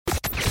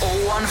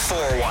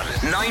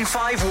0141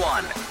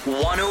 951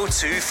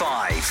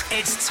 1025.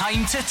 It's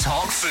time to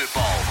talk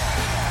football.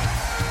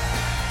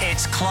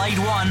 It's Clyde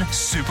 1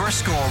 Super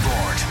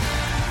Scoreboard.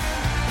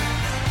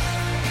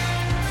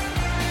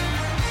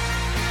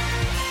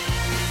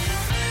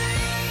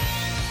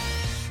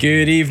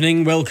 Good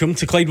evening, welcome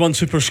to Clyde 1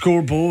 Super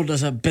Scoreboard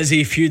as a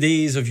busy few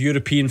days of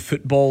European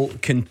football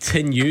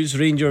continues.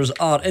 Rangers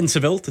are in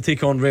Seville to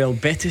take on Real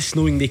Betis,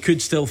 knowing they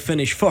could still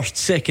finish first,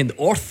 second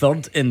or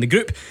third in the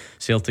group.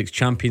 Celtic's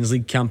Champions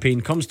League campaign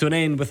comes to an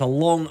end with a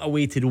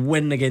long-awaited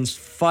win against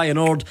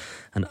Feyenoord,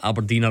 and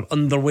Aberdeen are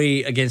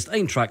underway against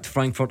Eintracht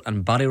Frankfurt,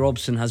 and Barry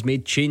Robson has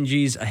made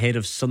changes ahead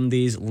of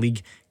Sunday's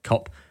League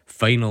Cup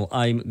final.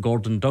 I'm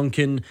Gordon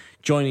Duncan.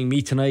 Joining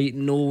me tonight,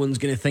 no one's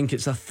going to think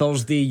it's a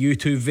Thursday. You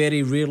two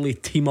very rarely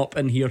team up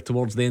in here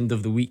towards the end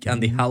of the week.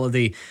 Andy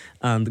Halliday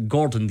and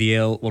Gordon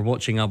Dalziel. We're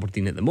watching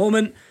Aberdeen at the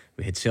moment.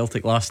 We had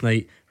Celtic last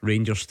night.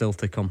 Rangers still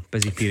to come.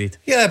 Busy period.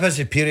 Yeah,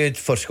 busy period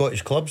for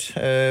Scottish clubs.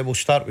 We'll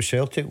start with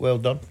Celtic. Well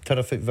done.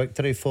 Terrific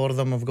victory for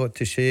them, I've got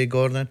to say,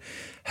 Gordon.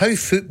 How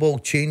football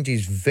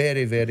changes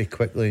very, very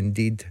quickly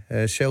indeed.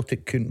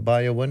 Celtic couldn't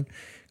buy a win.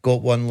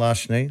 Got one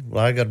last night.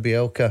 Lager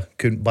Bielka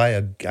couldn't buy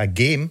a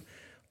game.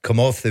 Come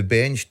off the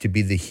bench to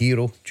be the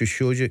hero. Just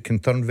shows you it can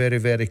turn very,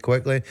 very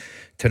quickly.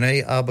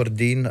 Tonight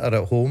Aberdeen are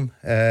at home,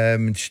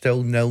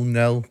 still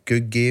 0-0.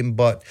 Good game,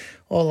 but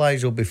all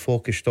eyes will be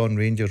focused on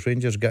Rangers.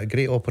 Rangers got a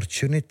great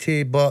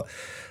opportunity, but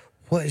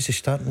what is the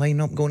starting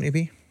lineup going to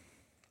be?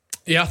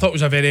 Yeah, I thought it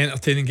was a very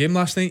entertaining game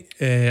last night.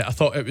 I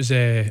thought it was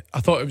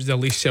the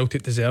least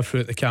Celtic deserved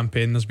throughout the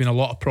campaign. There's been a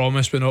lot of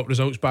promise but not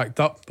results backed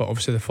up, but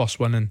obviously the first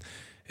win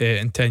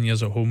in 10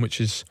 years at home,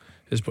 which is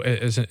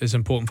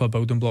important for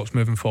building blocks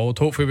moving forward.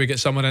 Hopefully we get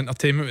some more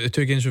entertainment with the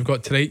two games we've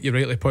got tonight. You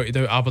rightly pointed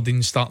out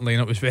Aberdeen's starting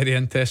lineup was very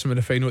interesting with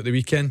the final at the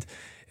weekend,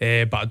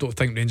 but I don't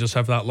think Rangers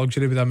have that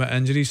luxury with them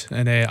injuries,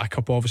 and a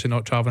couple obviously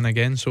not travelling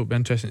again, so it'll be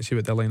interesting to see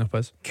what their lineup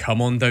is.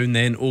 Come on down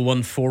then.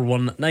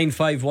 0141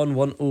 951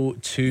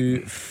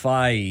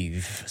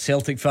 1025.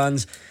 Celtic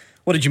fans,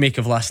 what did you make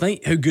of last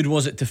night? How good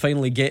was it to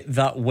finally get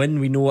that win?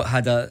 We know it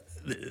had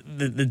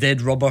the dead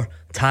rubber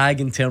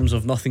tag in terms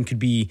of nothing could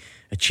be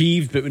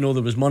achieved, but we know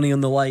there was money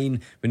on the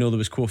line, we know there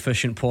was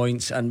coefficient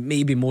points, and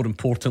maybe more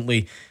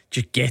importantly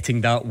just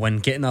getting that win,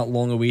 getting that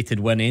long awaited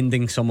win,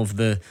 ending some of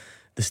the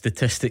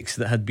statistics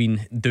that had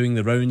been doing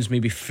the rounds,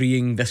 maybe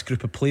freeing this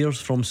group of players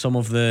from some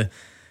of the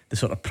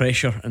sort of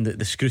pressure and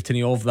the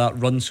scrutiny of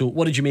that run. So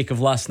what did you make of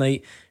last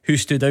night? Who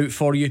stood out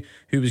for you?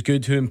 Who was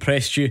good? Who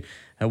impressed you?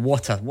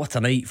 What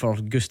a night for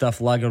Gustav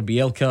Lager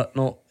Bielka,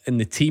 not in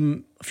the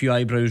team. A few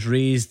eyebrows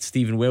raised.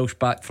 Stephen Welsh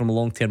back from a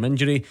long-term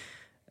injury.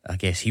 I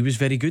guess he was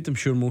very good. I'm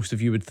sure most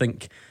of you would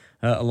think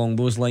along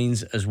those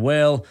lines as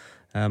well.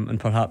 And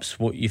perhaps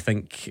what you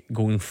think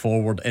going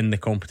forward in the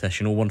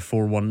competition.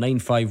 0141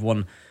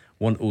 951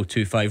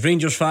 1025.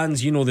 Rangers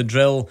fans, you know the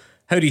drill.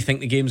 How do you think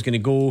the game's going to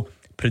go?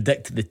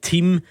 Predict the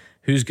team.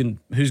 Who's going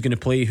to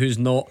play, who's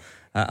not.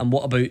 And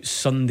what about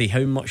Sunday?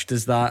 How much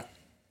does that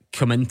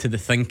come into the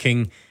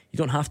thinking? You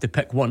don't have to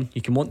pick one.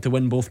 You can want to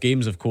win both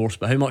games, of course,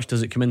 but how much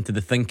does it come into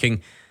the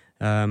thinking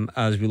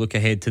as we look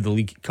ahead to the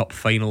League Cup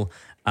final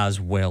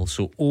as well?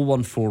 So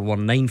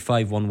 0141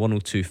 951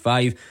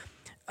 1025.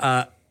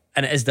 And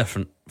it is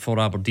different for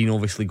Aberdeen,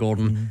 obviously,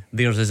 Gordon.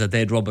 Theirs is a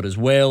dead rubber as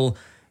well.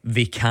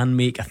 They can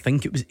make, I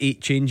think it was 8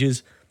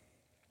 changes.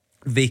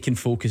 They can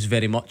focus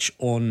very much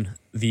on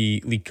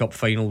the League Cup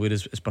final,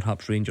 whereas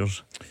perhaps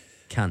Rangers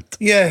can't.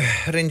 Yeah,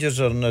 Rangers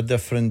are in a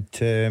different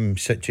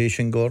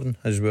situation, Gordon,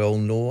 as we all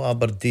know.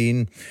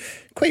 Aberdeen,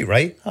 quite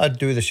right, I'd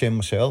do the same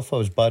myself. I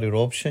was Barry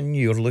Robson.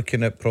 You're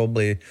looking at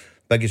probably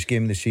biggest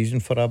game of the season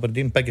for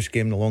Aberdeen, biggest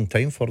game in a long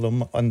time for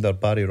them under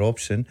Barry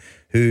Robson,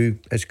 who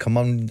has come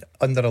under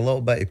a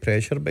little bit of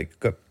pressure but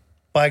got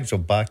bags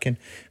of backing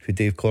for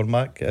Dave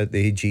Cormack at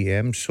the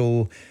AGM.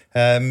 So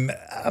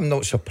I'm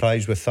not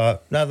surprised with that.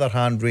 On the other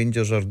hand,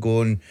 Rangers are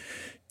going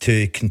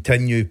to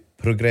continue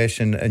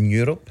progression in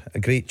Europe, a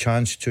great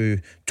chance to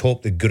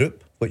top the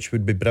group, which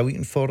would be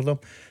brilliant for them.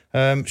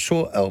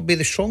 So it'll be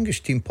the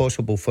strongest team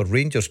possible for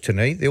Rangers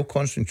tonight. They'll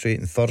concentrate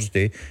on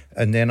Thursday,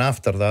 and then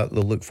after that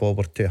they'll look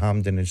forward to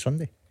Hampden on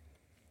Sunday.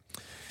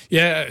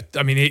 Yeah,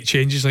 I mean 8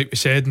 changes like we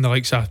said, and the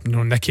likes of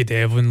Nicky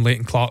Devlin,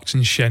 Leighton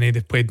Clarkson, Shinnie,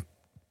 they played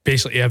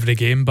basically every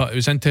game, but it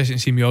was interesting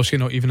to see Miovski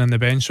not even on the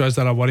bench. So is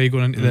there a worry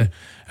going into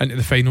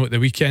the final at the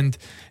weekend?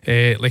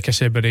 Like I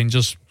said, but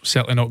Rangers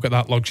certainly not got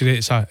that luxury.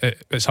 It's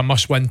a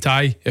must-win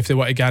tie if they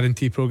want to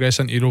guarantee progress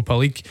into Europa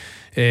League,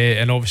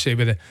 and obviously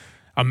with the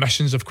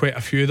omissions of quite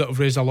a few that have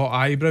raised a lot of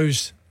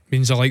eyebrows,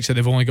 means the likes that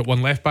they've only got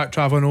one left back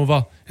travelling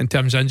over. In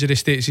terms of injury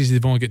statuses,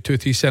 they've only got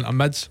 2-3 centre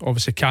mids.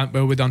 Obviously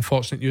Cantwell with the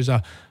unfortunate news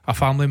a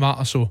family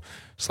matter, so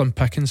slim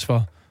pickings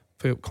for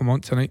come on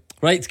tonight.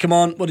 Right, come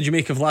on, what did you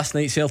make of last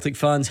night, Celtic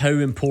fans? How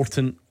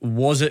important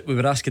was it? We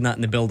were asking that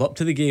in the build up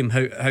to the game.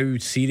 How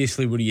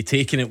seriously were you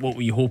taking it? What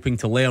were you hoping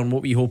to learn?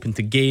 What were you hoping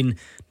to gain?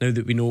 Now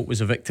that we know it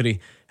was a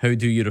victory, how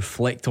do you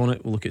reflect on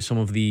it? We'll look at some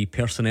of the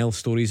personnel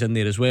stories in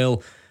there as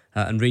well.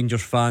 And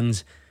Rangers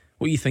fans,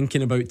 What are you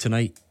thinking about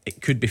tonight?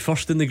 It could be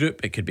first in the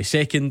group, it could be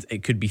second,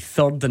 it could be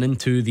third and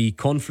into the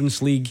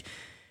Conference League.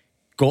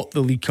 Got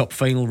the League Cup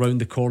final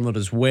round the corner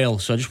as well.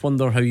 So I just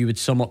wonder how you would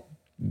sum up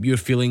your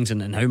feelings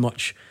and how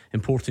much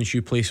importance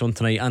you place on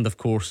tonight. And of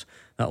course,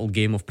 that old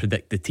game of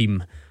Predict the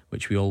Team,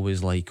 which we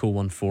always like.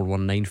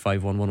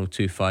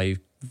 01419511025.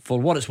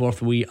 For what it's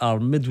worth, we are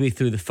midway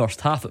through the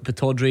first half at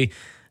Pittodrie.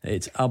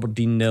 It's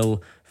Aberdeen 0,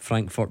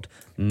 Frankfurt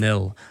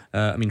 0.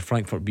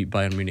 Frankfurt beat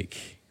Bayern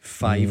Munich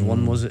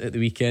 5-1 was it at the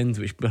weekend,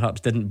 which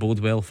perhaps didn't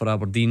bode well for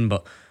Aberdeen,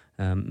 but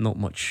not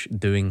much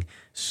doing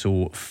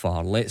so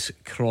far. Let's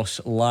cross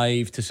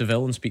live to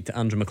Seville and speak to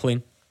Andrew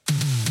McLean.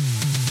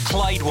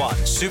 Clyde One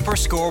Super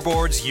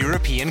Scoreboard's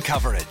European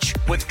coverage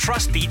with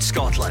Trust Beat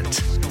Scotland.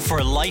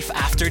 For life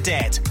after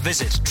debt,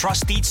 visit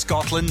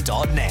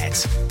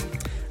trustbeatscotland.net.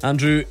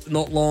 Andrew,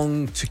 not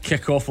long to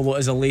kick off, although it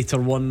is a later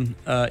one,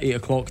 8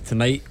 o'clock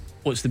tonight.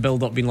 What's the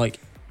build-up been like?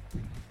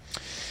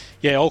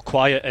 Yeah, all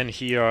quiet in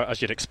here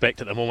as you'd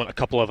expect at the moment, a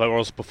couple of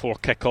hours before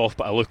kick-off,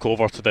 but I look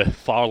over to the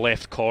far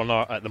left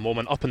corner at the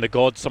moment. Up in the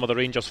gods, some of the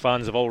Rangers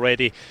fans have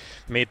already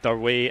made their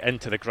way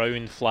into the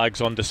ground,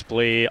 flags on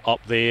display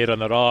up there,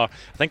 and there are,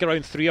 I think,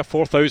 around 3,000 or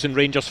 4,000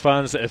 Rangers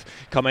fans that have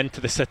come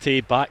into the city,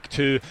 back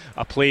to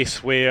a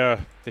place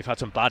where they've had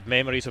some bad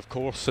memories, of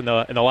course, in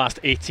the last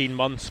 18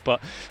 months. But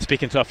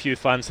speaking to a few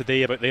fans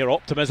today about their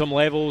optimism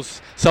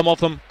levels, some of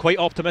them quite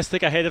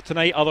optimistic ahead of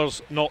tonight,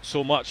 others not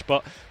so much.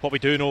 But what we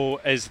do know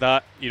is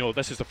that,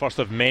 this is the first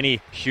of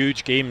many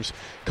huge games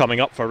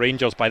coming up for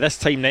Rangers. By this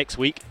time next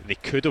week, they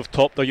could have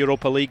topped the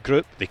Europa League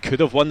group, they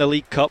could have won the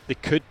League Cup, they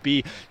could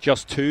be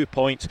just 2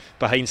 points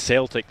behind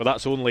Celtic, but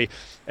that's only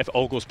if it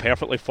all goes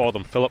perfectly for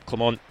them. Philip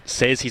Clement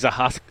says he's a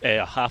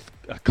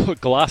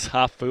glass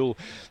half full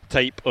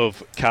type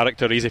of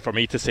character, easy for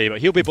me to say, but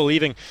he'll be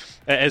believing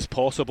it is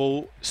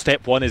possible.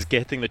 Step one is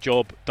getting the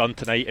job done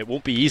tonight. It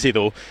won't be easy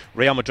though.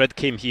 Real Madrid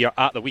came here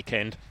at the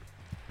weekend.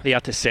 They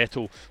had to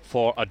settle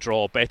for a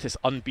draw. Betis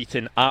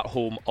unbeaten at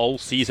home all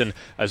season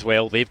as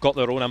well. They've got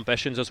their own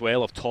ambitions as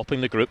well of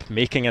topping the group,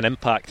 making an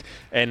impact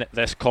in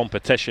this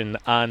competition.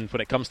 And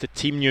when it comes to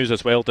team news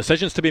as well,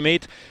 decisions to be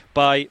made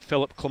by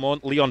Philip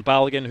Clement. Leon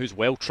Balogun, who's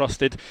well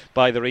trusted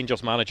by the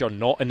Rangers manager,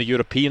 not in the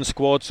European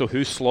squad, so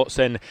who slots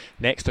in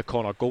next to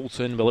Connor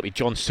Goldson? Will it be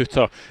John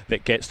Souttar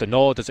that gets the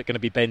nod? Is it going to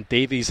be Ben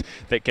Davies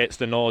that gets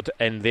the nod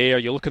in there?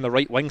 You look in the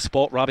right wing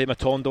spot, Rabbi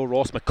Matondo,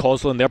 Ross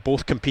McCausland, they're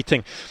both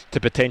competing to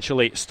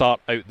potentially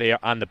start out there.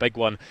 And the big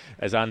one,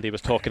 as Andy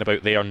was talking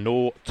about there,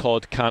 no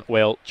Todd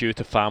Cantwell due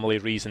to family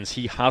reasons.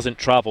 He hasn't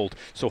travelled,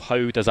 so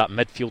how does that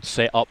midfield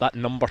set up, that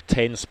number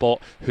 10 spot?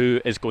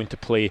 Who is going to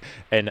play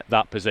in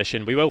that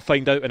position? We will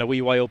find out in a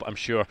wee while, but I'm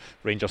sure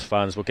Rangers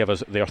fans will give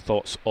us their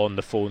thoughts on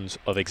the phones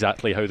of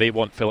exactly how they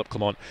want Philip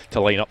Clement to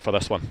line up for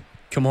this one.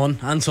 Come on,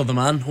 answer the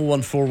man.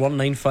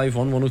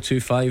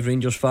 01419511025.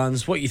 Rangers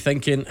fans, what are you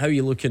thinking? How are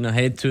you looking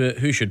ahead to it?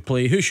 Who should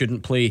play? Who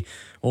shouldn't play?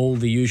 All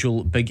the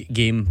usual big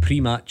game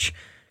pre-match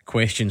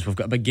questions. We've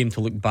got a big game to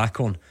look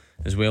back on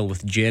as well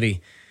with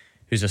Jerry,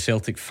 who's a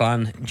Celtic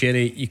fan.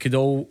 Jerry, you could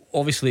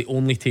obviously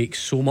only take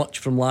so much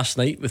from last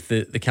night with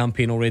the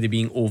campaign already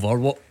being over.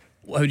 How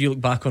do you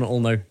look back on it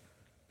all now?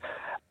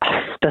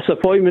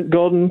 Disappointment,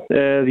 Gordon.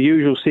 The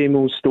usual same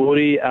old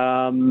story.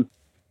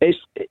 It's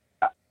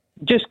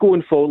just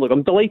going forward. Look,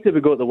 I'm delighted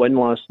we got the win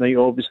last night,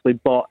 obviously,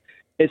 but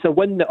it's a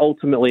win that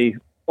ultimately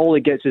all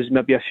it gets is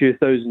maybe a few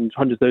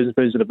 £100,000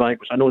 in the bank,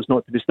 which I know is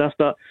not to be sniffed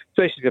at,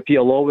 especially for Peter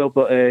Lawwell,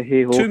 but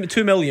hey ho.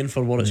 2 million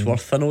for what it's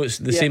worth. I know it's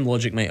the same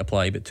logic might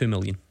apply, but 2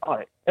 million. All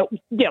right.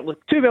 Yeah,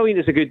 look, 2 million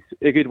is a good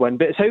win,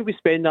 but it's how we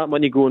spend that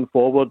money going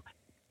forward.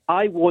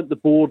 I want the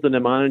board and the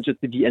manager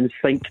to be in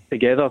sync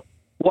together.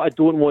 What I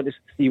don't want is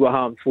to see what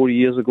happened 4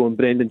 years ago and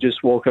Brendan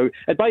just walk out.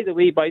 And by the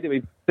way,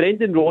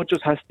 Brendan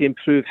Rodgers has to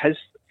improve his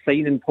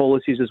signing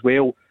policies as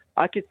well.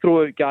 I could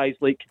throw out guys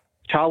like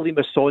Charlie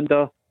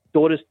Masonda,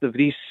 Doris De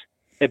Vries,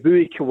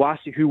 Ebui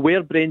Kawasi, who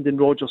were Brendan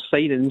Rodgers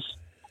signings,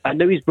 and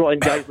now he's brought in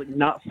guys like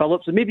Nat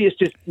Phillips. And maybe it's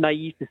just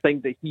naive to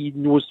think that he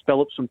knows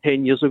Phillips from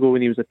 10 years ago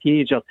when he was a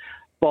teenager.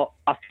 But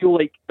I feel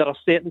like there are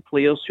certain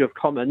players who have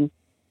come in.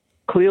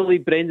 Clearly,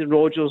 Brendan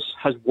Rodgers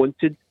has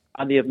wanted,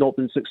 and they have not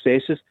been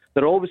successes.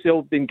 There have obviously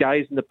all been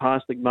guys in the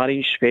past like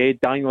Marian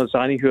Shved, Daniel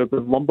Azani, who have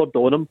been lumbered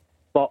on him.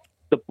 But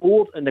the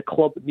board and the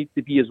club need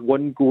to be as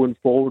one going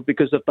forward,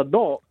 because if they're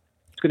not,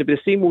 it's going to be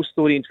the same old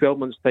story in 12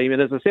 months' time.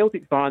 And as a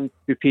Celtic fan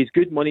who pays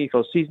good money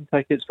for season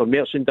tickets, for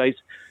merchandise,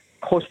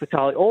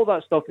 hospitality, all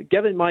that stuff,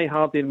 giving my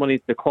hard-earned money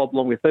to the club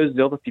along with thousands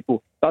of other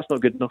people, that's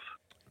not good enough.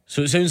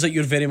 So it sounds like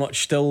you're very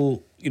much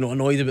still,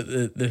 annoyed about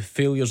the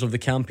failures of the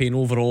campaign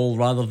overall,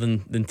 rather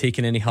than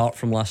taking any heart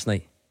from last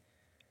night.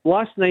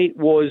 Last night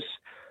was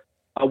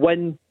a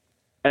win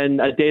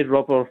in a dead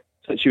rubber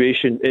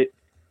situation.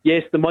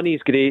 Yes, the money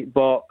is great,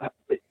 but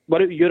we're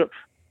out of Europe,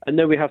 and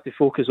now we have to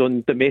focus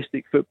on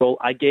domestic football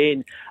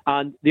again.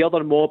 And the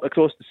other mob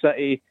across the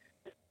city,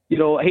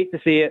 I hate to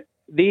say it,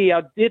 they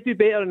do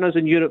better than us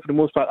in Europe for the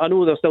most part. I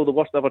know they're still the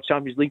worst ever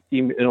Champions League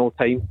team in all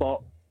time,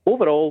 but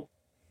overall,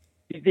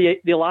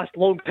 they last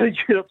long in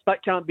Europe.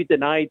 That can't be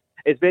denied.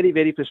 It's very,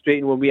 very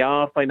frustrating when we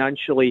are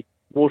financially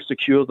more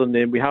secure than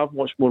them. We have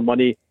much more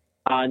money,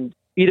 and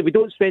either we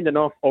don't spend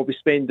enough or we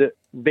spend it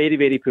very,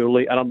 very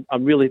poorly, and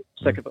I'm really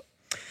sick of it.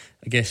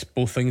 I guess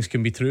both things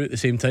can be true at the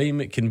same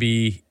time. It can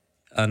be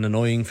an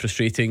annoying,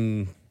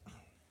 frustrating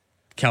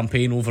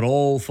campaign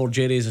overall for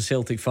Jerry as a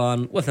Celtic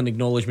fan, with an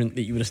acknowledgement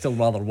that you would have still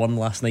rather won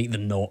last night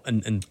than not,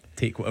 and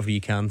take whatever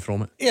you can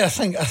from it. Yeah, I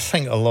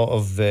think a lot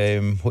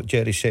of what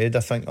Jerry said,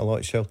 I think a lot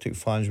of Celtic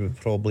fans would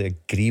probably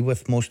agree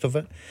with most of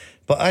it.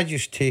 But I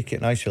just take it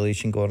in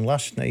isolation, going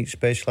last night,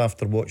 especially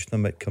after watching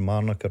them at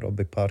Kilmarnock at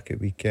Rugby Park at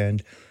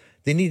weekend,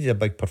 they needed a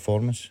big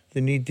performance.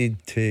 They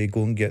needed to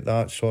go and get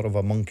that sort of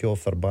a monkey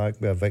off their back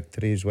with a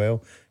victory as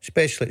well,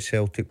 especially at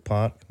Celtic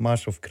Park.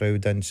 Massive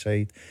crowd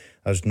inside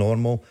as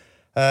normal.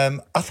 I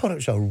thought it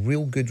was a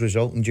real good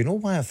result, and do you know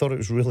why I thought it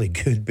was really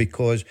good?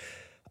 Because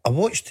I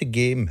watched the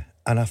game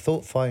and I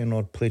thought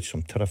Feyenoord played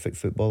some terrific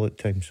football at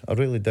times. I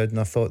really did, and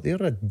I thought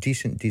they're a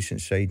decent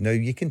side. Now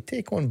you can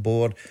take on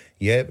board,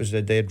 yeah, it was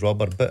a dead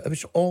rubber, but it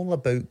was all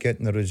about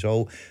getting the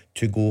result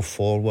to go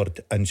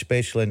forward, and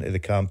especially into the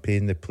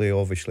campaign. They play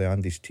obviously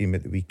Andy's team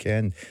at the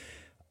weekend.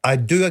 I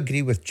do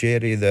agree with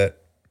Jerry that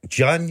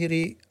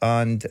January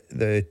and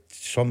the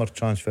summer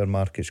transfer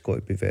market's got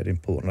to be very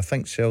important. I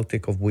think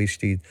Celtic have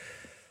wasted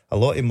a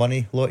lot of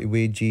money, a lot of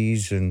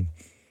wages,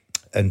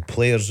 and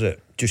players that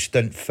just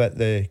didn't fit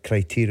the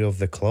criteria of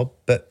the club.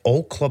 But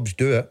all clubs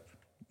do it.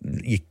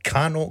 You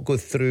cannot go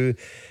through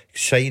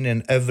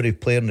signing every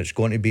player and it's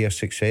going to be a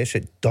success.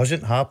 It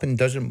doesn't happen,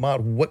 doesn't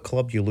matter what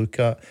club you look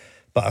at.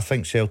 But I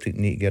think Celtic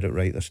need to get it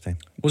right this time.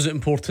 Was it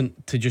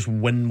important to just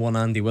win one,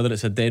 Andy, whether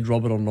it's a dead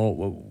rubber or not?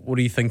 What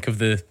do you think of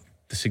the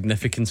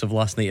significance of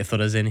last night, if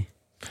there is any?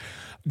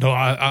 No,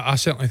 I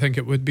certainly think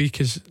it would be,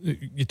 because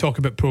you talk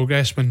about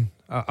progress when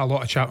a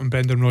lot of chat when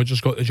Brendan Rodgers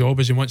got the job,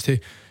 as he wants to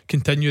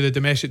continue the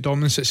domestic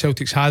dominance that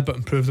Celtic's had but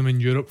improve them in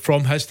Europe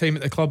from his time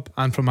at the club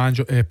and from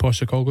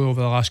Postecoglou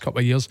over the last couple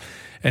of years.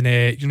 And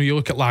you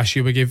look at last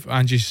year, we gave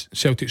Angie's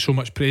Celtic so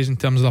much praise in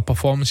terms of their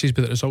performances,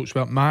 but the results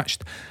weren't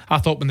matched. I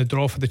thought when the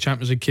draw for the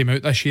Champions League came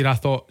out this year, I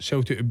thought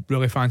Celtic would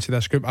really fancy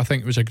this group. I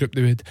think it was a group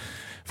that would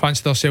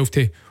fancy themselves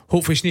to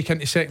hopefully sneak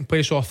into second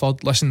place or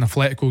third. Listen,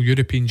 Athletico,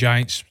 European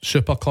giants,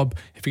 super club.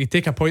 If you could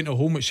take a point at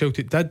home, which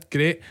Celtic did,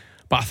 great.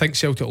 But I think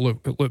Celtic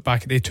look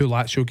back at the two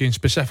Lazio games,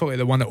 specifically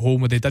the one at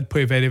home where they did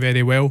play very,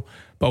 very well,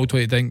 but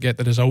ultimately didn't get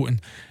the result.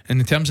 And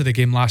in terms of the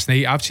game last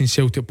night, I've seen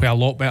Celtic play a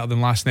lot better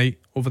than last night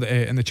over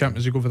in the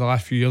Champions League over the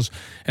last few years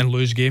and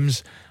lose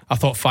games. I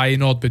thought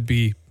Feyenoord would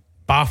be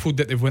baffled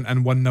that they've went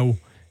in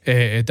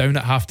 1-0 down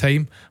at half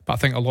time, but I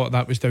think a lot of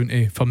that was down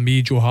to, for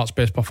me, Joe Hart's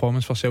best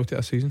performance for Celtic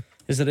this season.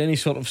 Is there any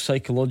sort of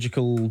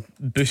psychological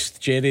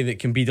boost, Jerry, that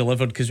can be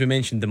delivered? Because we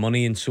mentioned the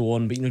money and so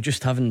on, but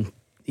just having,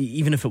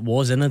 even if it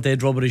was in a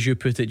dead rubber as you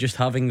put it, just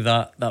having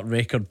that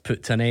record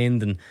put to an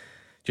end and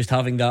just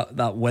having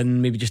that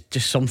win, maybe just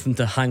something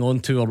to hang on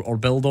to or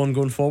build on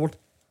going forward?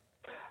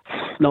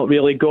 Not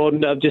really,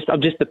 Gordon. I'm just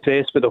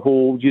depressed with the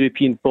whole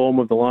European form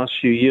of the last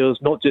few years,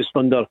 not just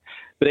under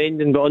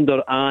Brendan but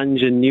under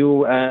Ange and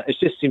Neil. It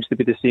just seems to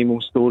be the same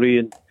old story,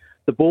 and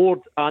the board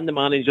and the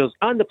managers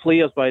and the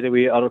players, by the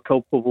way, are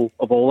culpable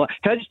of all that.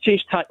 Can I just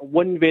change tack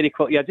one very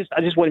quickly? I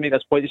just want to make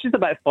this point. It's just a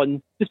bit of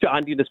fun. Just put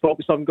Andy in the spot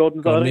with some,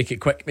 Gordon. Make it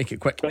quick.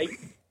 Right.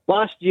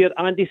 Last year,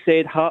 Andy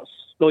said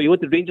he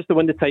wanted Rangers to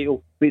win the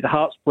title, but he's a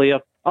Hearts player.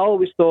 I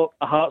always thought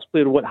a Hearts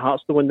player would want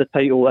Hearts to win the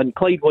title, and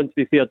Clyde, to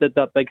be fair, did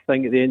that big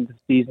thing at the end of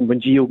the season when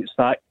Gio got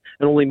sacked,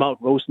 and only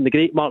the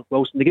great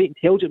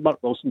intelligent Mark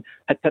Wilson,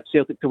 had tipped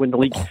Celtic to win the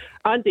league.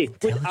 Andy,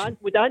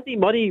 would Andy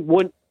Murray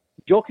want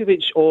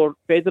Djokovic or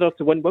Federer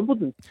to win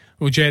Wimbledon?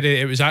 Well,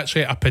 Jerry, it was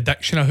actually a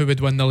prediction of who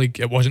would win the league.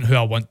 It wasn't who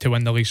I want to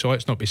win the league, so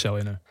let's not be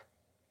silly now.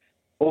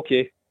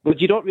 Okay,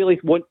 would you not really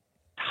want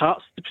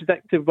Hearts to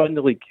predict to win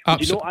the league?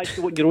 Would you not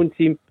actually want your own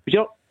team? Would you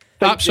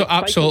not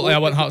absolutely, I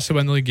want Hearts to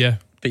win the league, yeah.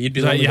 But you'd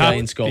be like the guy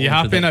in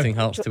Scotland predicting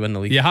Hearts to win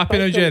the league. You happy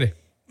now, Jerry?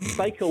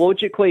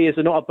 Psychologically, is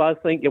it not a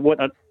bad thing? You want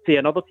to say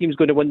another team's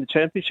going to win the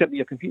championship that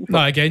you're competing for?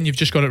 No, again, you've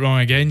just got it wrong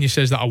again. You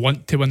says that I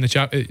want to win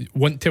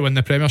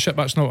the Premiership.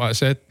 That's not what I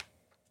said.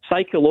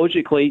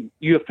 Psychologically,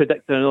 you have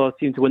predicted another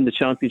team to win the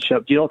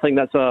championship. Do you not think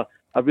that's a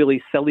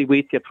really silly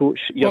way to approach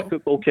your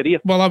football career?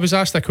 Well, I was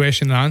asked a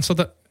question and I answered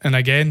it. And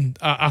again,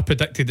 I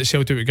predicted that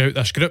Celtic would go out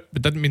this group,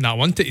 but didn't mean that I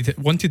wanted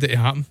it to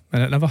happen,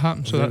 and it never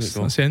happened. So that's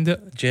the end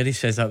of it. Jerry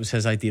says that was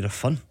his idea of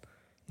fun.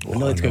 We're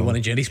not allowed to go to one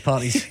of Jerry's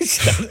parties.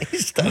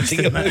 He's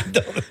starting about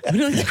We're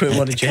not allowed to go to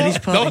one of Jerry's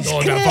parties.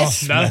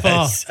 No,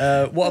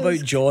 never. What about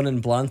John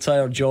and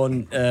Blantyre?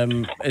 John,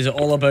 is it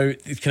all about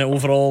kind of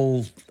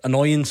overall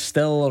annoyance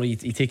still, or are you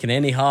taking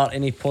any heart,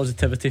 any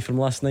positivity from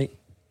last night?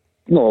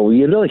 No,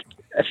 you really,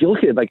 if you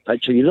look at the big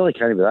picture, you really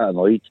can't be that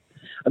annoyed.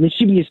 I mean,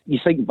 see, when you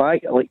think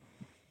back, like,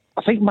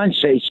 I think Man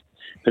City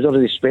had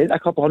already spent a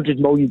couple $100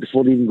 million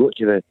before they even got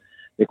to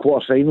the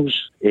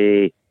quarter-finals.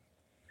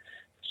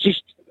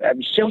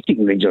 Celtic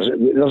and Rangers,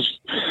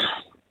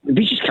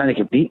 we just can't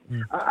compete.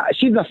 I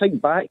see, when I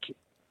think back,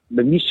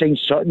 when we signed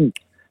Sutton,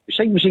 we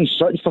signed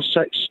Sutton for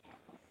 6,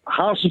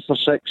 Harrison for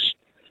 6,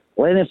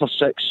 Lennon for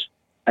 6,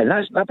 and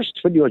that was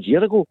 20 odd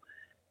years ago.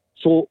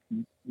 So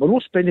we're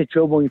not spending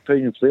 £12 million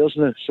in players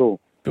now, so.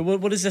 But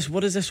what does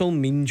this all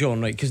mean,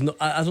 John? Right? Because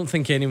I don't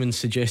think anyone's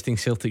suggesting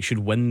Celtic should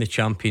win the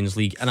Champions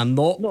League, and I'm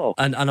not. No.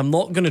 And I'm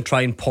not going to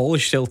try and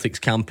polish Celtic's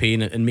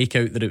campaign and make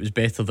out that it was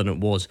better than it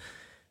was.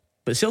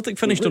 But Celtic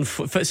finished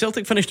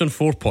on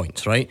 4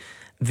 points, right?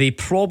 They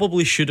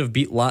probably should have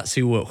beat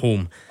Lazio at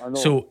home.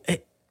 So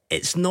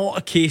it's not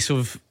a case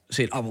of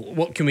saying, oh, well,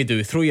 what can we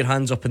do? Throw your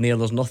hands up in the air,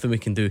 there's nothing we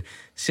can do.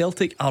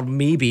 Celtic are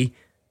maybe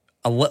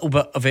a little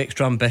bit of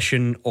extra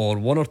ambition or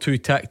one or two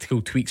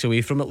tactical tweaks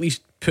away from at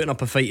least putting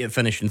up a fight at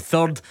finishing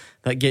third.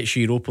 That gets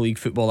you Europa League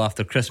football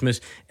after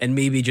Christmas, and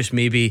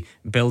maybe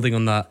building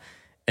on that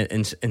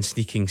and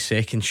sneaking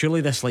second.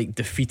 Surely this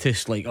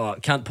defeatist,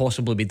 it can't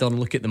possibly be done,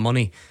 look at the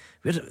money.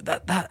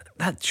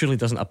 That surely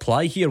doesn't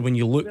apply here when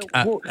you look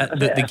at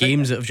the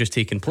games that have just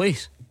taken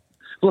place.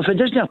 Well, if it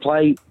doesn't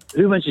apply,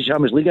 who wins the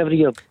Champions League every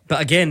year?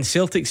 But again,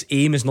 Celtic's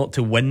aim is not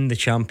to win the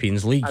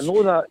Champions League. I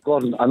know that,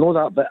 Gordon. I know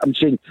that, but I'm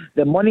saying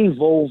the money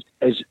involved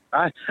is.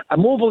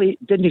 Immobile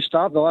didn't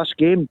start the last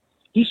game.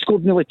 He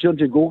scored nearly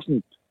 200 goals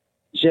in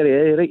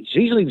Serie A, right? So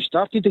he's not even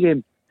started the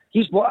game.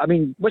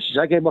 Which is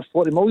that game worth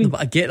 40 million? No,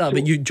 but I get that,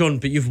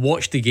 but you've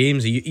watched the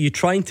games. Are you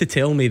trying to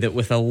tell me that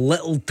with a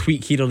little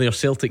tweak here or there,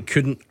 Celtic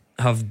couldn't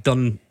have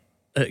beaten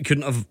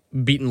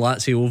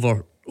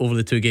Lazio over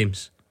the two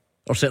games?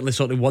 Or certainly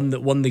sort of won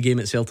the game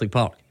at Celtic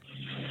Park.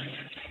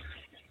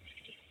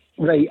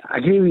 Right, I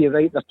agree with you.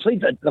 Right, they've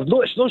played.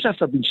 It's not as if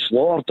they've been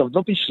slaughtered. They've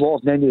not been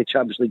slaughtered in any of the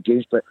Champions League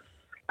games. But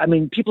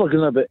people are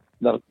going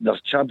about their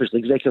Champions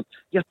League record.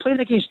 You're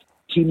playing against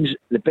teams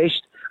the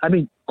best.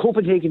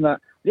 Copenhagen.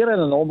 They're an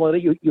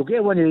anomaly. Right? You'll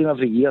get one of them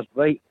every year,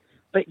 right?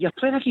 But you're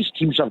playing against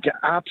teams that have got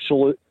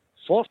absolute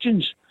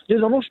fortunes. They're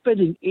not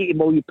spending £80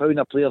 million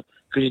a player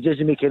because it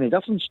doesn't make any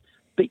difference.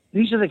 But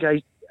these are the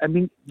guys.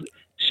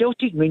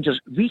 Celtic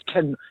Rangers, we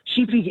can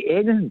see if we get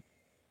anything.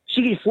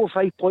 See, get 4 or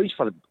 5 points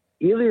for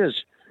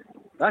areas.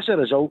 That's a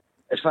result.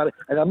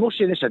 And I'm not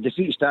saying it's a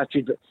defeatist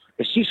attitude, but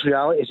it's just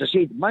reality. As I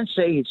said, Man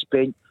City had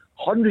spent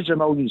hundreds of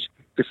millions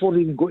before they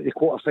even got to the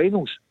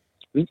quarterfinals.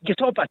 You're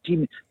talking about a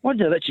team,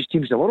 one of the richest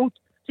teams in the world.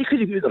 They could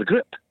have got their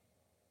group.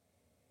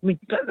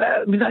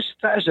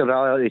 That is the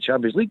reality of the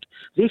Champions League.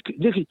 They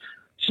could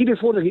see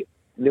before they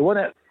won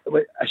it.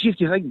 I see if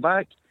you think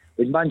back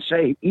with Man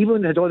City, even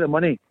when they had all the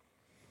money.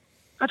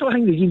 I don't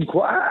think they even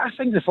I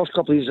think the first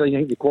couple of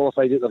years they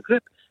qualified out their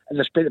group and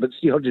they spent about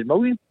 300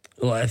 million.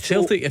 Well, if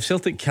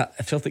Celtic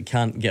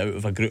can't get out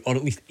of a group, or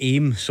at least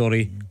aim,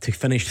 to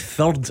finish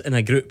third in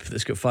a group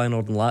that's got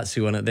Feyenoord and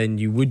Lazio in it, then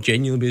you would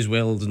genuinely be as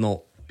well as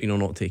not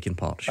taking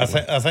part.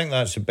 Surely. I think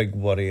that's a big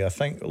worry. I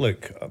think,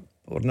 look,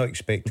 we're not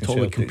expecting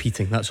Celtic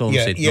competing. That's all I'm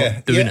saying.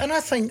 Not doing it. And I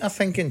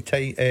think in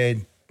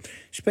time,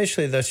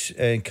 especially this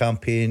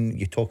campaign,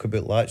 you talk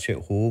about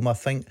Lazio at home. I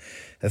think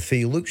if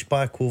he looks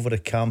back over the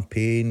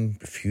campaign,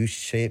 a few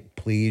set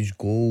plays,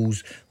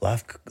 goals,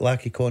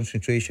 lack of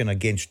concentration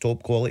against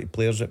top quality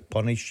players that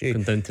punish you.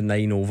 Going down to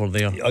 9 over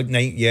there.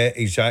 9, yeah,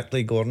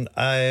 exactly, Gordon.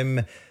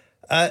 I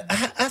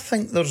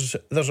think there's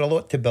a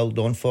lot to build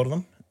on for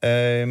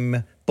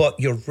them. But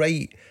you're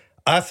right.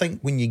 I think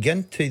when you get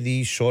into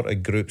these sort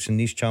of groups and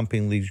these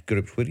Champions League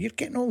groups where you're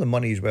getting all the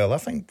money as well, I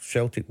think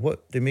Celtic,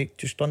 they make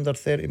just under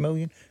 30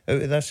 million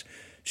out of this.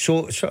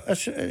 So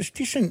it's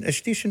decent. It's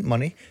decent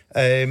money.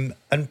 And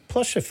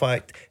plus the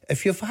fact,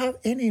 if you've had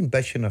any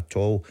ambition at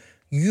all,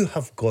 you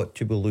have got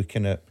to be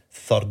looking at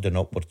third and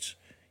upwards.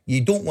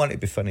 You don't want to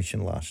be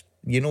finishing last.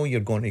 You know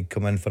you're going to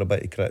come in for a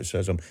bit of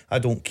criticism. I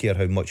don't care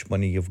how much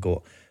money you've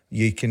got.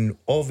 You can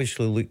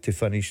obviously look to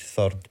finish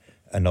third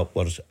and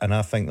upwards, and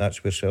I think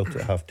that's where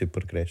Celtic have to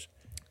progress.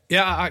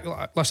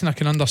 Yeah, listen, I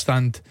can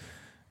understand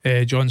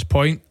John's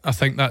point. I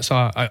think that's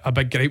a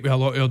big gripe with a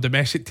lot of our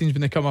domestic teams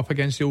when they come up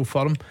against the Old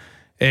Firm.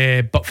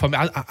 But for me,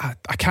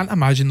 I can't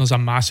imagine there's a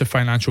massive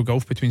financial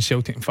gulf between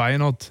Celtic and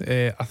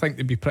Feyenoord. I think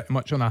they'd be pretty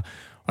much on a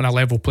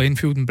level playing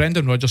field, and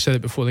Brendan Rodgers said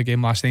it before the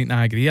game last night, and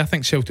I agree. I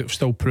think Celtic have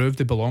still proved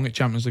they belong at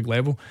Champions League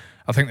level.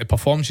 I think the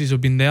performances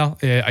have been there.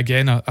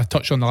 Again, I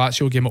touched on the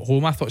Lazio game at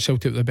home. I thought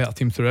Celtic were the better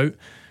team throughout.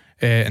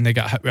 And they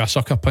got hit with a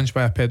sucker punch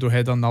by a Pedro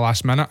header in the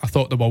last minute. I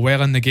thought they were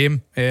well in the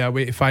game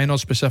away to Feyenoord,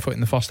 specifically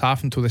in the first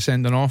half until the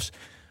sending offs.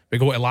 We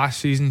go to last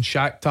season,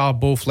 Shakhtar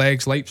both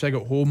legs, Leipzig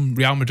at home,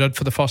 Real Madrid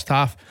for the first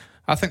half.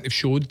 I think they've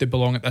showed they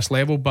belong at this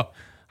level, but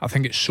I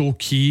think it's so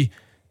key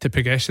to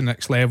progress to the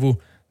next level.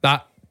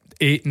 That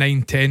 8,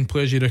 9, 10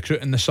 players you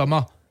recruit in the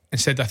summer,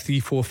 instead of 3,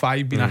 4,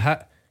 5 being a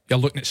hit, you're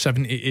looking at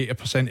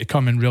 70-80% to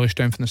come and really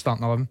strengthen the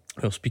starting 11.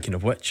 Well, speaking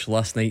of which,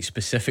 last night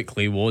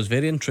specifically was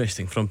very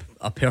interesting from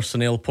a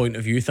personnel point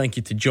of view. Thank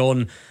you to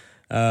John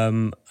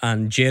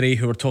and Jerry,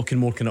 who were talking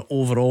more kind of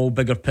overall,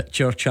 bigger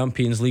picture,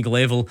 Champions League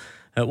level.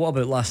 What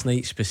about last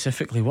night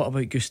specifically? What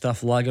about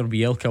Gustav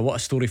Lagerbielke? What a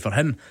story for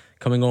him,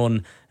 coming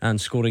on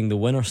and scoring the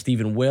winner.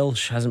 Stephen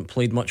Welsh hasn't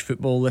played much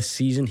football this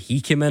season.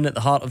 He came in at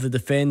the heart of the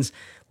defence.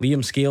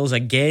 Liam Scales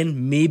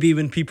again, maybe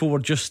when people were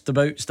just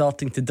about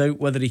starting to doubt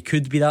whether he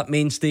could be that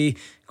mainstay,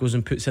 goes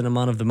and puts in a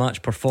man of the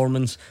match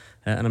performance.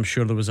 And I'm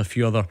sure there was a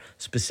few other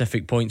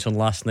specific points on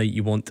last night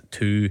you want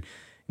to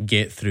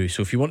get through.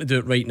 So if you want to do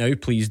it right now,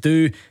 please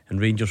do. And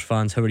Rangers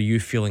fans, how are you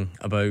feeling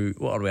about,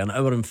 what are we, an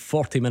hour and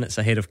 40 minutes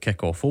ahead of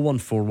kick-off?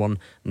 0141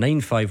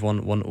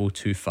 951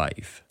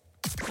 1025.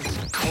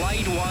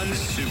 Clyde One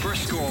Super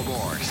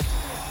Scoreboard.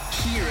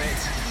 Hear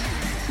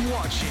it,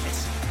 watch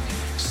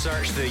it.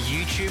 Search the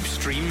YouTube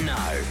stream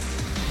now.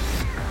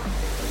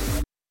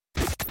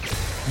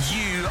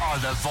 You are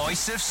the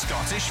voice of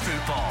Scottish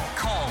football.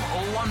 Call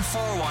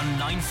 0141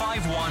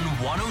 951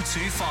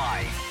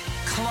 1025.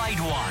 Clyde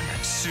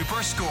One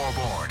Super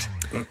Scoreboard.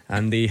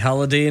 And the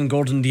Halliday and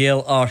Gordon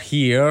Duncan are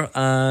here,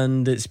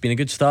 and it's been a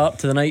good start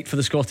to the night for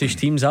the Scottish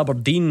teams.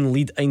 Aberdeen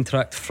lead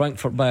Eintracht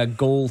Frankfurt by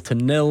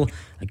 1-0.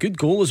 A good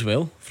goal as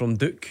well from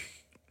Duke.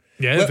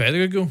 Yeah, well,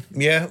 very good goal.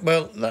 Yeah,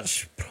 well,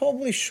 that's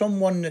probably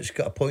someone that's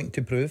got a point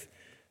to prove.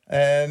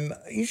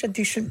 He's a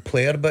decent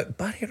player, but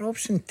Barry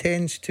Robson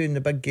tends to, in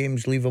the big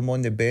games, leave him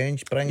on the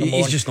bench, bring him on.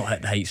 He's just not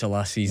hit the heights of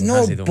last season, no,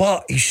 has he, though?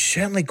 But he's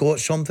certainly got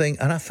something,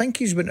 and I think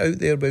he's went out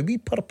there with wee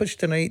purpose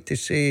tonight to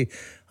say,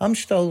 I'm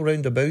still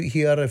round about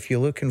here if you're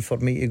looking for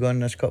me to go in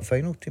this cup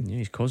final team. Yeah,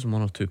 he's causing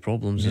one or two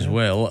problems as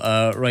well.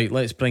 Right,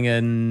 let's bring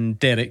in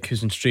Derek,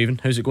 who's in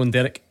Straven. How's it going,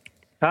 Derek?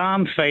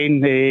 I'm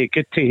fine.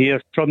 Good to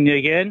hear from you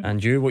again.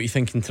 And you, what are you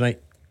thinking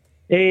tonight?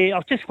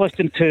 I've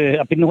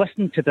been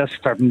listening to this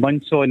for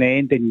months on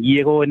end and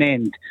year on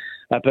end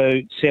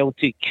about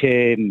Celtic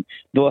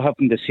not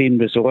having the same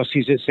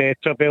resources,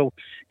 etc. Well,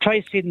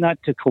 try saying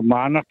that to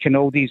Kilmarnock and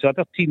all these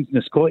other teams in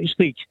the Scottish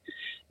League.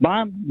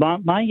 My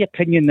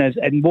opinion is,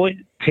 and what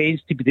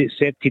tends to be the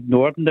accepted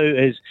norm now,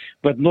 is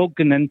we're not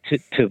going in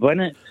to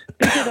win it.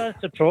 Maybe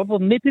that's the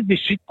problem. Maybe we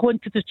should go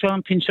into the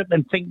Championship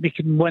and think we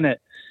can win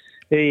it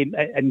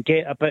and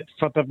get a bit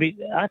further.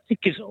 I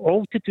think it's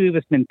all to do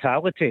with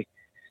mentality.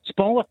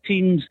 Smaller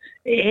teams,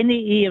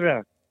 any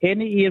era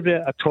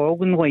at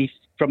all in life,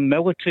 from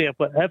military or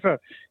whatever,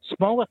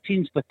 smaller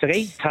teams with the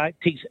right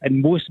tactics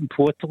and most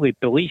importantly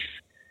belief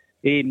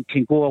can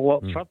go a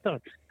lot further.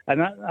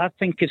 And I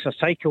think it's a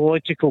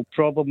psychological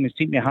problem we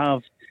seem to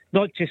have,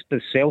 not just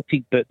with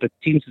Celtic, but the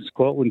teams in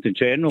Scotland in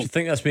general. Do you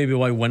think that's maybe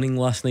why winning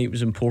last night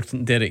was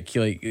important, Derek?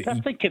 I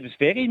think it was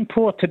very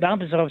important. I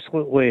was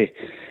absolutely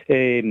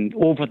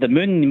over the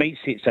moon. You might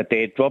say it's a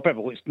dead rubber,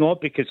 but it's not,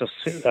 because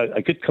there's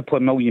a good couple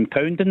of £1 million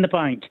in the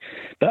bank.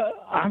 But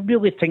I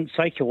really think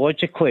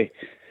psychologically,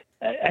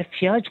 if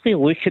you actually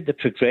look at the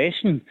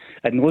progression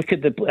and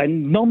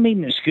and not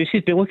making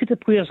excuses, but look at the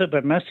players that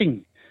we're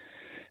missing.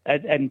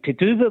 And to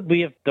do what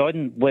we have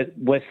done with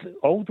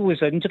all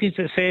those injuries,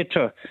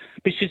 etc.,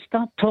 we should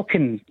start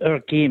talking our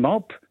game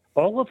up.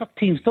 All of our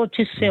teams, not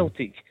just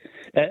Celtic,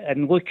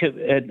 and look at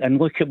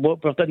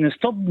what we're doing, and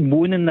stop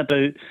moaning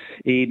about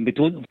we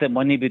don't have the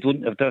money, we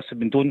don't have this,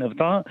 and we don't have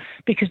that,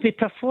 because we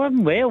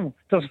perform well.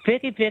 There's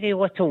very, very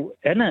little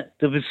in it.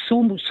 There was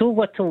so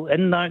little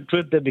in that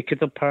group that we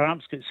could have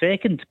perhaps got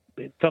second,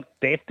 third,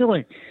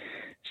 definitely.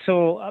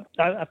 So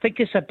I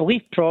think it's a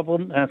belief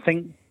problem. I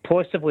think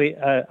possibly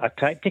a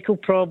tactical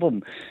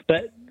problem,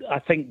 but I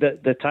think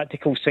that the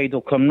tactical side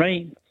will come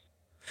right.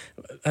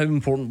 How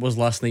important was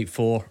last night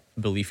for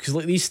belief? Because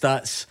like these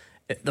stats,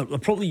 they're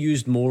probably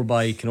used more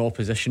by kind of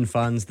opposition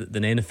fans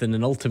than anything,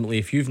 and ultimately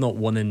if you've not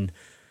won in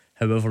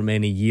however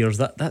many years,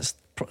 that's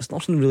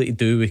nothing really to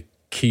do with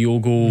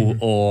Kyogo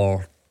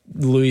or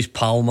Luis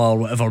Palma or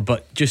whatever,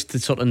 but just to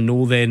sort of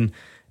know then,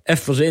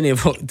 if there's any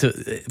for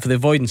the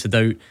avoidance of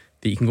doubt,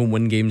 that you can go and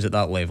win games at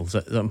that level. Is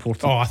that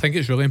important? Oh, I think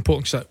it's really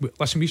important.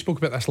 Listen, we spoke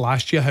about this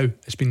last year, how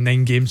it's been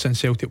 9 games since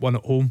Celtic won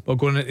at home. We're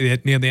going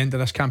near the end of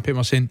this campaign,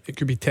 we're saying it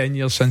could be 10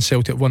 years since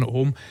Celtic won at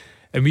home,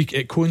 and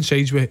it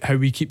coincides with how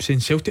we keep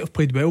saying Celtic have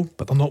played well,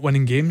 but they're not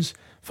winning games.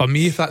 For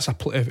me,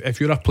 if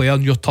you're a player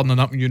and you're turning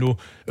up and you know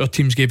our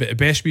teams gave it the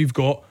best we've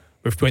got,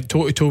 we've went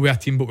toe to toe with a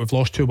team, but we've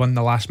lost 2-1 in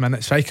the last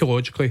minute,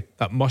 psychologically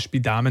that must be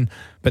damning.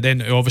 But then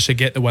to obviously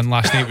get the win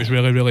last night was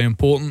really, really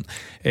important.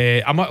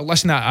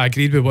 I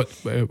agreed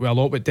with a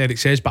lot what Derek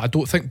says, but I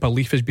don't think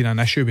belief has been an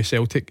issue with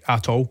Celtic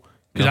at all,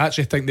 because I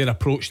actually think their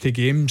approach to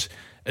games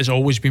has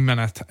always been an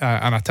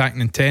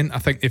attacking intent. I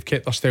think they've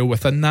kept their style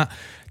within that,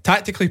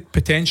 tactically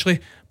potentially,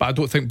 but I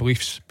don't think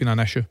belief's been an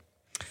issue.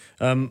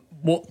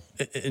 What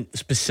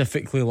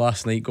specifically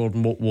last night,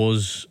 Gordon, what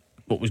was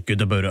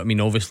good about it? I mean,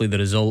 obviously the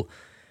result,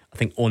 I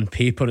think on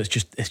paper it's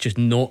just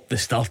not the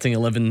starting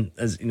 11,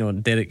 as you know,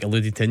 Derek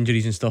alluded to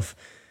injuries and stuff,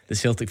 the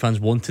Celtic fans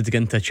wanted to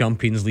get into a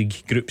Champions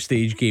League group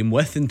stage game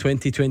with in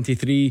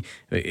 2023.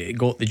 It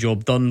got the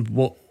job done.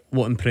 What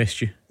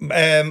impressed you?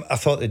 I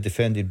thought they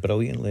defended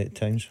brilliantly at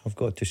times, I've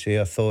got to say.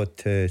 I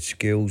thought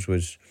Scales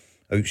was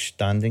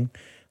outstanding.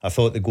 I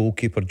thought the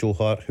goalkeeper Joe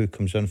Hart, who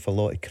comes in for a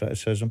lot of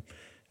criticism,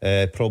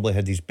 probably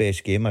had his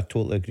best game. I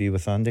totally agree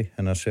with Andy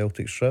in a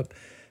Celtic strip.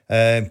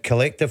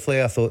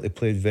 Collectively I thought they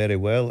played very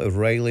well.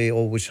 O'Reilly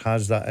always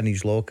has that in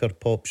his locker,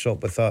 pops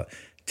up with that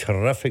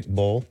terrific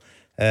ball.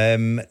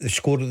 They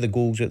scored the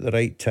goals at the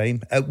right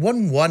time. At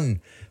 1-1,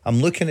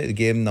 I'm looking at the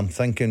game and I'm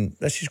thinking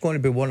this is going to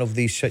be one of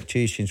these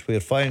situations where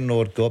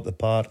Feyenoord go up the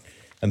park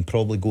and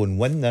probably go and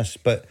win this.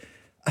 But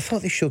I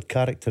thought they showed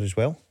character as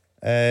well,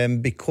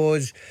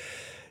 because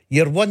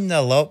You're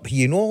 1-0 up,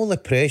 you know all the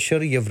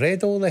pressure, you've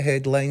read all the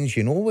headlines,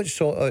 you know what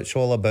it's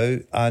all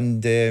about,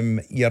 and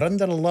you're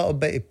under a little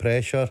bit of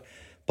pressure,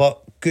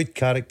 but good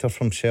character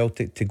from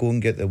Celtic to go and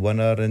get the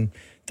winner, and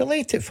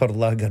delighted for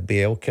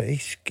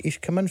Lagerbielke. He's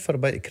come in for a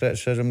bit of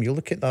criticism. You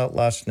look at that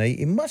last night,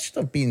 he must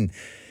have been,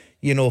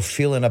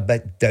 feeling a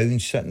bit down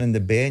sitting on the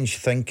bench,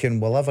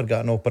 thinking, will I ever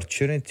get an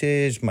opportunity?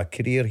 Is my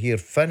career here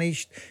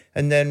finished?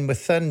 And then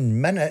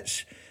within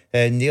minutes,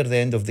 near the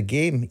end of the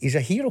game, he's a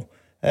hero.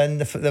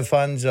 And the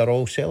fans are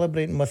all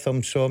celebrating with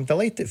him. So I'm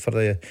delighted for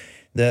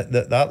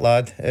that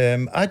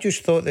lad. I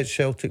just thought that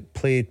Celtic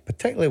played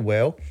particularly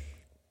well.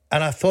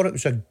 And I thought it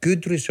was a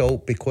good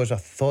result because I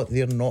thought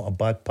they're not a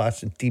bad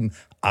passing team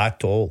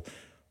at all.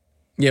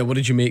 Yeah, what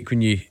did you make when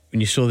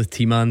you saw the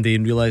team, Andy,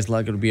 and realised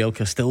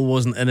Lagerbielke still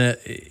wasn't in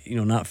it?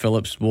 Nat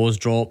Phillips was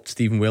dropped,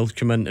 Stephen Welsh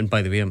came in, and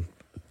by the way,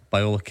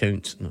 by all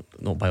accounts,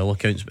 not by all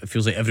accounts, but it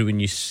feels like everyone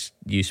you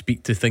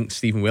speak to thinks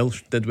Stephen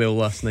Welsh did well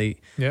last night.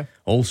 Yeah.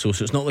 Also,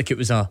 so it's not like it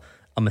was a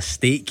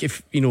mistake.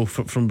 If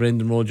from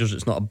Brendan Rodgers,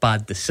 it's not a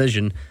bad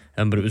decision,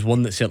 but it was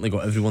one that certainly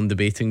got everyone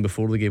debating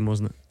before the game,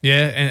 wasn't it?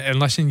 Yeah, and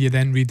listen, you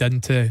then read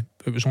into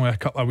it was only a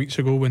couple of weeks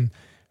ago when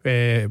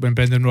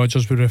Brendan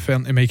Rodgers was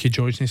referring to Mikey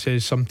George, and he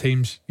says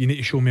sometimes you need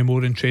to show me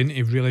more in training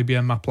to really be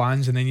in my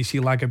plans. And then you see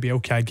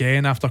Lagerbielke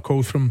again after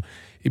calls from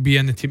he'd be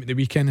in the team at the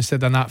weekend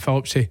instead of Nat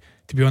Phillips to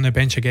be on the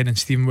bench again, and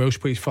Stephen Welsh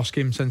played his first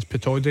game since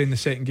Pataudry in the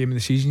second game of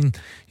the season.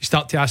 You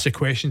start to ask the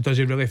question, does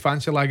he really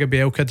fancy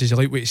Lagerbielke? Does he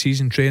like what he sees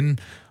in training?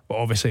 But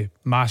obviously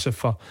massive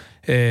for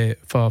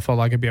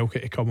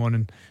Lagerbielke to come on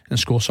and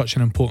score such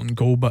an important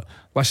goal. But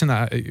listen,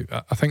 I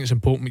think it's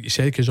important what you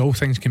said, because all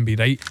things can be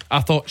right.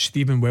 I thought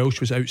Stephen Welsh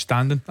was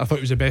outstanding. I thought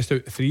he was the best out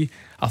of the three.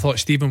 I thought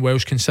Stephen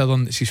Welsh,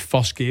 considering it's his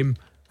first game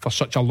for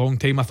such a long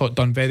time, I thought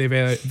done very,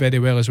 very, very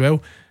well as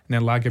well. And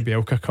then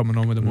Lagerbielke coming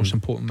on with the most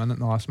important minute in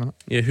the last minute.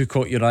 Yeah, who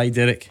caught your eye,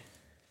 Derek?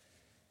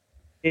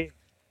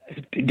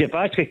 You've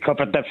actually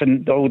covered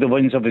all the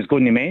ones I was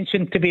going to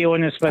mention, to be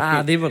honest with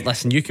you. They were.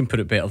 Listen, you can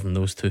put it better than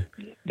those two.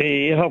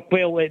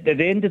 Well, at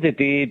the end of the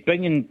day,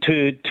 bringing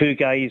two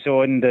guys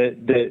on,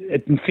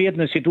 in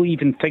fairness, you don't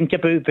even think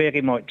about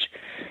very much.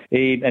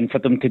 And for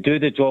them to do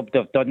the job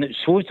they've done, it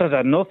shows there's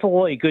an awful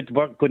lot of good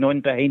work going on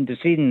behind the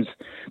scenes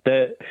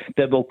that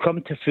will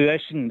come to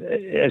fruition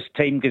as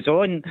time goes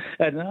on.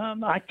 And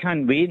I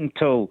can't wait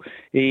until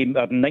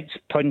our next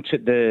punch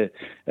at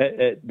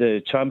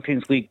the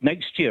Champions League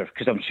next year,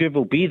 because I'm sure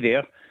we'll be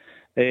there,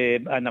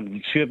 and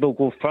I'm sure we'll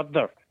go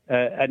further.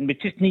 And we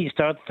just need to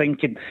start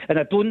thinking, and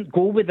I don't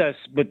go with this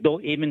with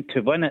not aiming to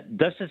win it.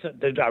 This is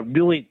that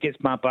really gets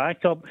my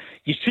back up.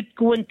 You should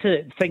go into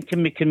it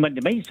thinking we can win.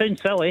 It might sound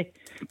silly,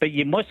 but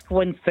you must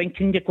go in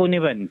thinking you're going to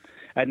win,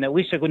 and at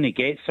least you're going to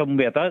get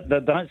somewhere.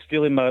 That's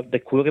really the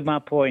core of my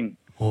point.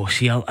 Oh,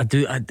 see, I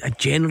do. I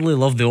generally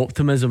love the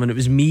optimism, and it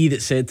was me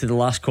that said to the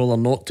last caller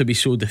not to be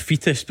so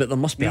defeatist. But there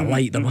must be a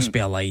light. There must be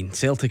a line.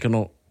 Celtic are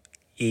not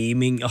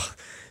aiming.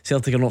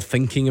 Celtic are not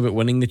thinking about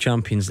winning the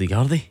Champions League,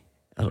 are they?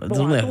 I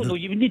don't know.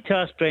 You need to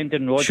ask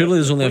Brendan Rodgers. Surely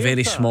there's only a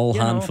very small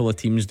handful of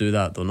teams do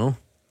that, don't know.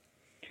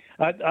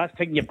 I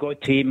think you've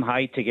got to aim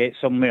high to get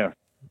somewhere.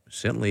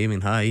 Certainly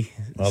aiming high.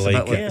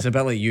 It's a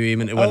bit like you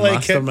aiming to win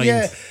Mastermind.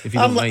 Yeah. If you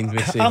don't mind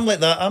me saying. I'm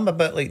like that. I'm a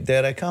bit like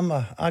Derek.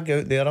 I go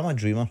out there. I'm a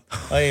dreamer.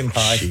 I aim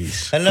high.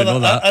 Jeez,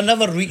 I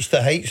never reach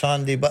the heights,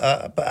 Andy,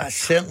 but I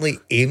certainly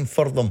aim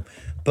for them.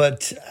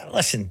 But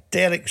listen,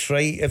 Derek's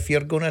right. If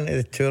you're going into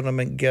the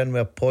tournament getting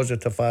with a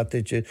positive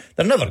attitude,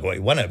 they're never going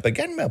to win it, but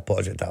getting with a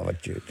positive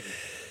attitude,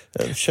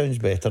 it sounds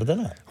better,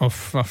 doesn't it?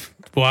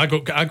 Well, I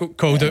got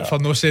called out for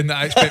not saying that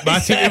I expect my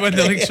team to win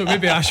the league, so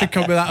maybe I should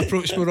come with that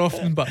approach more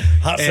often. But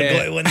Hearts are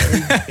going to win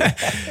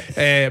the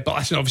league. But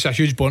listen, obviously a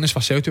huge bonus for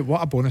Celtic.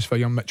 What a bonus for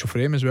young Mitchell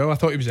Frame as well. I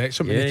thought he was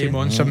excellent when he came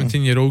on,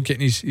 17-year-old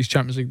getting his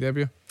Champions League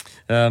debut.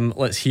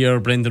 Let's hear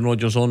Brendan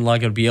Rodgers on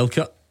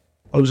Lagerbielke.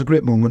 Well, it was a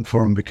great moment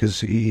for him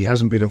because he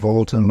hasn't been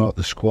involved in a lot of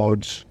the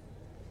squads.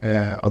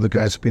 Other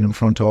guys have been in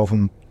front of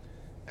him.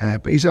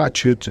 But his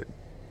attitude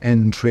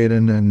in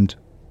training and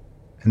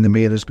in the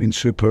main has been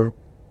superb.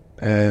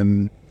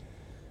 And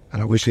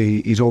I wish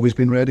he's always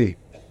been ready.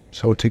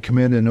 So to come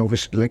in and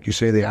obviously, like you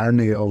say, the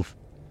irony of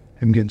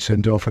him getting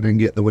sent off and then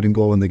get the winning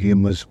goal in the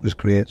game was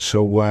great.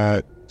 So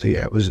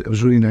yeah, it was a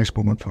really nice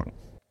moment for him.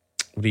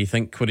 What do you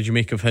think? What did you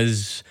make of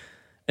his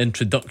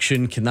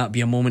introduction? Can that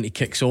be a moment he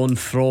kicks on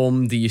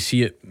from? Do you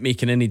see it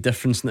making any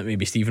difference in that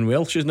maybe Stephen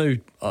Welsh is now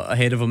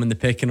ahead of him in the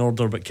pecking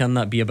order, but can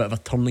that be a bit of a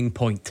turning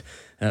point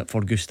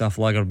for Gustav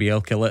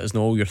Lagerbielke? Let us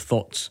know all your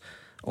thoughts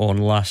on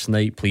last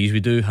night, please. We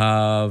do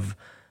have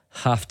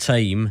half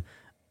time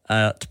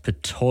at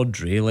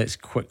Pataudry. Let's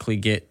quickly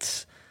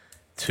get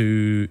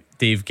to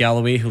Dave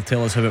Galloway, who'll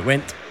tell us how it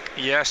went.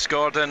 Yes,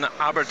 Gordon.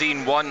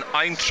 Aberdeen 1,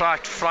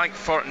 Eintracht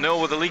Frankfurt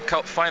 0 with the League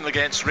Cup final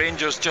against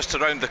Rangers just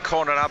around the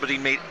corner.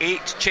 Aberdeen made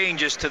 8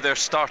 changes to their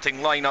starting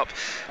lineup.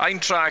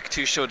 Eintracht,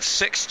 who showed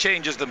 6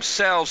 changes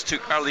themselves,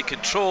 took early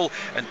control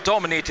and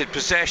dominated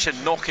possession,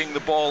 knocking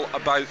the ball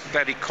about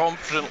very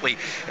confidently.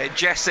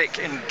 Jessic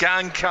in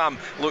Gangkam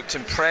looked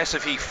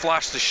impressive. He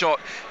flashed the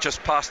shot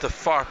just past the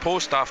far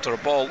post after a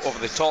ball over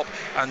the top,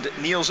 and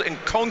Niels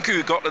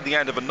Nkonku got to the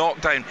end of a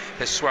knockdown.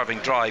 His swerving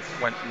drive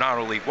went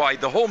narrowly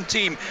wide. The home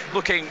team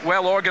looking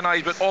well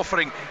organised but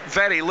offering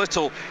very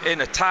little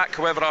in attack.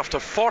 However, after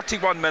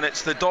 41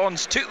 minutes, the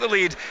Dons took the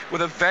lead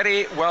with a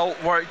very well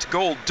worked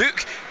goal.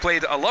 Duke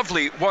played a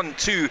lovely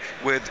 1-2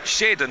 with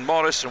Shayden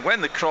Morris, and when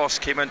the cross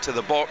came into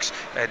the box,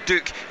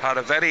 Duke had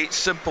a very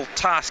simple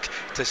task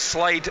to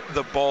slide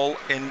the ball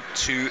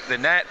into the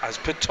net as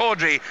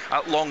Pataudry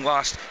at long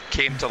last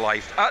came to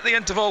life. At the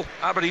interval,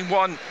 Aberdeen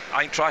 1,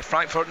 Eintracht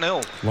Frankfurt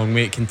 0. Long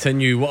way to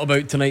continue. What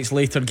about tonight's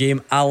later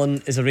game?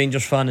 Alan is a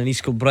Rangers fan in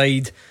East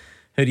Kilbride.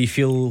 How do you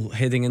feel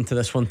heading into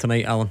this one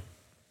tonight, Alan?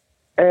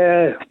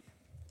 Bit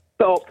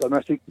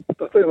optimistic. I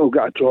think we'll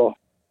get a draw.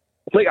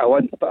 I think I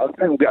win, but I think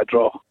we'll get a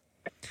draw.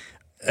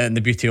 And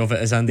the beauty of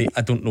it is, Andy,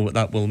 I don't know what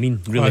that will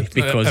mean, really,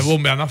 because it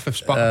won't be enough if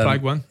Sparta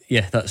Prague win.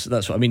 Yeah, that's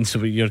what I mean.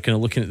 So you're kind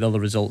of looking at the other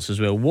results as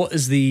well. What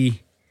is the?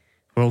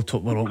 We've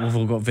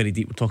all got very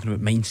deep. We're talking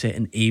about mindset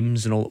and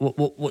aims and all.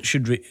 What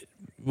should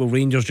will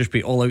Rangers just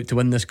be all out to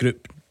win this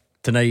group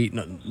tonight?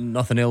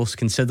 Nothing else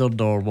considered,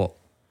 or what?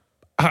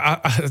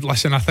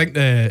 Listen, I think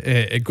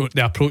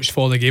the approach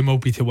for the game will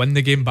be to win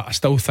the game, but I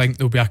still think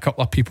there'll be a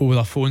couple of people with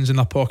their phones in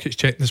their pockets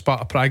checking the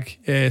Sparta Prague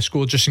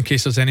score just in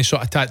case there's any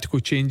sort of tactical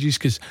changes.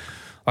 Because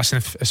listen,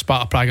 if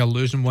Sparta Prague are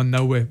losing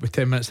 1-0 with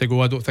 10 minutes to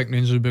go, I don't think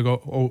Rangers would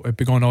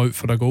be going out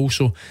for a goal.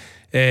 So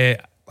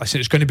listen,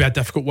 it's going to be a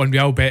difficult one.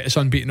 Real Betis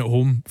unbeaten at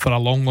home for a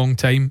long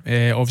time.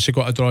 Obviously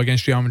got a draw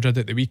against Real Madrid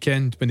at the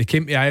weekend. When they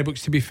came to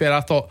Ibrox, to be fair,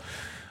 I thought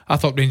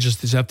Rangers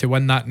deserved to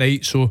win that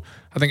night. So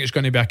I think it's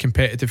going to be a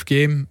competitive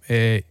game.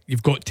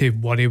 You've got to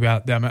worry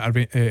about the amount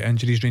of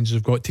injuries Rangers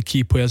have got to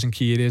key players in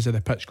key areas of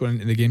the pitch going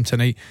into the game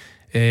tonight.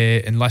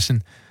 And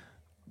listen,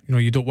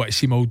 you don't want to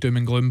seem all doom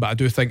and gloom, but I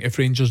do think if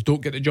Rangers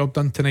don't get the job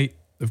done tonight,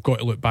 they've got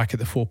to look back at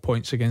the 4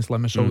 points against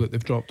Limassol that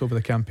they've dropped over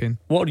the campaign.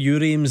 What are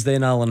your aims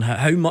then, Alan?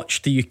 How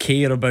much do you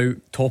care about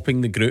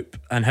topping the group,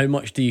 and how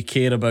much do you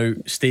care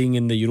about staying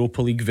in the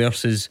Europa League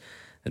versus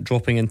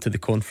dropping into the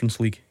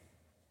Conference League?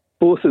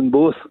 Both and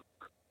both.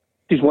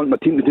 Just want my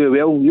team to do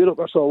well in Europe.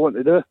 That's all I want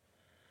to do.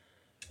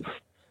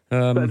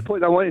 But the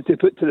point I wanted to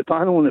put to the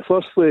panel in the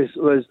first place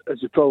was,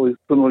 as you probably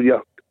don't know,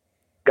 your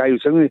guy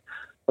who's singing me,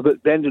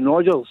 about Brendan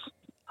Rodgers.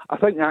 I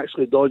think they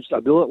actually dodged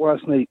a bullet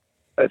last night.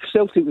 If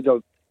Celtic would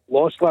have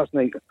lost last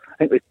night, I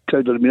think the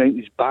crowd would have been out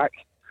his back.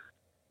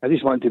 I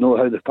just wanted to know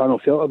how the panel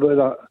felt about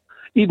that.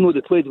 Even though they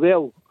played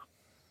well.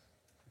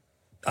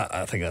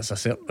 I think that's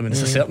it's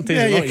a certainty.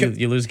 Yeah,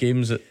 you lose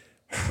games at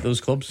those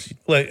clubs.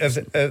 Like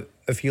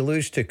if you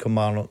lose to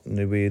Kilmarnock in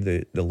the way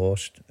they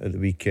lost at the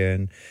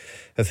weekend,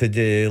 if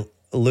they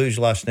lose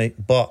last night,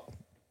 but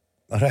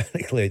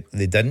ironically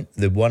they didn't,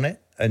 they won it,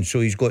 and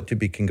so he's got to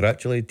be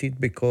congratulated,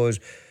 because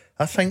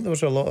I think there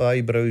was a lot of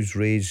eyebrows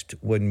raised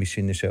when we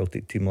seen the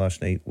Celtic team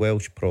last night.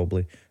 Welsh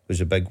probably was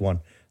a big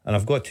one, and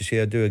I've got to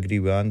say I do agree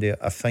with Andy.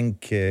 I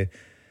think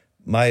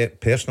my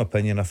personal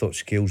opinion, I thought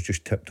Scales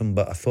just tipped him,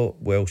 but I thought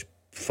Welsh,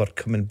 for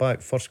coming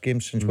back, first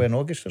game since when,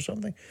 August or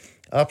something,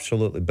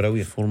 absolutely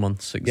brilliant. 4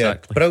 months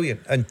exactly. Yeah,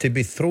 brilliant. And to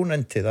be thrown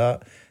into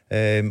that,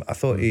 I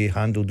thought he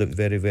handled it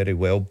very, very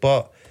well.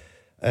 But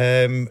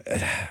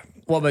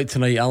what about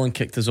tonight? Alan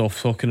kicked us off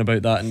talking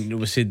about that, and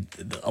we said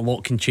a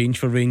lot can change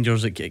for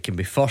Rangers. It can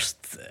be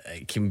first,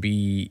 it can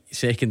be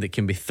second, it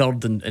can be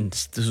third, and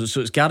so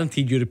it's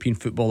guaranteed European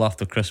football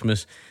after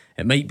Christmas.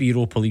 It might be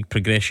Europa League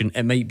progression,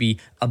 it might be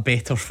a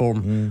better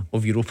form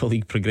of Europa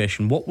League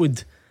progression. What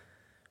would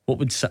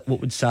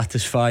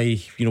satisfy?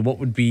 What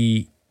would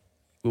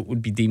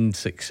be deemed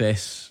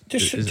success?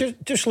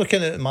 Just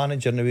looking at the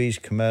manager and the way he's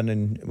come in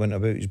and went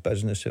about his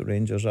business at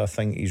Rangers, I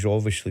think he's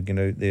obviously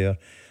going out there.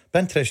 Be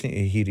interesting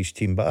to hear his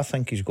team, but I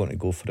think he's going to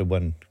go for a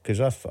win,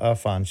 because I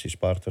fancy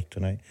Sparta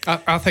tonight.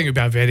 I think it would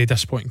be a very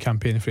disappointing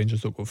campaign if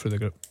Rangers don't go through the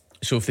group.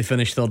 So if they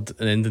finish third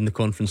and end in the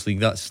Conference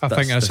League, I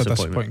think that's a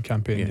disappointing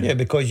campaign. Yeah,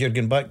 because you're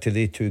going back to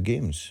the 2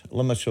 games,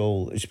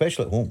 Limassol,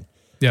 especially at home.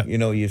 Yeah,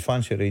 you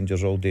fancy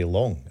Rangers all day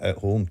long at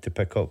home to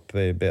pick up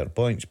better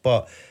points,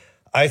 but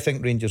I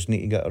think Rangers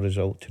need to get a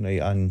result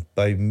tonight, and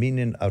by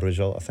meaning a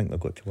result, I think they've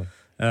got to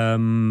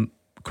win.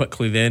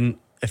 Quickly then,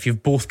 if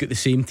you've both got the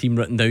same team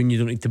written down, you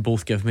don't need to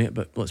both give me it,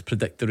 but let's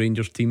predict the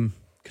Rangers team,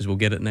 because we'll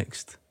get it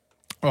next.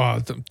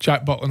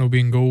 Jack Butland will be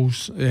in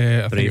goals.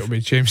 I think it'll be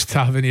James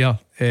Tavernier,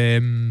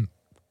 Connor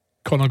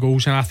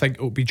Golson. I think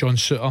it'll be John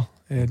Suter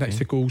next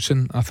to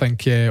Golson. I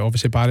think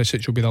obviously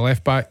Barisic will be the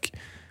left back.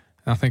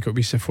 I think it'll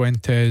be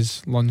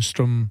Cifuentes,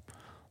 Lundstrom,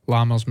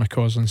 Lammers,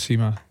 McCausland,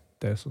 Sima,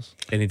 Dessers.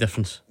 Any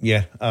difference?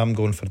 Yeah, I'm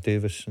going for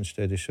Davis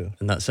instead of Suter.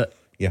 And that's it?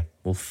 Yeah.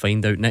 We'll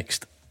find out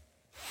next.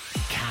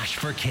 Cash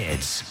for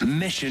Kids.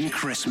 Mission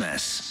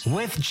Christmas.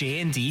 With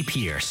J&D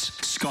Pierce,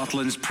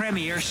 Scotland's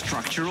premier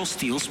structural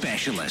steel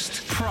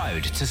specialist.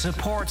 Proud to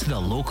support the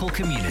local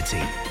community.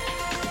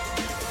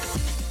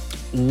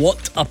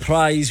 What a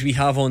prize we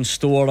have on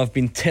store. I've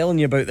been telling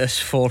you about this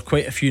for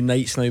quite a few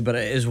nights now, but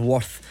it is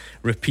worth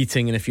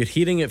repeating. And if you're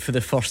hearing it for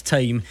the first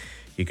time,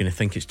 you're going to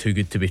think it's too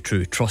good to be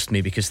true. Trust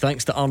me, because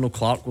thanks to Arnold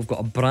Clark, we've got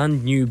a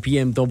brand new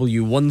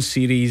BMW 1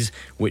 Series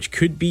which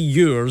could be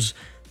yours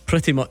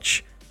pretty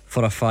much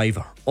for a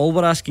 £5. All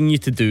we're asking you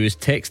to do is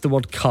text the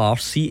word CAR,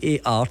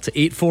 C-A-R, to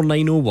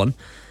 84901,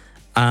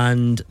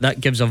 and that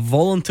gives a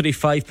voluntary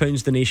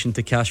 £5 donation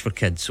to Cash for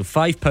Kids. So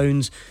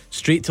 £5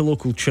 straight to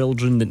local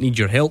children that need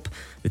your help.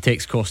 The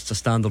text costs a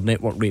standard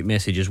network rate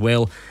message as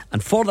well,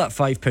 and for that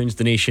 £5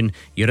 donation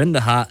you're in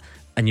the hat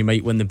and you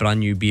might win the brand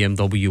new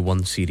BMW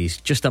 1 Series.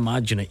 Just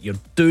imagine it, you're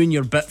doing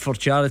your bit for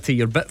charity,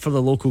 your bit for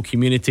the local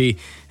community,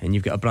 and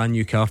you've got a brand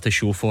new car to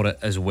show for it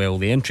as well.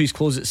 The entries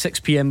close at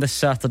 6pm this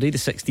Saturday, the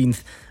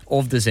 16th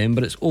of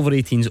December. It's over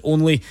 18s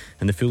only,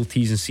 and the full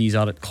T's and C's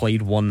are at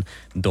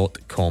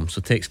Clyde1.com. So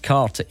text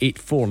CAR to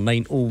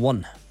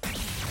 84901.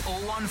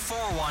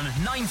 0141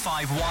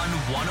 951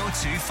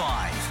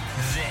 1025.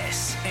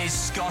 This is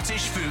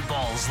Scottish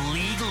football's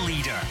league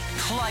leader,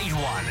 Clyde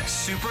 1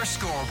 Super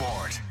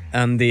Scoreboard.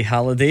 Andy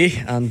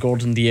Halliday and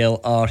Gordon Dalziel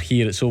are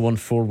here. It's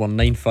 0141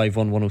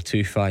 951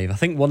 1025. I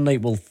think one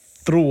night we'll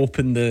throw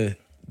open the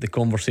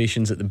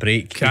conversations at the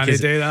break. Can you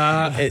do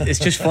that? It's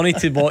just funny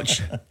to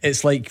watch.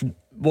 It's like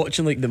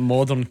watching like the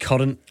modern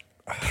current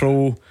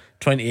pro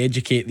trying to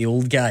educate the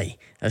old guy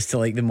as to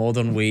like the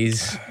modern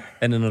ways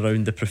in and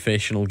around the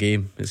professional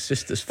game. It's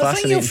fascinating. I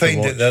think you'll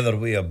find it the other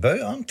way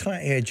about. I'm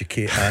trying to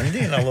educate Andy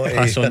and a lot of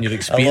pass on your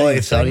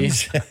experience, are you?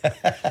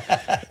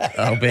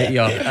 I'll bet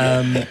you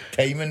are.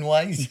 Timing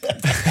wise.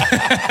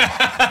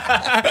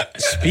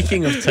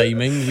 Speaking of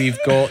timing, we've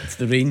got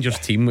the Rangers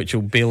team which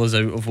will bail us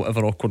out of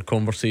whatever awkward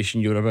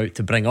conversation you're about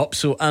to bring up.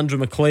 So Andrew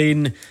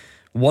McLean,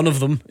 one of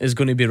them is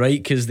going to be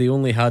right because they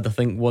only had, I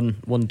think,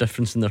 one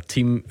difference in their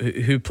team.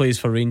 Who plays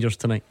for Rangers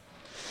tonight?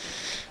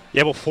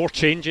 Yeah, well, 4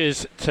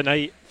 changes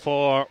tonight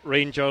for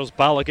Rangers.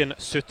 Balogun,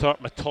 Suter,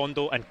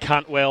 Matondo and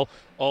Cantwell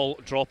all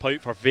drop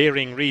out for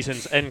varying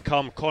reasons. In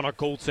come Connor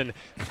Goldson,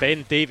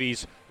 Ben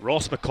Davies,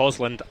 Ross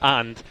McCausland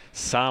and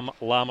Sam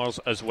Lammers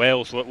as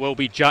well. So it will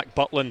be Jack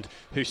Butland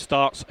who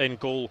starts in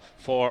goal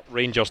for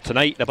Rangers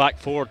tonight. The back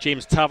four,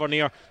 James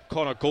Tavernier,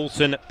 Connor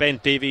Goldson, Ben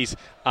Davies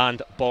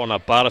and Borna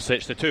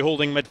Barisic. The two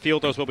holding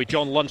midfielders will be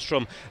John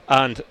Lundstrom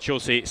and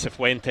Jose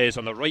Cifuentes.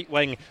 On the right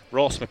wing,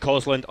 Ross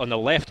McCausland. On the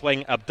left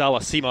wing, Abdallah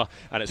Sima.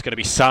 And it's going to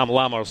be Sam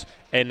Lammers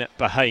in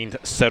behind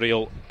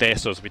Cyril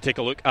Dessers. We take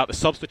a look at the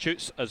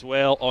substitutes as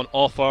well on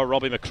offer.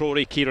 Robbie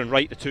McCrory, Kieran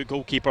Wright, the two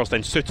goalkeepers,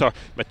 then Suter,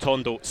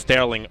 Matondo,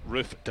 Sterling,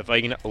 Roof,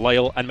 Devine,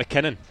 Lyle and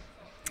McKinnon.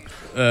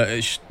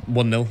 It's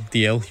 1-0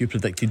 DL. You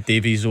predicted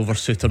Davies over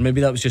Suter.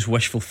 Maybe that was just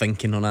wishful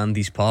thinking on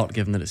Andy's part,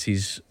 given that it's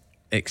his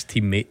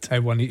ex-teammate. I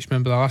won each.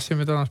 Remember the last time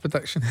we done our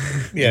prediction?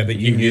 Yeah, but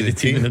you knew the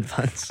team in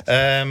advance.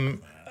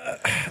 I'm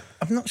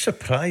not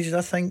surprised.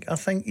 I think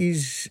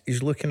he's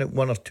looking at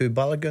one or two.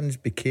 Balogun's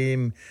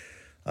became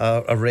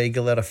a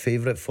regular, a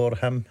favourite for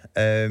him.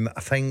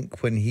 I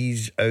think when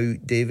he's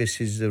out, Davis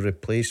is the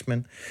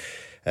replacement.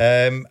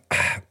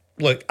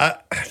 Look,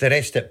 the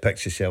rest of it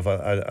picks itself.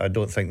 I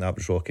don't think that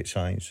was rocket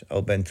science.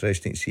 It'll be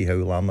interesting to see how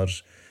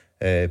Lammers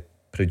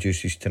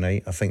produces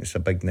tonight. I think it's a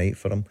big night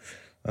for him.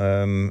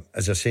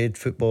 As I said,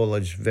 football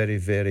is very,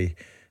 very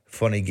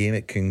funny game.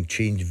 It can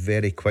change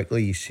very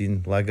quickly. You've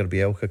seen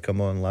Lagerbielke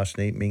come on last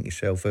night, make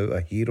himself out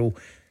a hero.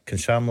 Can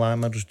Sam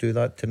Lammers do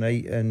that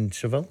tonight in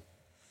Seville?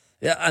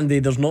 Yeah, Andy,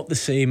 there's not the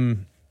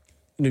same.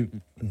 You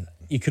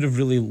could have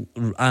really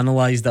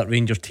analysed that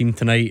Rangers team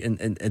tonight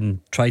and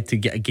tried to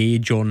get a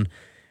gauge on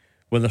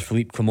whether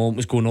Philippe Clement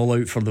was going all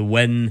out for the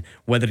win,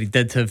 whether he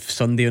did have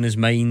Sunday on his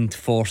mind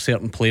for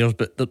certain players,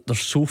 but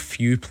there's so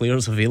few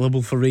players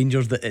available for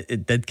Rangers that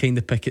it did kind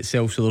of pick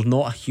itself. So there's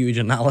not a huge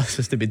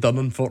analysis to be done,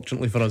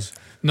 unfortunately, for us.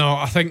 No,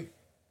 I think,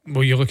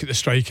 well, you look at the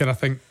striker, I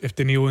think if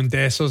Danilo and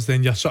Dessers,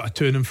 then you're sort of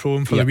to and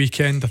fro for the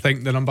weekend. I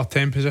think the number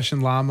 10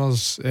 position,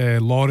 Lammers,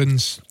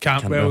 Lawrence,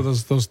 Cantwell,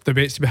 there's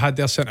debates to be had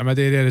there, centre mid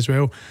area as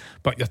well.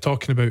 But you're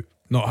talking about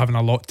not having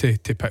a lot to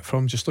pick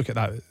from. Just look at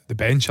that, the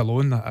bench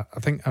alone. I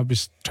think I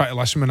was trying to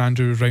listen when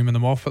Andrew was rhyming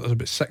them off, but there's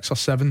about 6 or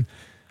 7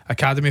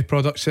 academy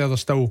products there.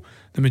 There's still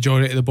the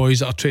majority of the boys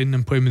that are training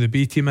and playing with the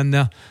B team in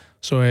there.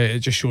 So it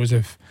just shows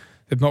if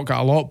they've not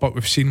got a lot, but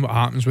we've seen what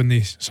happens when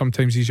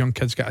sometimes these young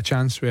kids get a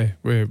chance with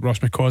Ross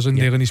McCausland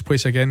nailing his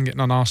place again, getting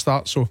an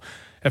start. So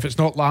if it's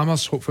not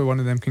Lammers, hopefully one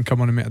of them can come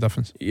on and make a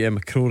difference. Yeah,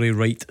 McCrory,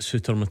 Wright,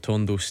 Suter,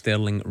 Matondo,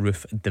 Sterling,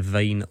 Roof,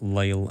 Devine,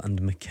 Lyle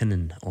and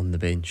McKinnon on the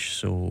bench.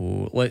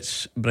 So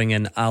let's bring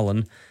in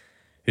Alan,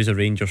 who's a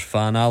Rangers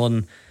fan.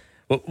 Alan,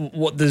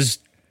 what does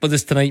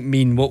tonight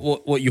mean?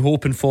 What are you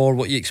hoping for?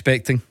 What are you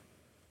expecting?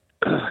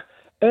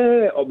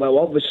 Well,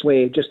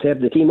 obviously, just to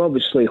have the team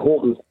obviously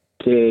hoping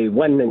to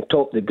win and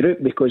top the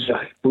group, because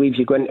I believe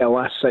you go into the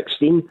last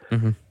 16.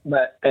 Mm-hmm.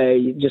 But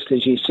just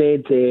as you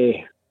said,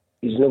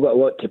 he's not got a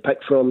lot to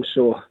pick from,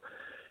 so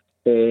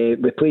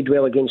We played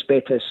well against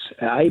Betis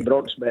at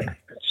Ibrox, but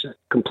it's a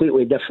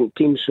completely different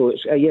team. So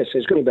it's yes,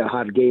 it's going to be a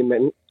hard game.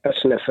 And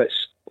listen, if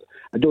it's,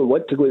 I don't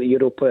want to go to the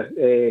Europa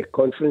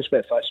Conference,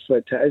 but if that's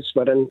what it is,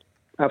 we're in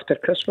after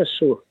Christmas.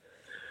 So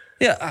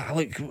yeah,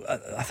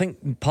 I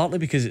think partly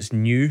because it's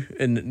new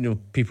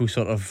and people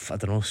sort of, I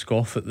don't know,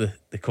 scoff at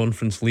the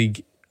Conference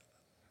League.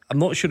 I'm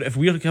not sure if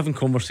we're having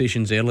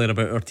conversations earlier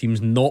about our teams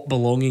not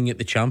belonging at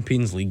the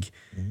Champions League.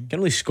 Can't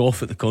really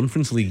scoff at the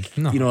Conference League.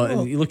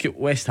 No. You look at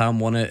West Ham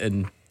won it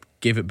and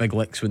gave it big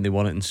licks when they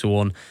won it and so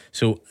on.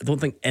 So I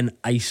don't think in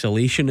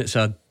isolation it's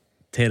a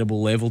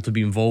terrible level to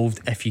be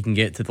involved if you can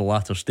get to the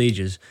latter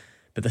stages.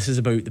 But this is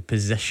about the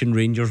position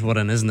Rangers were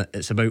in, isn't it?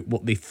 It's about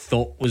what they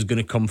thought was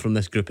going to come from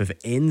this group. If it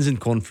ends in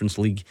Conference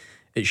League,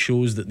 it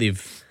shows that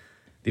they've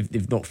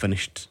not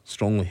finished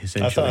strongly,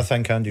 essentially. I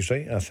think Andy's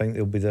right. I think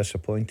they'll be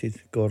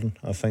disappointed, Gordon.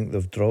 I think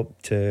they've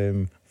dropped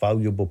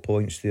valuable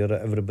points there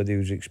that everybody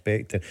was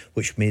expecting,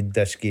 which made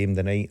this game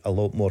tonight a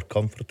lot more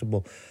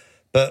comfortable.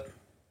 But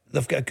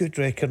they've got a good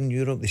record in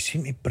Europe. They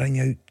seem to bring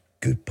out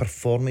good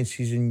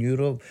performances in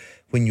Europe.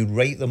 When you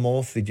write them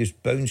off, they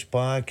just bounce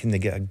back and they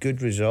get a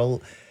good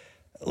result.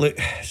 Look,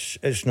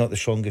 it's not the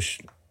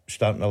strongest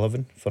starting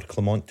 11 for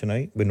Clement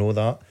tonight. We know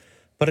that.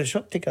 But it's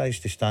up to guys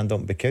to stand up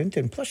and be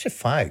counted. Plus the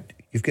fact,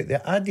 you've got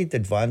the added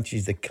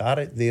advantage, the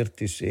carrot there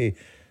to say,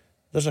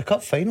 there's a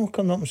cup final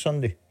coming up on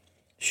Sunday.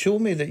 Show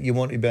me that you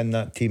want to be in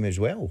that team as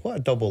well. What a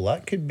double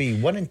that could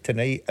be. Winning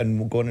tonight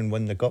and going and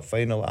win the cup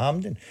final at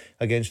Hampden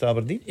against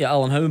Aberdeen. Yeah,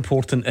 Alan, how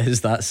important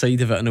is that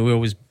side of it? I know we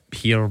always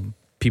hear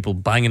people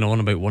banging on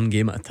about one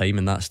game at a time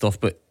and that stuff,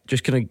 but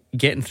just kind of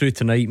getting through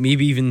tonight,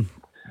 maybe even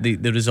the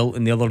result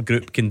in the other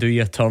group can do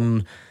you a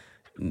turn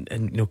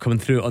and coming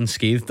through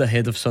unscathed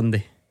ahead of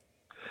Sunday.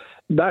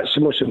 That's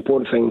the most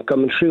important thing,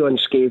 coming through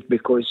unscathed,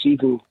 because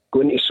even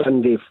going to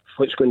Sunday,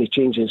 what's going to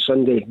change on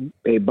Sunday?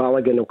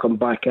 Balogun will come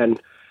back in,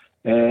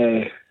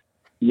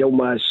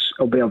 Yilmaz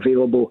will be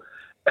available,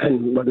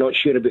 and we're not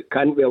sure about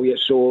Cantwell yet,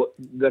 so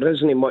there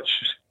isn't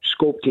much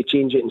scope to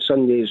change it on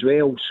Sunday as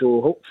well.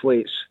 So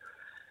hopefully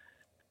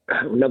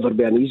it'll never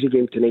be an easy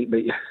game tonight,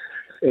 but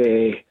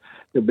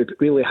it'll be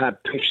really hard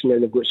pushing,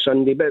 and they've got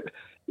Sunday. But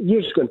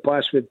years gone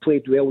past, we've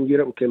played well in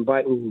Europe and came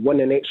back and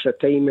won in extra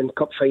time in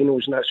cup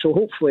finals and that. So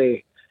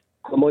hopefully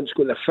Clement's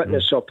got their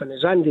fitness up. And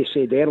as Andy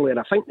said earlier,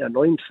 I think the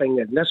annoying thing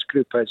in this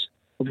group is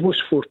we've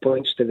lost 4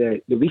 points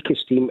to the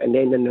weakest team, and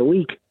then in the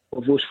league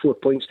we've lost 4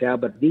 points to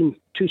Aberdeen.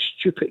 Two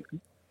stupid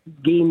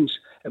games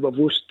and we've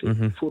lost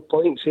 4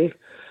 points,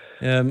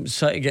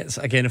 So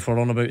again, if we're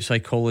on about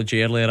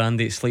psychology earlier,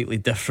 Andy, it's slightly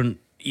different.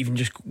 Even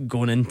just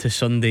going into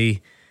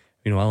Sunday,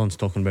 Alan's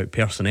talking about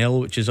personnel,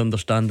 which is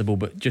understandable,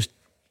 but just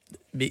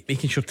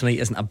making sure tonight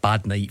isn't a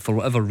bad night for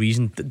whatever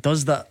reason.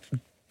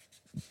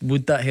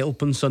 Would that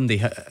help on Sunday?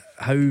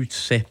 How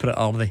separate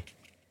are they?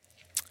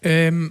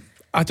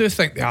 I do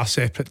think they are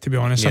separate, to be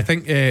honest. I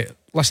think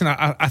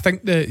I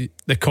think the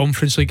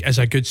Conference League is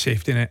a good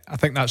safety net. I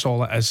think that's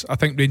all it is. I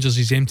think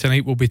Rangers' aim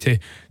tonight will be to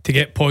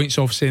get points.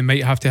 Obviously they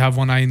might have to have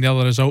one eye on the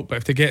other result, but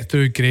if they get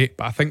through, great.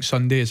 But I think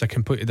Sunday is a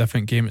completely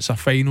different game. It's a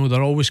final.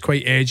 They're always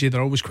quite edgy,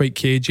 they're always quite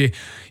cagey.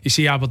 You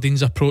see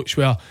Aberdeen's approach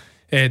where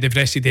they've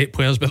rested 8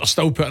 players, but they're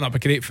still putting up a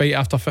great fight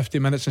after 50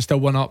 minutes and still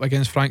won up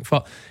against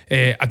Frankfurt.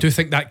 I do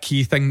think that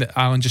key thing that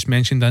Alan just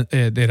mentioned,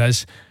 there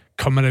is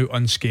coming out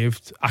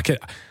unscathed.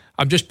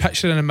 I'm just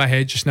picturing in my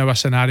head just now a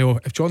scenario: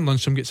 if John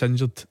Lundstram gets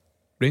injured,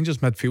 Rangers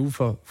midfield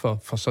for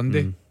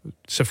Sunday.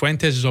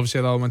 Cifuentes is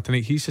obviously the other one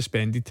tonight. He's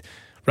suspended.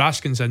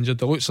 Raskin's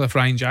injured. It looks like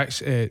Ryan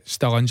Jack's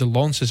still injured.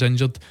 Lawrence is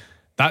injured.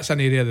 That's an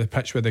area of the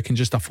pitch where they can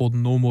just afford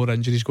no more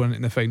injuries going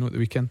into the final at the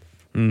weekend.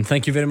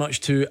 Thank you very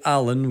much to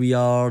Alan. We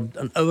are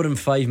an hour and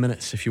 5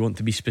 minutes, if you want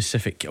to be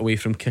specific, away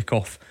from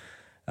kick-off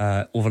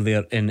over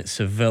there in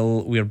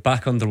Seville. We're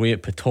back underway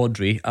at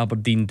Pataudry.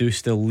 Aberdeen do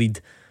still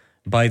lead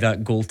by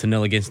that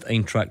 0-0 against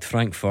Eintracht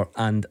Frankfurt,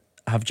 and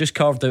have just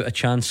carved out a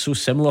chance so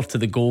similar to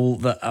the goal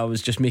that I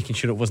was just making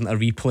sure it wasn't a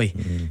replay.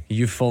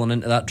 You've fallen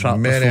into that trap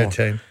many before. a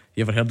time.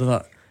 You ever heard of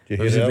that? It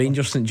was the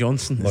Rangers St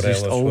Johnson. It's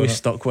just always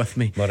stuck with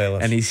me.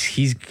 Morelos. And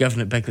he's giving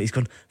it bigly. He's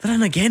gone, they're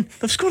in again,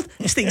 they've scored,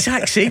 it's the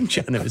exact same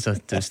and it was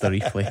just a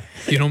replay.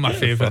 You know my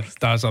favourite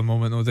Dazzler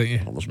moment though, don't you?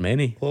 Well, there's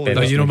many.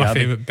 You know my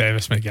favourite,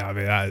 Bevis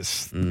McGarvey. That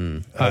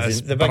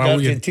is the big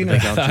Argentina.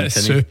 That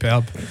is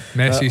superb.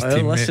 Messi's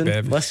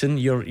teammate. Listen,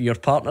 your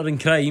partner in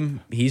crime,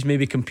 he's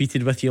maybe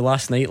competed with you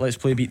last night. Let's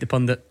play Beat the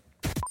Pundit.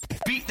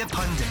 Beat the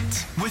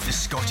Pundit with the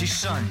Scottish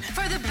Sun.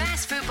 For the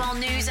best football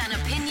news and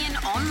opinion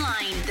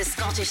online,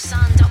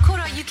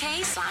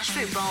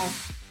 thescottishsun.co.uk/football.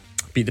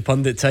 Beat the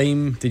Pundit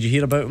time. Did you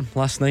hear about him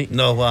last night?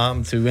 No, what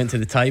happened? So we went to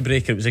the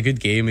tiebreaker. It was a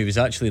good game. He was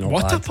actually not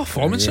bad. What a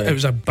performance. It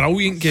was a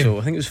brilliant game. So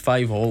I think it was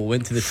 5-5.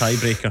 Went to the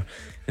tiebreaker,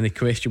 and the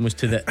question was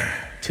to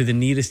the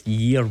nearest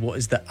year, what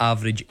is the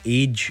average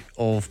age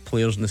of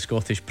players in the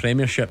Scottish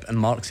Premiership? And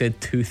Mark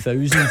said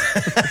 2000.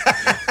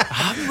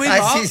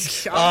 I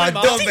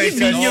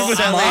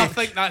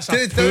think that's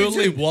a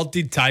poorly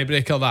worded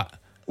tiebreaker. That.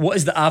 What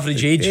is the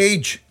average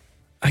age?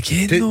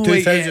 Again, no,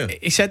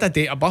 he said a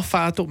date of birth.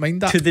 I don't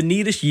mind that. To the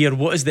nearest year,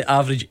 what is the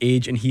average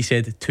age? And he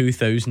said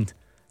 2000.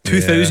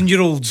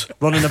 2,000-year-olds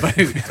running about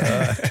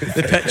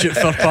the pitch at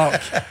Fir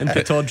Park in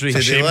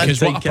Pittodrie. Shame,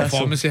 because what a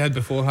performance he had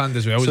beforehand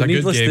as well. So was a good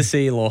needless game. to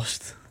say,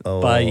 lost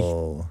by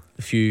a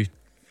few.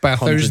 By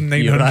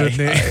 1,900.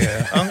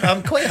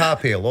 I'm quite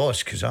happy he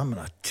lost because I'm in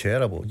a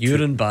terrible.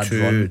 You're in bad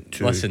run.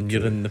 Listen,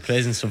 you're in the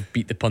presence of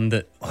Beat the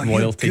Pundit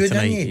royalty good,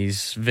 tonight. ain't he?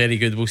 He's very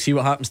good. We'll see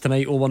what happens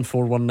tonight.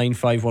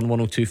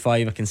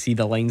 01419511025. I can see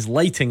the lines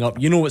lighting up.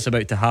 You know what's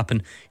about to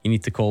happen. You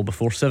need to call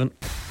before 7.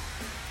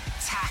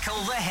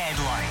 Tackle the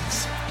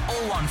headlines.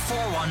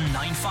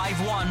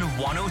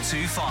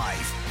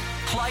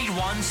 01419511025. Clyde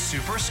 1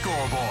 Super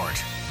Scoreboard.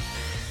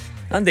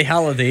 Andy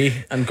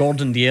Halliday and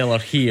Gordon Dalziel are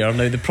here.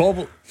 Now the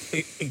problem,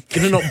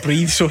 can you not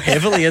breathe so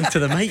heavily into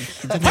the mic?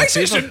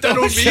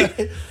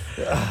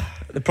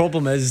 The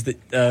problem is that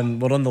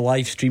we're on the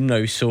live stream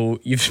now, so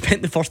you've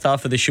spent the first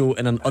half of the show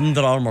in an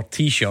Under Armour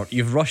t-shirt.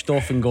 You've rushed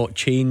off and got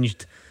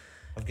changed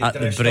at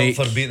the break.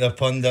 For Beat the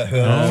Pundit.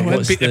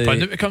 When Beat the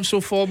Pundit becomes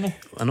so formal.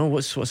 I know,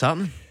 what's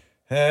happening?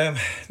 No,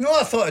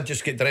 I thought I'd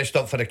just get dressed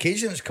up for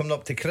occasions coming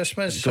up to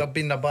Christmas. I've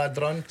been a bad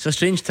run. It's a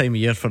strange time of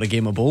year for a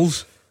game of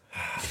bowls.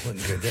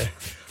 Looking good, yeah.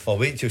 I'll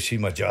wait till you see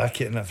my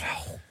jacket and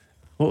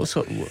What's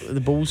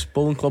the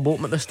bowling club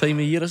open at this time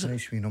of year, is it?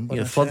 Nice wee number.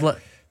 You're floodlit.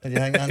 What do you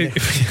think, Andy?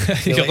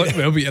 You look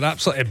well, but you're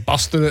absolutely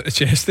busted at the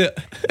chest there.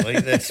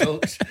 Like the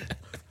socks.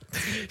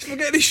 He's not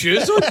getting his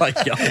shoes on.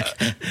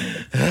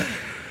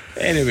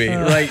 Anyway,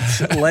 right,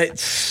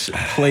 let's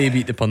play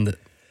Beat the Pundit.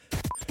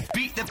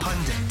 Beat the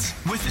Pundit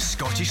with the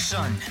Scottish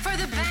Sun. For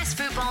the best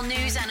football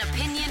news and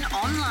opinion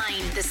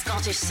online,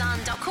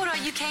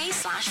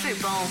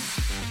 thescottishsun.co.uk/football.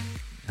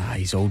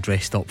 He's all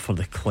dressed up for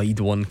the Clyde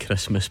 1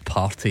 Christmas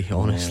party,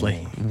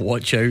 honestly.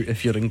 Watch out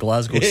if you're in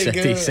Glasgow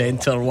city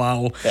centre.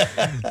 Wow.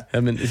 I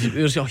mean,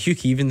 there's Hugh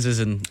Keevins is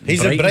in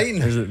He's Brighton. in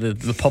Brighton. Is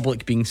it the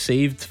public being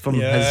saved from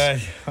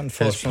his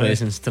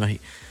presence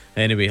tonight?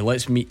 Anyway,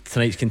 let's meet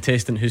tonight's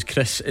contestant, who's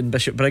Chris in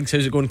Bishop Briggs.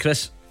 How's it going,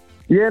 Chris?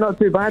 Yeah, not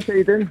too bad. How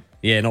you doing?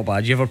 Yeah, not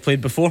bad. You ever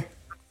played before?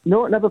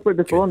 No, never played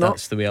before. Good, no.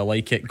 That's the way I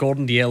like it.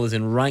 Gordon Dalziel is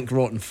in rank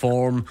rotten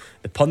form.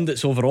 The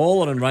pundits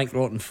overall are in rank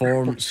rotten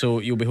form. So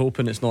you'll be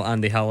hoping it's not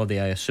Andy Halliday,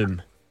 I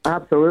assume.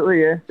 Absolutely,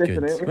 yeah, Good.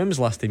 definitely. When was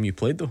the last time you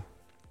played though?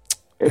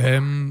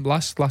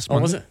 Last month. Oh,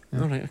 was it?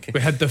 All right, okay.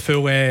 We had the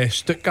full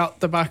Stuttgart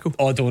debacle.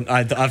 Oh,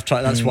 I've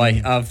tried. That's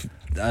why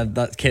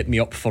that kept me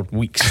up for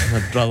weeks.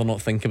 I'd rather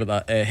not think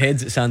about that.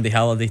 Heads, it's Andy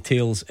Halliday.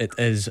 Tails, it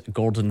is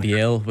Gordon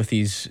Dalziel with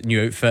his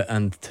new outfit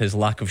and his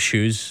lack of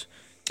shoes.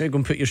 Are you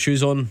going to put your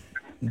shoes on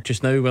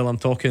just now while I'm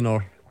talking,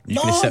 or you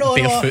going to sit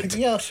barefoot?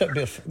 Yeah, I'll sit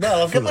barefoot.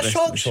 Well, I'll get my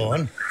socks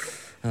on.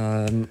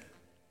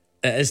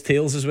 It is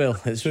Tails as well.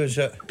 It's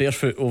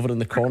barefoot over in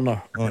the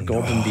corner. Gordon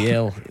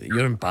Dalziel,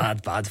 you're in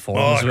bad form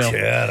as well.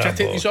 Terrible. Can I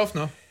take these off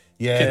now?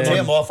 Yeah, take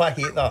them off. I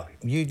hate that.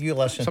 You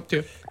listen. It's up to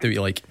you. Do what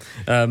you like.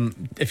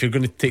 If you're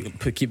going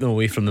to keep them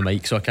away from the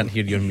mic so I can't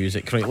hear your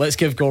music. Right, let's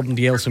give Gordon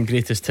Dalziel some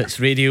greatest hits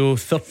radio.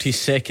 30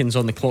 seconds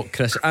on the clock,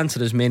 Chris.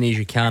 Answer as many as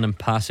you can and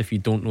pass if you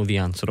don't know the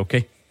answer,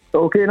 okay?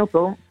 Okay, no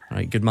problem.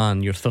 Right, good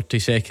man. Your 30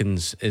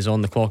 seconds is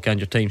on the clock and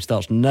your time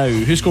starts now.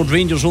 Who scored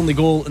Rangers' only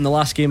goal in the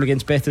last game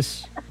against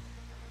Betis?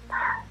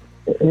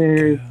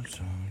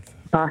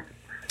 Pass.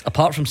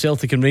 Apart from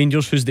Celtic and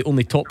Rangers, who's the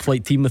only top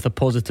flight team with a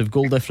positive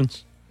goal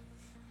difference?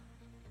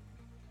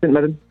 St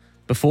Mirren.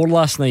 Before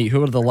last night, who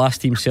were the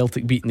last team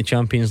Celtic beat in the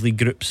Champions League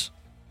groups?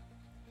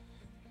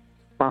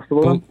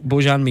 Barcelona.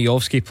 Bojan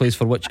Mijovski plays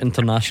for which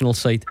international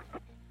side?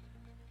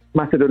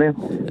 Macedonia.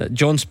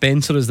 John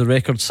Spencer is the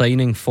record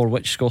signing for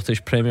which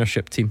Scottish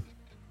Premiership team?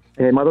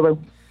 Motherwell.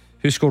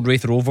 Who scored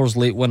Wraith Rovers'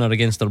 late winner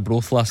against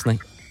Arbroath last night?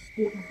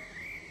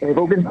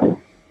 Vogan.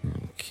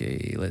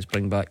 Okay, let's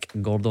bring back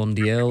Gordon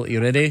Dalziel. Are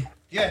you ready?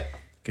 Yeah.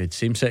 Good,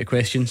 same set of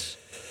questions.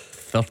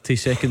 30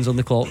 seconds on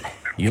the clock.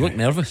 You look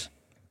nervous.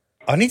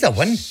 I need a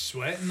win.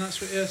 Sweating,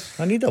 that's what it is.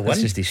 I need a win. That's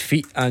just his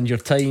feet. And your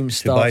time To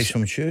starts buy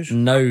some shoes.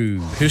 now.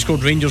 Who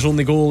scored Rangers'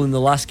 only goal in the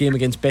last game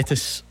against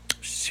Betis?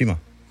 Sima.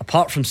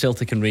 Apart from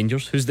Celtic and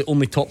Rangers, who's the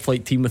only top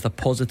flight team with a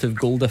positive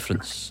goal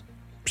difference?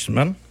 St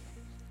Mirren.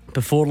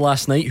 Before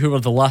last night, who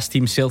were the last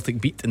team Celtic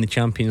beat in the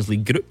Champions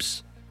League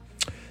groups?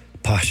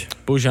 Pass.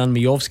 Bojan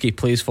Mijovski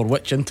plays for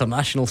which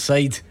international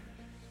side?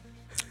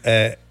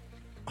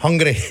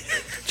 Hungary.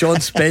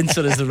 John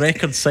Spencer is the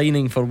record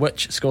signing for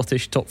which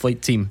Scottish top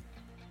flight team?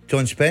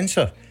 John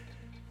Spencer.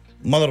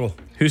 Motherwell.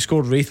 Who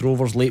scored Wraith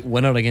Rovers' late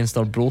winner against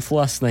Arbroath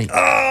last night?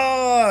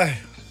 Come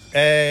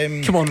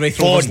on, Wraith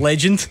Rovers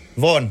legend.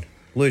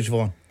 Lewis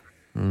Vaughan.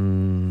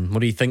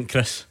 What do you think,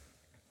 Chris?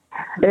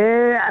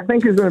 I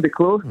think it's going to be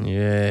close.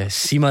 Yeah,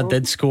 Sima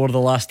did score the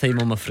last time,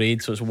 I'm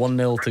afraid, so it's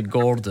 1-0 to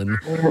Gordon.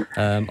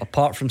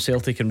 Apart from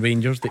Celtic and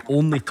Rangers, the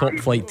only top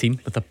flight team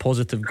with a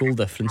positive goal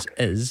difference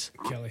is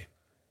Kelly.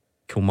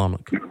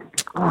 Kilmarnock.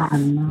 Oh,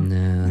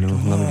 no. No,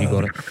 none of you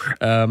got it.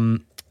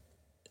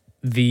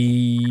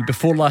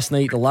 Before last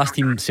night, the last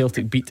team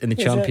Celtic beat in the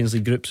Champions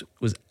League groups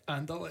was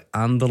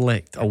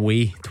Anderlecht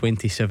away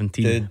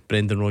 2017. Dude,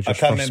 Brendan Rodgers' I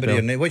can't first remember spell.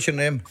 your name. What's your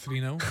name?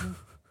 3-0.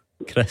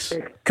 Chris,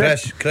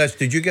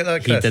 did you get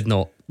that, Chris? He did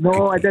not.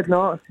 No, I did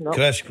not. No.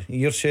 Chris,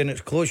 you're saying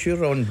it's close.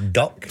 You're on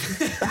duck.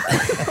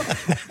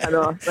 I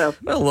know.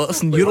 Well,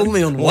 listen, you're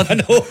only on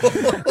one.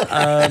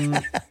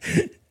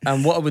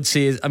 And what I would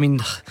say is, I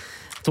mean,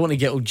 I don't want to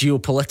get all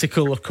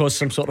geopolitical or cause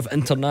some sort of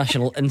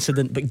international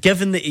incident, but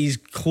given that he's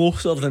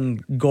closer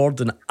than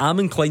Gordon, I'm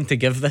inclined to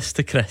give this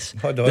to Chris.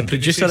 Hold on. The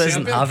producer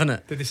isn't having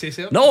it. Did he say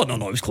so? No,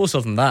 it was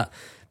closer than that.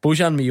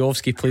 Bojan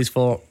Mijovski plays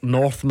for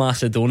North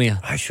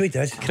Macedonia. I sure he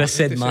does. Chris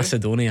said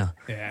Macedonia.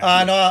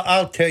 Yeah. No,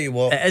 I'll tell you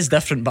what. It is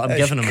different, but I'm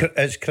giving him it.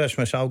 It's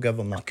Christmas, I'll give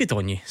him that. Good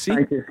on you. See,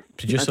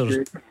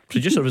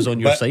 producer was on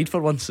your side for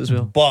once as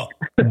well.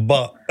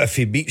 But if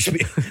he beats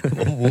me,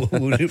 we'll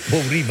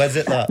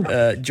revisit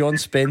that. John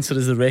Spencer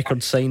is the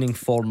record signing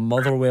for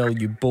Motherwell.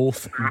 You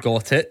both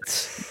got it.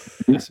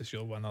 This is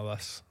your winner,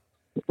 this.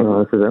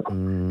 Oh, this is it.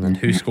 And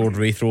who scored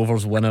Wraith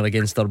Rovers' winner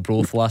against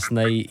Arbroath last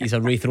night? He's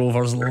a Wraith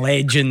Rovers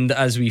legend,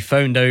 as we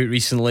found out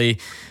recently.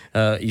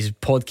 His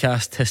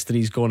podcast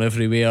history's gone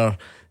everywhere.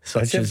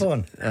 Such as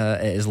Vaughan?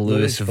 It is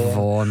Lewis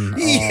Vaughan.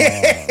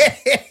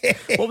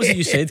 What was it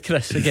you said,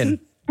 Chris, again?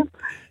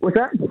 What's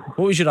that?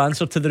 What was your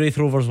answer to the Wraith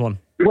Rovers one?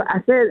 Well,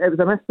 I said it was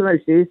a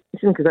mispronunciation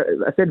because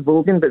I said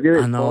Vogan, but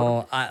really I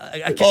know.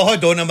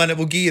 Hold on a minute,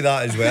 we'll give you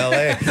that as well.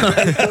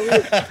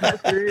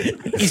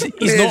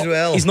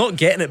 He's not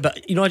getting it,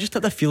 but you know, I just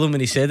had a feeling when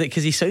he said it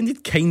because he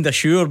sounded kind of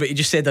sure, but he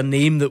just said a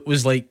name that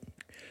was like.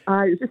 It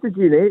was just a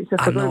G&H.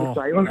 I forgot it was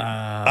silent.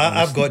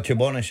 I've got to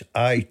be honest,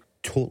 I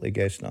totally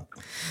guessed that.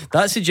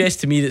 That suggests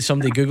to me that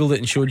somebody googled it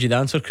and showed you the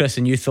answer, Chris,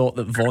 and you thought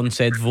that Vaughan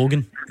said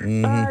Vogan.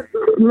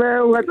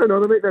 No, I don't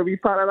know about the wee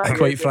part of that.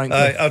 Quite frankly,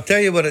 I'll tell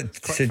you what it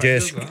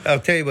suggests.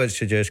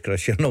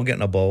 Chris. You're not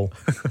getting a ball.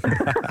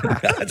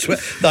 that's what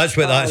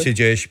that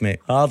suggests, mate.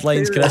 Hard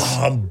lines, Chris.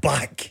 I'm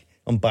back,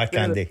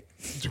 Andy.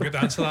 It's a good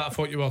answer. That I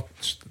thought you were.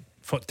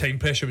 Thought time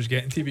pressure was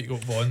getting to you, but you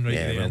got Vaughan right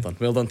there. Well done.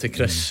 Well done to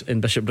Chris in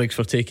Bishop Briggs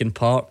for taking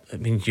part. I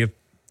mean, you're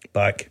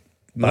back.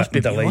 You must be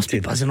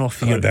buzzing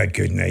off here. A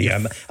good night.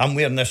 I'm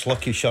wearing this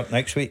lucky shirt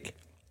next week.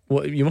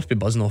 Well, you must be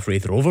buzzing off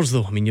Wraith Rovers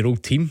though. I mean, your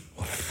old team.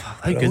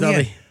 How good are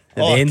they? At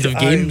the end of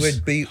games, I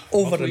would be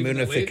over the moon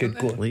if they could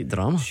go. Late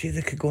drama. See,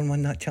 they could go and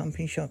win that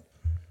championship.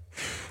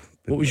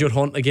 What was your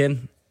haunt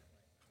again?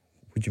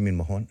 What do you mean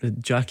my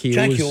haunt? Jackie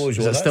O's.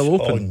 Is it still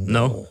open?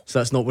 No. So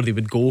that's not where they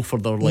would go for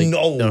their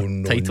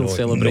title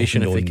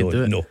celebration if they could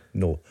do it.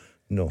 No.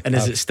 And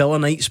is it still a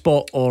night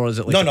spot or is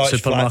it like a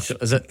supermarket?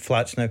 Is it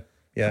flats now?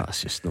 Yeah,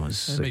 that's just not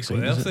as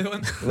exciting.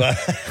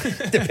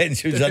 Depends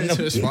who's in them.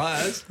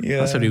 Yeah.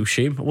 That's a real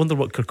shame. I wonder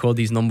what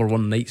Kirkcaldy's number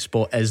one night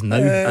spot is now,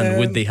 and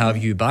would they have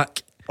you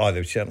back? Oh,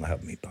 they would certainly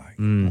have me back.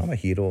 I'm a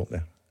hero up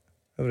there.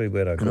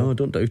 Everywhere I go. No, I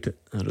don't doubt it.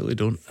 I really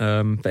don't.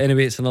 But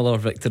anyway, it's another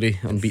victory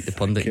on Beat the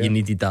Pundit. You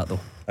needed that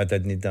though. I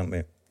did need that,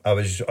 mate. I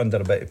was under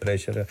a bit of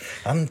pressure.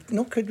 I'm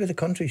not good with the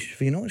countries.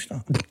 Have you noticed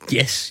that?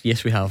 Yes,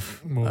 we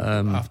have. Well,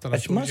 after I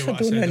told you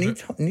what I said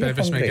about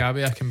Bevis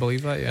McGabby, I can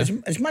believe that. Yeah.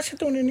 Is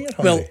Macedonia near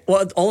hungry?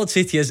 Well, all I'd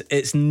say to you is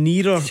it's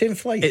nearer. Same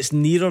flight. It's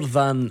nearer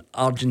than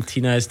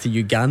Argentina is to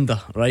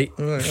Uganda, right?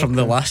 From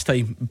the last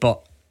time,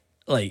 but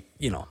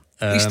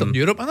Eastern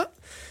Europe, isn't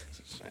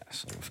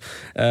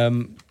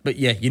it? But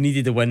yeah, you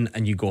needed a win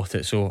and you got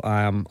it. So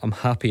I'm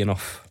happy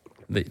enough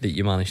that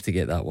you managed to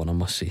get that one. I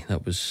must say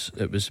it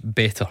was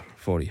better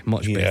for you,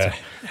 much better.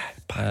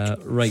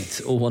 Right,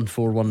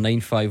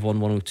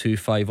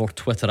 01419511025 or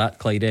Twitter at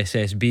Clyde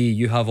SSB.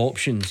 You have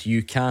options.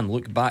 You can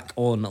look back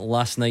on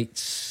last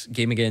night's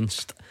game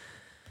against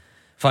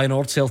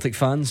Feyenoord. Celtic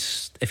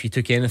fans, if you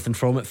took anything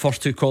from it,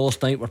 first two callers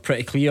tonight were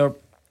pretty clear.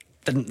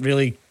 Didn't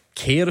really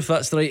care if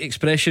that's the right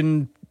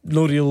expression.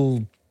 No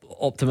real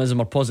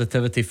optimism or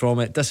positivity from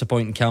it.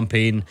 Disappointing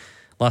campaign.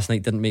 Last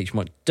night didn't make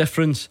much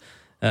difference.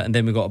 And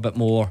then we got a bit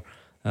more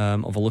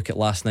of a look at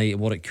last night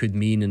and what it could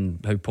mean and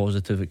how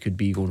positive it could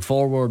be going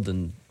forward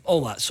and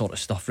all that sort of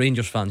stuff.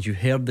 Rangers fans, you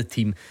heard the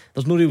team.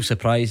 There's no real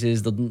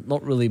surprises. There's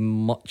not really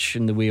much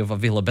in the way of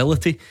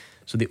availability.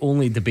 So the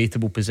only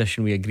debatable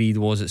position we agreed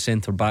was at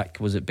centre back.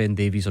 Was it Ben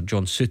Davies or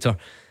John Souttar?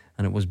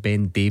 And it was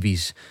Ben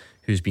Davies,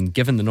 who's been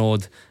given the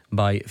nod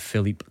by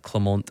Philippe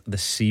Clement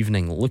this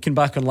evening. Looking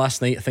back on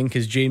last night, I think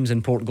is James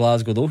in Port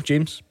Glasgow though.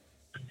 James?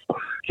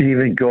 Good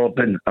evening,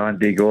 Gordon,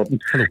 Andy Gordon.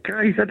 Hello.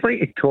 Guys, I'd like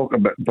to talk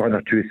about one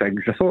or two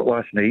things. I thought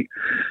last night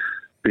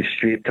we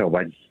straight to a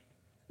win.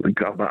 We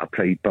got a bit of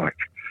pride back.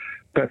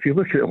 But if you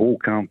look at the whole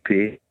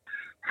campaign,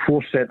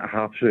 4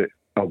 centre-halves out,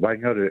 a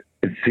winger out,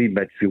 and 3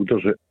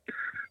 midfielders out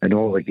in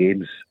all the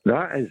games,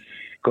 that has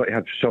got to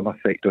have some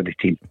effect on the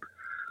team.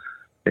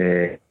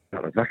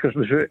 Vickers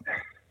was out,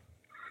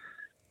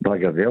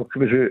 Bagavelka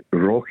was out,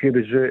 Rocky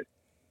was out,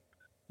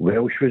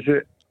 Welsh was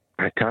out,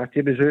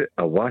 Hatate was out,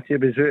 Awati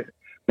was out,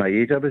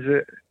 Maeda was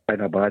out,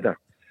 and Abada.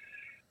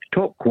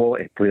 Top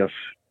quality players.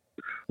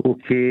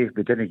 Okay,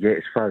 we didn't get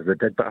as far as we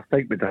did, but I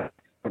think we'd have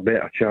a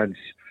better chance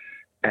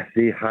if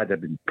they had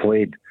been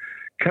played.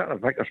 Carter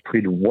Vickers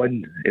played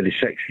 1 in the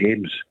 6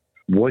 games.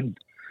 1.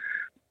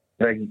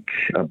 I think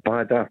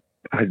Abada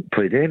hadn't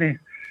played any,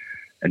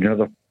 and the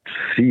other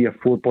 3 or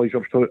 4 points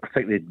up. So I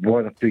think they'd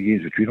 1 or 2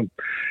 games between them.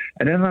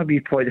 And then that wee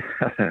point,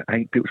 I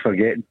think people's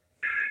forgetting.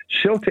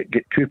 Celtic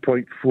get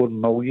 2.4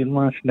 million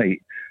last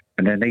night,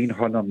 and then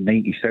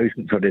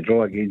 990,000 for the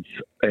draw against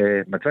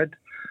Madrid.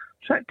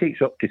 So that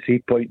takes up to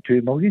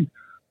 3.2 million.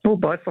 Not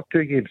bad for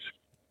 2 games.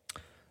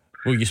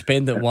 Will you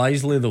spend it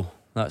wisely though?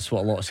 That's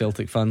what a lot of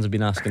Celtic fans have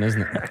been asking,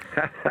 isn't it?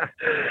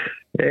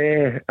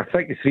 I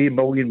think the 3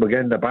 million will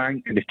get in the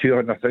bank and the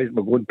 200,000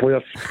 will go in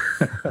players.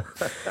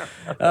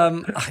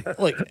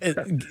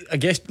 I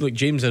guess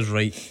James is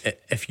right.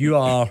 If you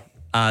are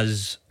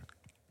as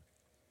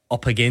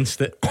up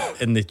against it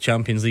in the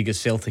Champions League as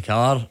Celtic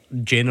are,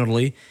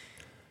 generally,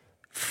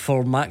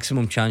 for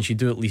maximum chance you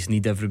do at least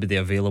need everybody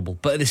available.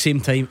 But at the same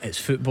time, it's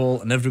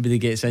football and everybody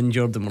gets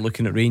injured, and we're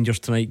looking at Rangers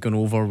tonight going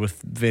over with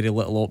very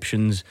little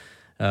options.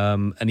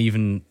 And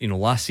even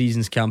last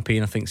season's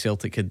campaign, I think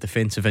Celtic had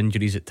defensive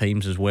injuries at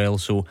times as well.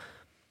 So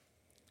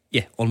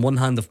yeah, on one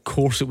hand, of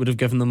course, it would have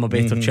given them a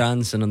better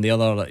chance, and on the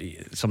other,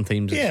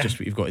 sometimes it's just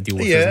what you've got to deal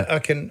with. Yeah, I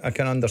can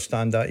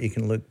understand that. You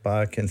can look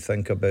back and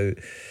think about,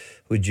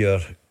 would your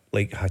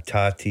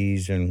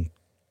Hatatis and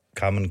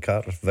Cameron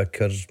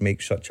Carter-Vickers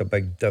make such a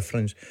big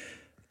difference?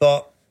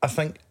 But I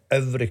think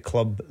every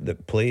club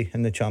that play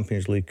in the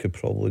Champions League could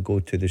probably go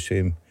to the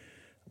same,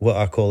 what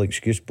I call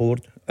excuse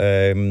board.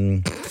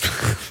 Why'd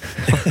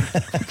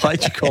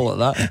you call it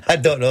that? I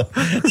don't know.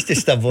 It's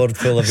just a board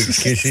full of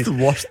excuses. It's the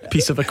worst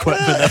piece of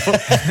equipment ever.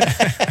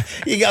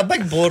 You get a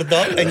big board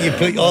up and you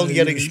put all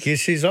your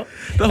excuses up.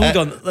 But hold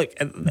on,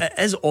 it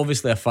is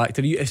obviously a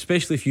factor,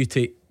 especially if you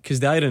take, because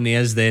the irony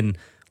is then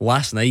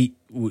last night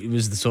it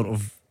was the sort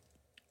of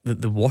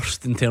the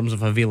worst in terms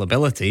of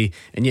availability,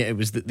 and yet it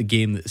was the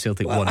game that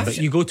Celtic won. But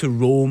you go to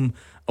Rome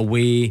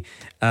away,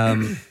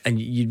 and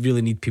you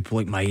really need people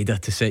like Maeda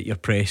to set your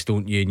press,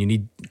 don't you? And you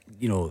need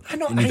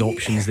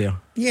options there.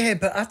 Yeah,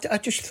 but I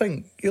just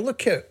think you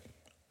look at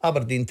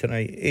Aberdeen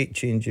tonight, 8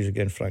 changes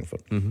against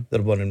Frankfurt.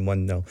 They're winning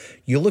 1-0.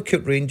 You look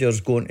at Rangers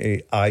going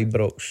to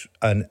Ibrox,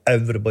 and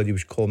everybody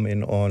was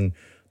commenting on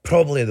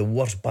probably the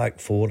worst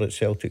back four that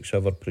Celtic's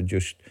ever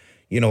produced.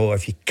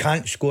 If you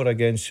can't score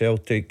against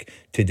Celtic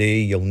today,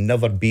 you'll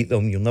never beat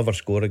them, you'll never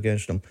score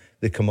against them.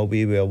 They come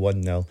away with a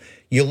 1-0.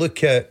 You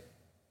look at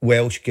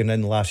Welsh getting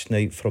in last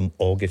night from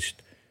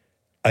August,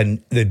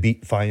 and they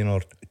beat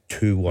Feyenoord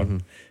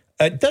 2-1.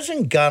 It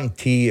doesn't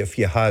guarantee, if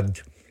you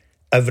had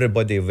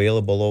everybody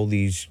available, all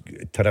these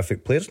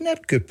terrific players, and they're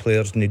good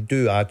players and they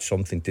do add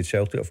something to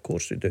Celtic, of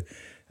course they do,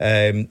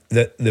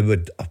 that they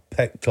would have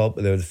picked up,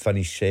 they would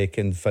finish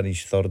second,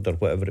 finish third, or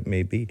whatever it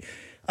may be.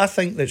 I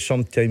think that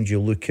sometimes you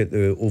look at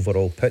the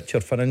overall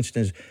picture. For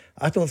instance,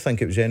 I don't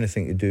think it was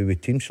anything to do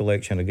with team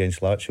selection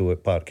against Lazio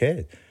at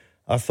Parkhead.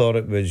 I thought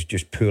it was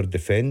just poor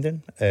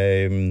defending.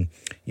 They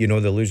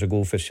lose a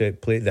goal for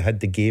set play. They had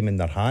the game in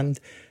their hand.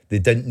 They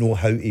didn't know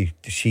how to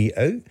see it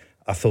out.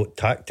 I thought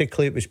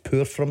tactically it was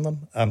poor from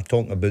them. I'm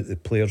talking about the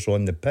players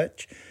on the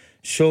pitch.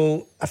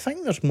 So I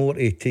think there's more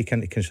to take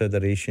into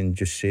consideration,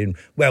 just saying,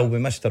 well, we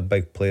missed our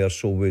big players,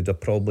 so we'd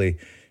have probably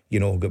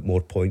got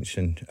more points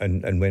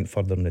and went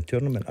further in the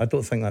tournament. I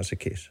don't think that's the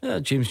case.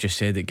 James just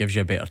said it gives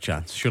you a better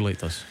chance. Surely it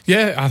does.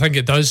 Yeah, I think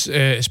it does,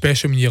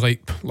 especially when you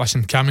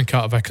listen, Cameron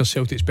Carter-Vickers,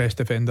 Celtic's best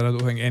defender. I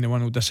don't think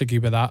anyone will disagree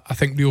with that. I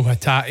think Rio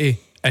Hatate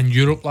in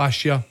Europe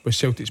last year was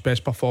Celtic's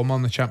best performer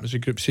in the Champions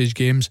League group stage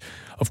games.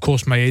 Of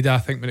course, Maeda, I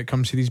think when it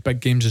comes to these big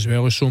games as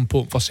well, is so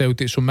important for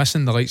Celtic. So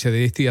missing the likes of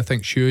the 80, I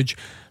think, is huge.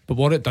 But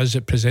what it does,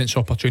 it presents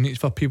opportunities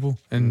for people.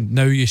 And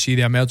now you see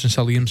the emergence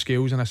of Liam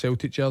Scales in a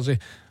Celtic jersey.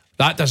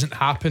 That doesn't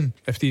happen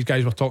if these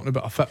guys were talking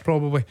about a fit,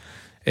 probably.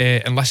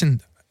 And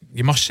listen,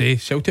 you must say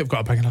Celtic have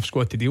got a big enough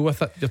squad to deal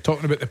with it. You're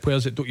talking about the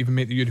players that don't even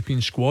make the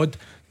European squad.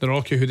 The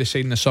Rocky, who they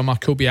signed in the summer,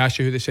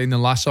 Kobayashi, who they signed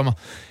in last summer,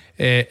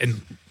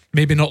 and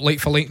maybe not like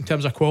for like in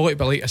terms of quality,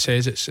 but like I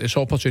says, it's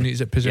opportunities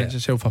that presents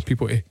itself for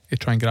people to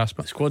try and grasp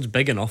it. The squad's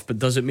big enough, but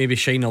does it maybe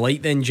shine a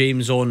light then,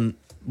 James, on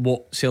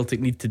what Celtic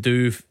need to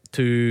do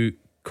to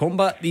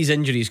combat these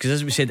injuries? Because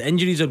as we said,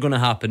 injuries are going to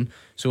happen.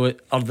 So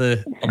are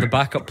the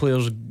backup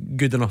players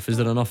good enough? Is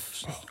there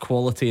enough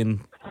quality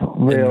in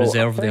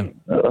reserve there?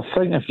 I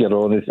think if you're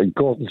honest, and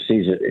Gordon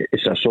says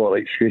it's a sort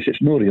of excuse,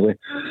 it's not really.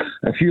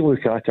 If you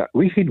look at it,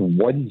 we had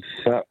one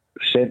fit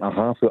centre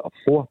half out of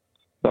 4.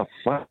 There are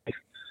 5. The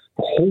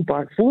whole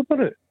back 4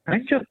 were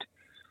injured.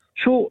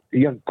 So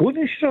you're going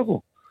to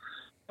struggle.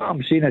 What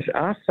I'm saying is,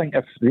 I think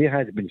if they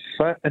had been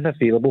fit and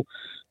available,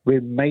 we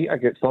might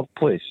have got third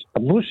place.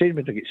 I'm not saying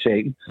we'd have got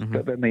second,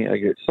 but we might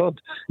have got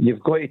third.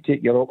 You've got to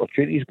take your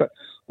opportunities, but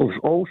we've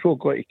also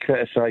got to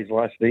criticise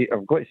last night.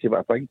 I've got to say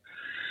what I think.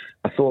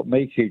 I thought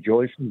Mikey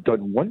Johnson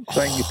done one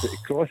thing, he put the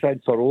cross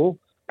in for all,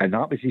 and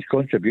that was his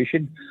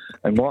contribution.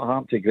 And what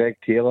happened to Greg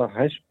Taylor,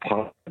 his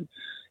part,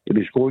 he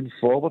was going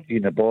forward,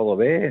 getting the ball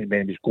away, and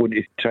then he was going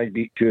to try and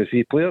beat 2 or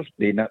 3 players.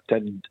 They nipped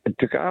in and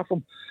took it off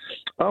him.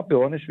 I'll be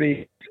honest with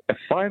you, if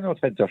Feyenoord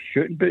had their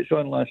shooting boots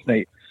on last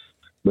night,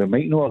 we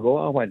might not have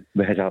got a win.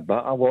 We had a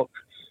better luck.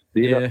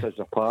 They ripped us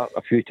apart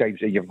a few times,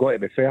 and you've got to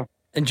be fair.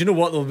 And do you know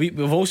what though?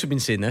 We've also been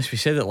saying this. We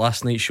said it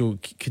last night's show.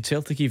 Could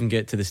Celtic even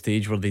get to the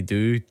stage where they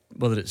do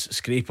whether it's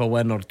scrape a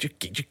win or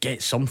just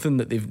get something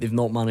that they've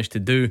not managed to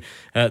do.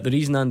 The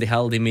reason Andy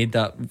Halliday made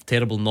that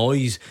terrible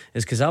noise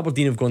is because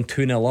Aberdeen have gone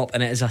 2-0 up,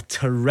 and it is a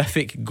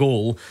terrific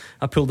goal.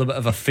 I pulled a bit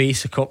of a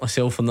face. I caught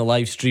myself on the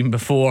live stream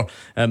before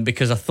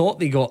because I thought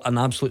they got an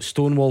absolute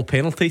stonewall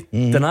penalty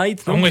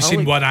denied. I've only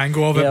seen one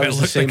angle of it, but it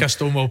looked like a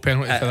stonewall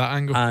penalty for that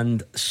angle.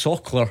 And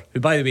Sockler, who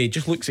by the way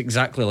just looks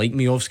exactly like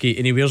Miovski,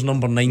 and he wears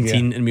number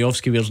 19 and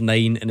Miovski wears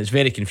 9, and it's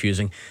very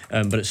confusing,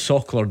 but it's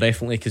Sockler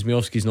definitely because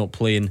Miovski's not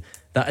playing.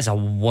 That is a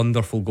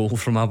wonderful goal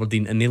from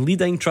Aberdeen, and they lead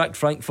Eintracht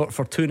Frankfurt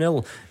for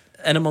 2-0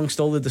 in amongst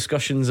all the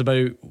discussions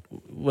about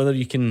whether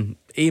you can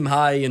aim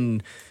high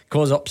and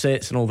cause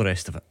upsets and all the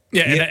rest of it.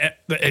 And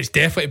it's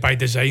definitely by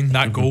design,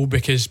 that goal,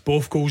 because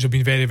both goals have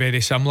been very,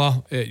 very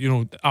similar.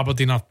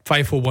 Aberdeen are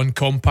 5-4-1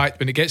 compact.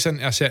 When it gets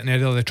into a certain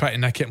area, they try to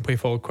nick it and play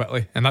forward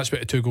quickly, and that's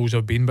what the 2 goals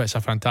have been. But it's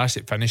a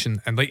fantastic finish,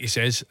 and like he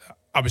says,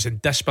 I was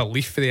in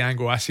disbelief for the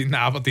angle I seen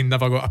that Aberdeen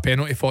never got a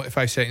penalty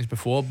 45 seconds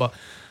before, but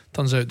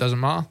turns out it doesn't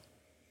matter.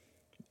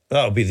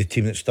 That'll be the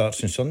team that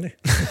starts on Sunday.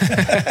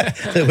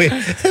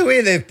 the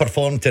way they've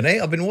performed tonight.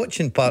 I've been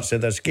watching parts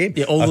of this game.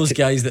 Yeah, all those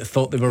guys that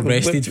thought they were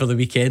rested for the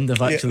weekend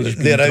have actually just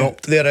been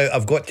dropped. They're out.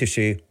 I've got to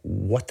say,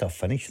 what a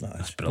finish that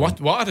is.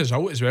 What a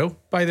result as well,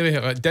 by the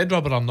way. Dead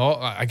rubber or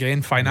not,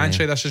 again,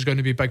 financially this is going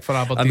to be big for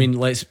Aberdeen. I mean,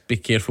 let's be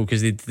careful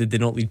because they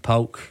did not lead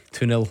PAOK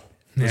 2-0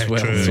 as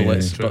well.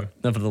 True, but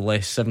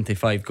nevertheless,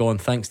 75 gone.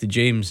 Thanks to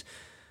James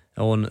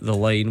on the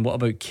line. What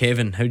about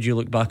Kevin? How do you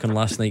look back on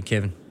last night,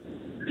 Kevin?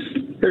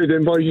 How you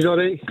doing, boys? You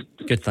alright?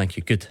 Good, thank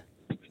you. Good.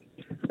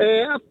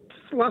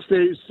 Last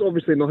night, it's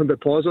obviously nothing but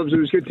positives. It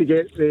was good to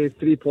get the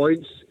 3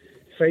 points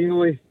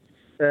finally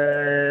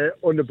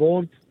on the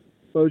board.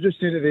 But I was just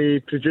saying to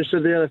the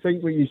producer there, I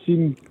think what you've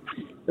seen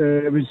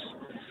was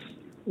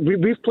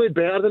we've played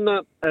better than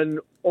that in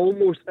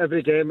almost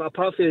every game,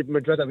 apart from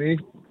Madrid away.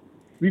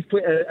 We've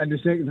played in the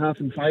second half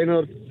in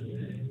Feyenoord.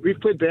 We've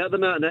played better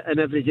than that in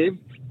every game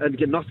and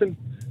get nothing.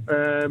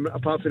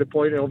 Apart from the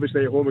point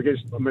obviously at home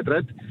against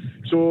Madrid.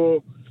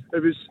 So we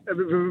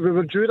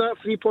were due that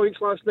 3 points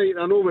last night.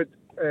 I know what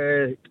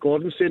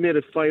Gordon's saying there,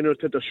 if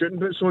Feyenoord had their shooting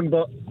boots on,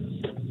 but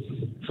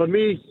for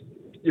me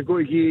you've got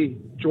to give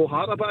Joe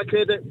Hart a bit of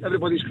credit.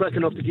 Everybody's quick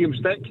enough to give him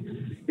stick.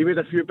 He made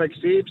a few big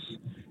saves,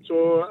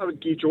 so I would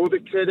give Joe the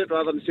credit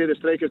rather than say the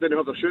strikers didn't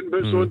have their shooting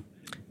boots on.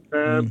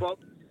 But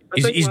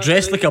He's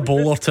dressed like a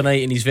bowler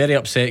tonight, and he's very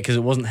upset because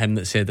it wasn't him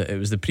that said it. It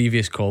was the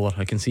previous caller.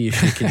 I can see you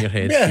shaking your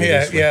head.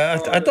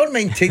 I don't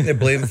mind taking the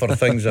blame for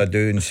things I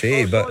do and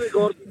say, but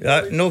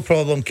no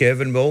problem,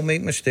 Kevin. We all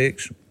make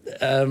mistakes.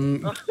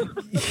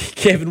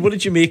 Kevin, what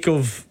did you make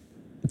of?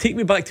 Take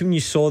me back to when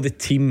you saw the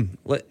team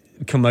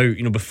come out.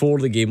 Before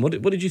the game. What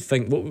did you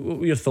think? What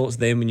were your thoughts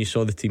then when you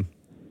saw the team?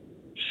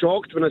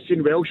 Shocked when I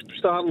seen Welsh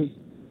starting.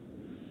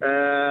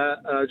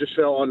 I just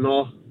felt, oh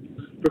no,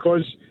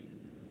 because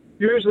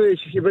usually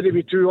you wouldn't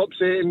be too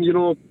upsetting,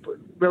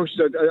 Welsh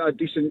is a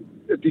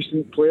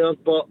decent player,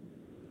 but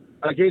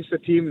against a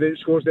team that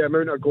scores the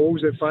amount of goals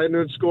that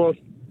Feyenoord score,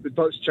 the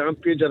Dutch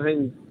champions, I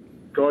think,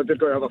 God, they've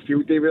got to have a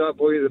field day with that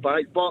boy at the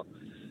back. But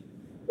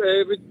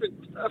I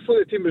thought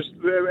the team it's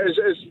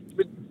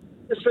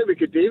like we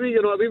could do,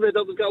 you know what I mean?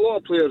 We've got a lot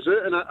of players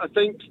out, and I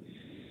think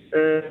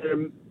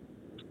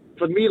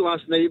for me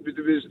last night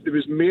there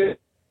was more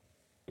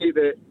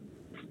that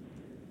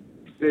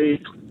the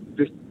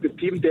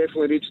team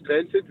definitely needs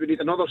strengthened. We need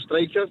another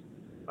striker,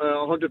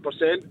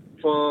 100%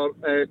 for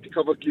to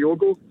cover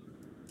Kyogo.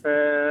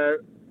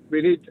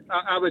 We need.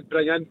 I would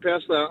bring in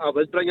personally. I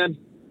would bring in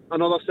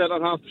another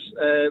centre half.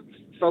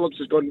 Phillips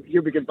has gone.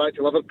 He'll be going back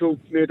to Liverpool,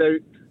 no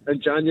doubt,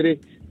 in January.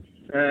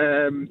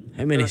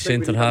 How many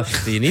centre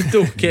halves do you need,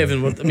 though,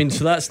 Kevin? I mean,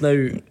 so that's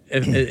now.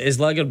 Is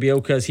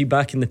Lagerbielke, is he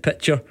back in the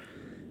picture?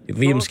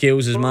 Liam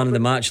Scales is man of the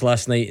match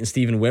last night, and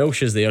Stephen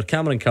Welsh is there.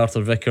 Cameron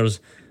Carter-Vickers,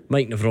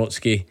 Mike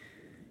Nawrocki.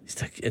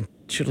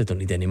 Surely don't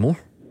need any more.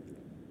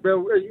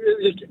 Well,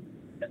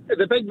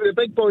 the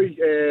big boy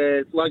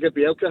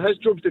Lagerbielke, his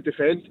job's to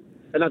defend,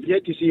 and I've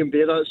yet to see him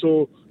do that.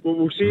 So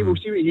we'll see what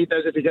he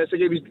does if he gets a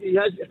game. He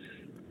has.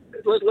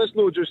 Let's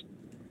not just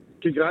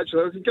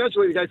congratulate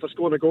the guy for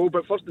scoring a goal,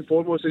 but first and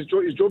foremost, his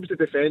job is to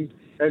defend,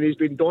 and he's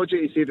been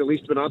dodgy to say the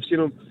least when I've seen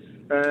him.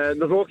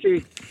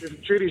 Nawrocki,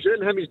 jury's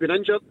out on him. He's been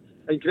injured,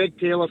 and Greg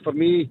Taylor, for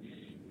me,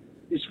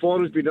 his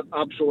form has been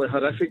absolutely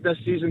horrific this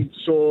season.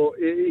 So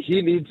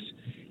he needs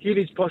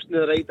pushed in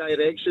the right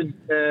direction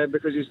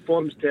because his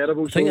form's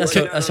terrible. I think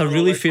that's a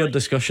really fair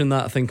discussion,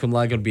 that I think, on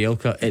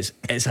Lagerbielke.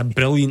 It's a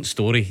brilliant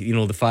story,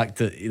 the fact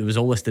that there was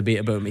all this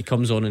debate about him. He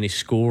comes on and he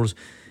scores.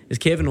 Is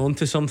Kevin on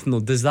to something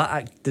though? Does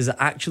it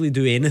actually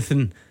do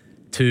anything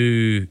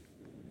to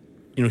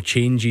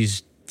change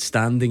his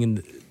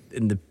standing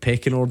in the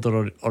pecking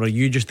order, or are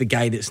you just the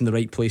guy that's in the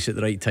right place at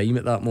the right time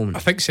at that moment? I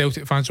think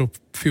Celtic fans will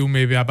feel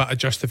maybe a bit of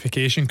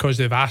justification because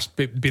they've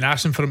been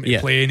asking for him to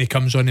play, and he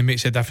comes on and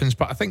makes a difference.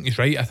 But I think he's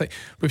right. I think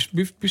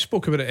we've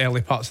spoke about it early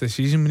parts of the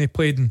season when he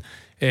played, and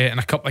in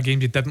a couple of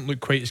games he didn't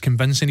look quite as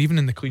convincing. Even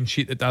in the clean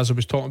sheet that Dalziel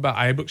was talking about,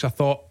 Ibrox, I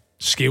thought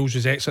Scales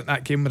was excellent in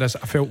that game, whereas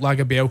I felt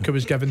Lagerbielke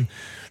was giving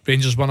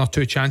Rangers one or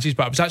two chances.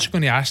 But I was actually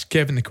going to ask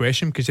Kevin the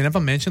question, because he never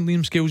mentioned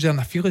Liam Scales there, and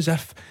I feel as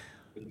if,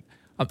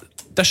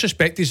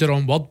 disrespect is the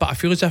wrong word, but I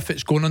feel as if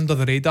it's going under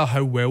the radar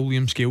how well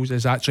Liam Scales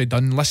has actually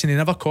done. Listen, he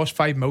never cost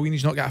 5 million,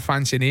 he's not got a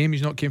fancy name,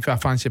 he's not came from a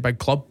fancy big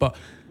club, but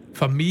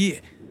for me,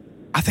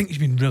 I think he's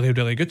been really,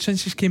 really good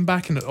since he's came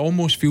back, and it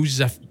almost feels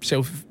as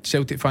if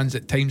Celtic fans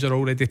at times are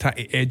already trying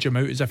to edge him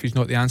out as if he's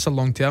not the answer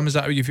long term. Is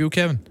that how you feel,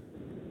 Kevin?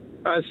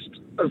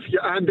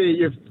 Andy,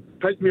 you've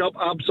picked me up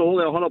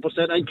absolutely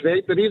 100%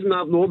 incorrect. The reason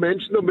I've not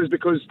mentioned him is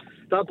because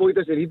that boy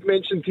doesn't need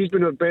mentioned. He's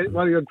been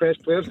one of your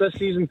best players this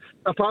season.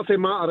 Apart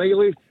from Matt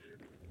O'Reilly,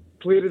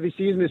 player of the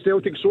season at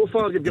Celtic so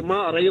far, you've got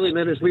Matt O'Reilly and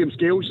then it's Liam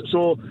Scales.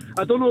 So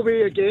I don't know where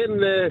you're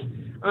getting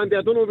Andy,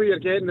 I don't know where you're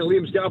getting the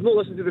Liam Scales. I've not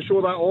listened to the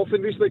show that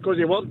often recently because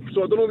of work,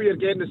 so I don't know where you're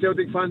getting the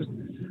Celtic fans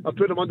are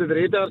putting him under the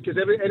radar, because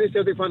any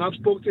Celtic fan I've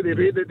spoke to,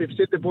 they've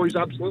said the boy's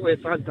absolutely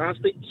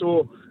fantastic.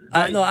 So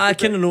I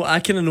kind of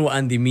know what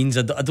Andy means.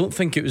 I don't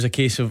think it was a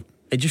case of,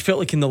 it just felt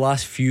like in the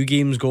last few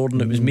games,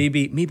 Gordon, it was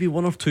maybe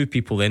one or two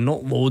people then,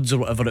 not loads or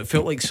whatever. It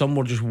felt like some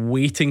were just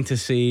waiting to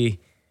say,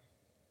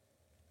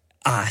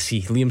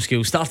 see, Liam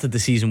Scales started the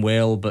season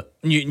well, but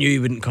knew he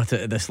wouldn't cut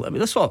it at this. I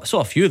mean, I saw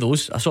a few of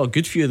those. I saw a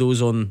good few of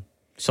those on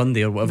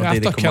Sunday or whatever day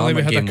the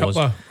Kilmarnock game was.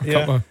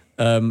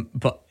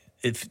 But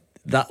if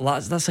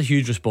that's a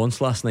huge response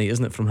last night,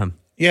 isn't it, from him?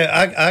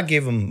 Yeah, I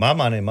gave him my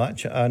man of the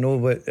match. I know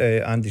what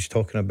Andy's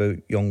talking about,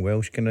 young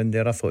Welsh coming in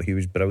there. I thought he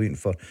was brilliant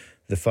for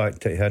the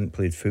fact that he hadn't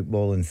played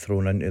football and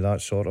thrown into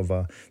that sort of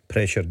a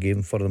pressure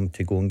game for them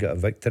to go and get a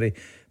victory.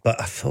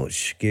 But I thought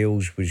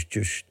Scales was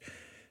just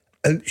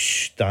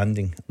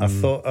outstanding. I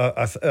thought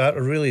I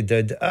really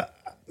did.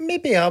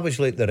 Maybe I was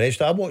like the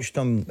rest. I watched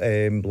him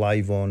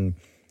live on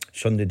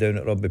Sunday down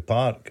at Rugby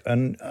Park,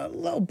 and a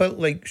little bit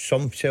like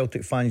some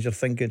Celtic fans are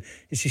thinking,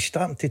 is he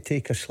starting to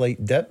take a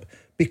slight dip?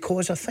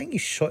 Because I think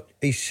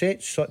he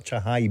set such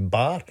a high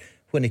bar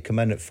when he came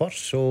in at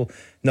first. So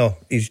no,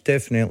 he's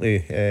definitely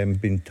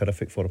been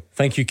terrific for him.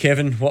 Thank you,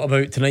 Kevin. What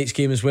about tonight's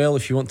game as well?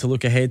 If you want to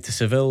look ahead to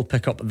Seville,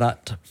 pick up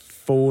that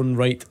phone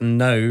right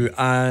now.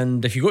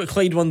 And if you go to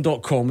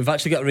Clyde1.com, we've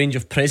actually got a range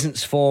of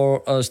presents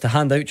for us to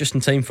hand out just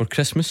in time for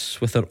Christmas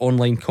with our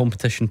online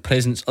competition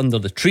Presents Under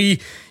the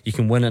Tree. You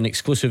can win an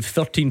exclusive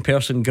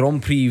 13-person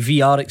Grand Prix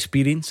VR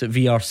experience at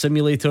VR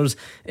Simulators.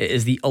 It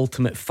is the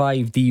ultimate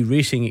 5D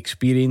racing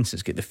experience.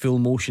 It's got the full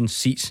motion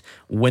seats,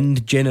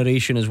 wind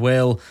generation as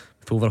well,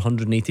 with over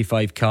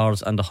 185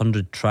 cars and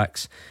 100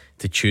 tracks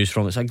to choose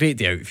from. It's a great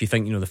day out if you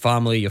think, the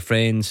family, your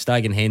friends,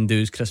 stag and hen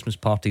do's, Christmas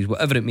parties,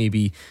 whatever it may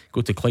be.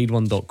 Go to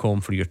Clyde1.com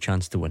for your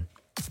chance to win.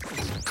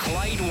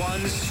 Clyde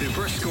One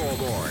Super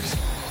Scoreboard.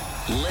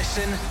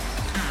 Listen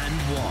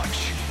and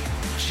watch.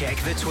 Check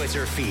the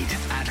Twitter feed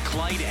at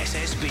Clyde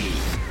SSB.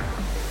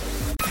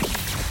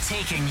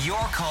 Taking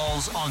your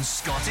calls on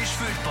Scottish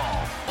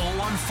football.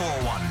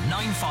 0141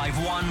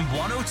 951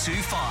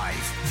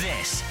 1025.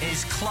 This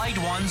is Clyde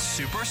One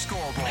Super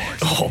Scoreboard.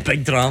 Oh,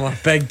 big drama.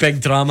 Big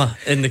drama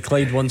in the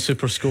Clyde One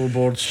Super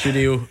Scoreboard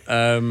studio.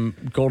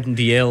 Gordon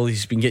DL,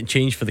 he's been getting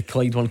changed for the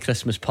Clyde One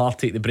Christmas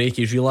party at the break.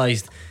 He's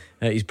realised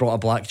he's brought a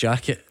black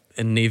jacket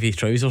and navy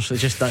trousers.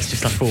 That's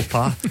just a faux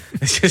pas.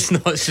 It's just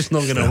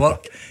not going to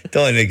work.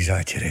 Don't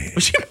exaggerate.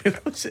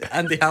 What's it?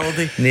 Andy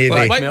Halliday.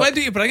 Navy. Why do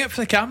you bring it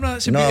for the camera?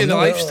 It's a beauty of the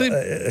live stream.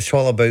 It's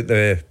all about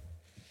the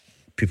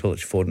people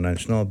that's phoning in.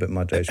 It's not about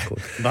my dress code.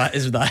 that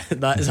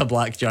is a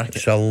black jacket.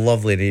 It's a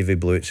lovely navy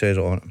blue. It says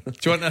it on it.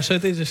 Do you want a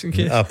hoodie just in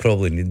case? I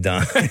probably need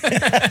that.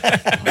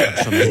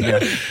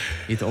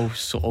 You'd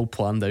all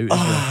planned out.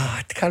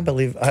 I can't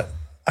believe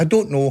I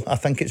don't know. I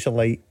think it's a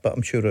light, but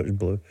I'm sure it was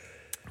blue.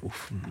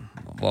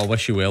 Well, I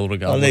wish you well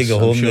regardless. I'll let you go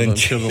home then. I'm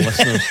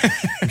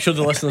sure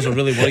the listeners are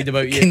really worried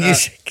about you.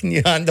 Can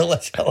you handle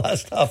this the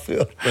last half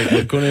hour? Right,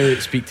 we're going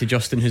to speak to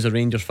Justin, who's a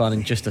Rangers fan,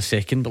 in just a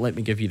second, but let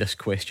me give you this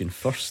question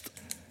first.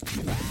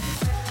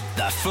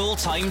 The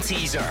full-time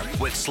teaser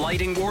with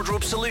Sliding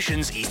Wardrobe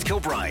Solutions East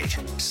Kilbride.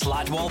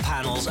 Slat wall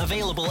panels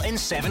available in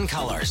 7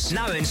 colours.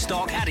 Now in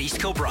stock at East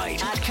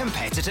Kilbride at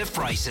competitive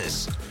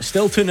prices.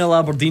 Still 2-0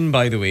 Aberdeen,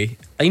 by the way.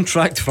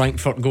 Eintracht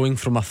Frankfurt going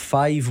from a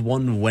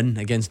 5-1 win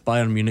against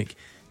Bayern Munich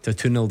to a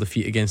 2-0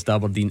 defeat against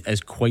Aberdeen is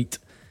quite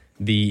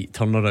the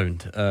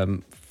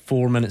turnaround.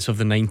 4 minutes of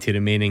the 90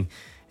 remaining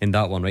in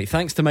that one, right?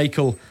 Thanks to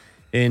Michael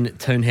in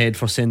Townhead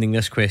for sending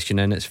this question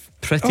in. It's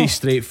pretty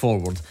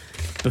straightforward.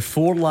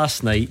 Before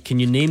last night, can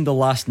you name the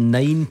last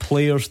 9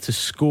 players to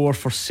score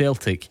for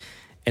Celtic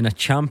in a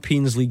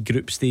Champions League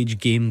group stage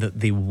game that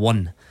they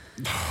won?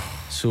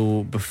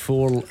 So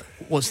before,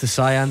 what's the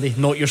sigh, Andy?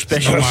 Not your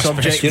special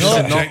subject.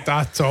 Subject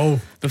at all.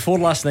 Before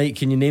last night,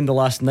 can you name the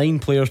last 9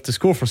 players to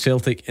score for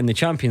Celtic in the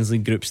Champions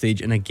League group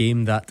stage in a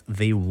game that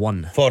they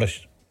won?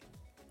 Forrest.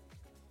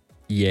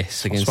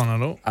 Yes, against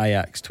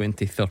Ajax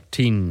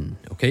 2013.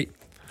 Okay.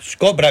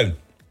 Scott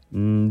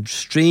Brown.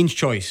 Strange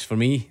choice for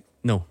me.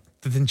 No.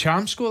 Did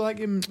Ncham score that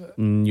game?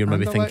 You're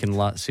maybe thinking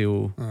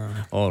Lazio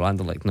or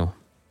Anderlecht. No.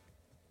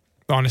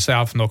 Honestly,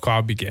 I've no clue.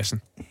 I'll be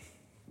guessing.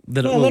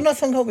 There's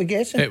nothing I'll be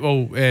guessing. It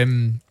will.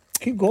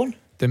 Keep going.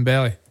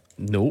 Dembele.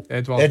 No.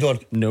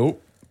 Edward. No.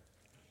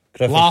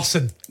 Griffiths.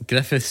 Larson.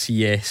 Griffiths,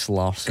 yes.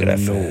 Larson,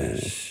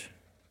 Griffiths.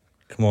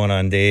 Come on,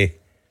 Andy.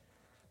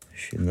 You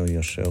should know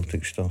your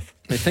Celtic stuff.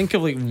 I think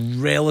of like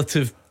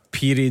relative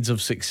periods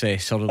of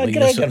success, or like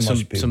McGregor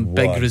must be some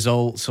big one.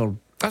 results or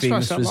That's what I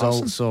famous said,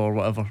 results or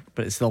whatever.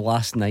 But it's the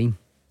last 9.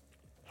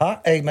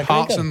 McGregor.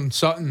 Hearts and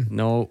Sutton.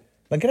 No.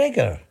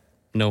 McGregor.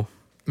 No.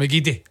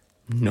 McGeady.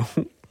 No.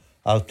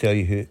 I'll tell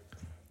you who.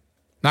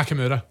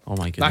 Nakamura. Oh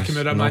my goodness.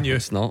 Nakamura, no, Man U.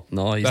 It's not.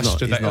 No, he's That's not.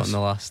 He's not ridiculous. in the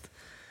last.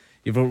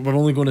 We're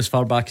only going as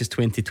far back as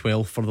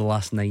 2012 for the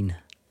last 9.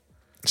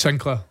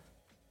 Sinclair.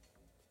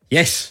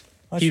 Yes.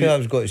 That's what I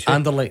was going to say.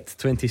 Anderlecht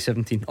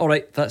 2017.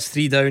 Alright, that's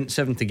 3 down,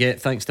 7 to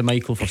get. Thanks to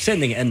Michael for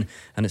sending it in,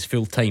 and it's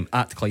full time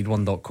at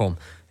Clyde1.com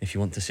if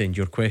you want to send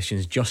your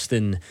questions.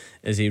 Justin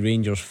is a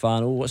Rangers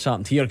fan. Oh, what's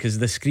happened here? Because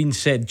the screen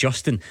said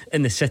Justin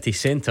in the city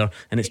centre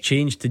and it's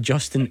changed to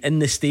Justin in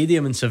the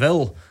stadium in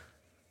Seville.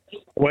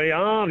 We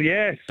are,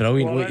 yes.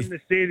 Brilliant. We're in the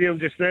stadium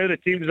just now. The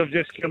teams have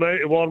just come out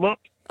to warm up.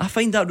 I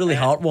find that really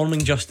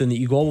heartwarming, Justin, that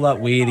you go all that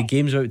way, the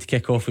game's about to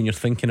kick off and you're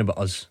thinking about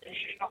us.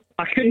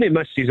 I couldn't have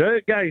missed you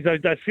out, guys.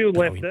 I'd feel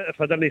left out if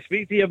I didn't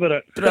speak to you about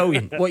it.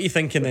 Brilliant. What are you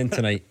thinking then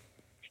tonight?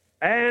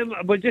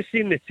 We've just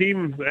seen the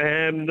team.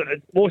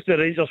 Most of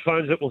the Rangers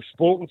fans that we've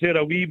spoken to are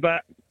a wee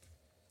bit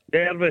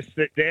nervous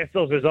that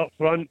Dessers is up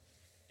front.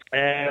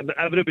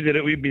 Everybody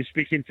that we've been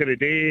speaking to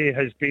today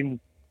has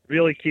been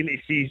really keen to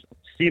see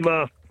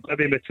Sima,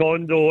 maybe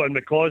Matondo and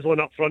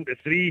McCausland up front at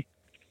 3,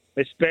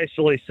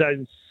 especially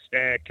since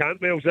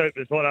Cantwell's out.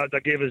 We thought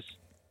that gave us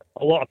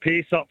a lot of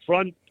pace up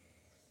front.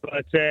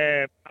 But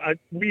I'm a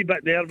wee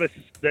bit nervous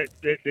that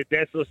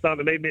Dessler's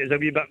starting to make me as a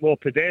wee bit more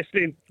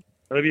pedestrian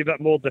and a wee bit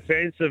more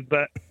defensive.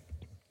 But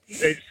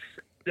it's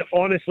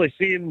honestly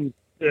seeing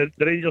the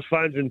Rangers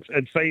fans in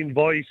fine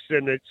voice,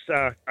 and it's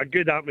a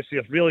good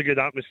atmosphere, really good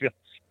atmosphere.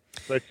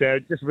 But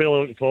just really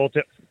looking forward to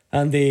it.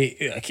 And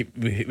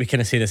we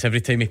kind of say this every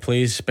time he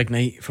plays. Big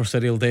night for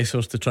Cyril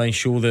Dessers to try and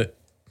show that.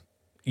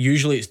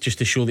 Usually it's just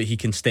to show that he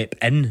can step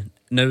in.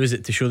 Now is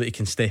it to show that he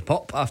can step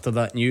up after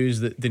that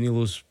news that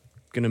Danilo's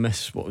going to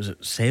miss, what was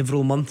it,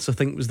 several months, I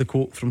think was the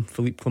quote from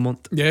Philippe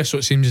Clement. Yeah, so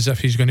it seems as if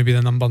he's going to be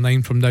the number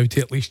 9 from now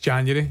to at least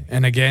January.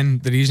 And again,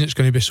 the reason it's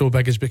going to be so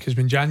big is because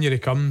when January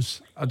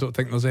comes, I don't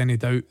think there's any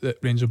doubt that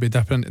Rangers will be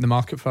dipping into the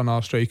market for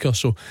another striker.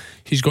 So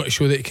he's got to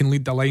show that he can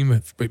lead the line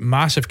with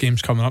massive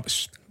games coming up,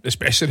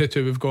 especially the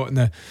 2 we've got in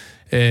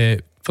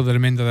the for the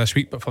remainder of this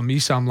week. But for me,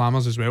 Sam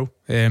Lammers as well.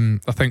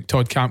 I think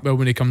Todd Cantwell,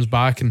 when he comes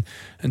back, and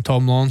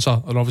Tom Lawrence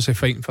are obviously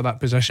fighting for that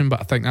position. But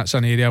I think that's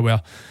an area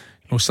where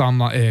Sam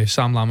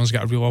Lammers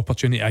got a real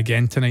opportunity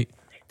again tonight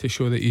to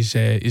show that he's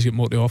got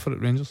more to offer at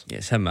Rangers. Yeah,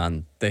 it's him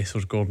and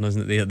Dessers, Gordon,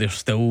 isn't it? They're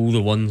still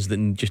the ones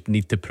that just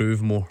need to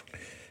prove more.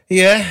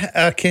 Yeah,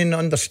 I can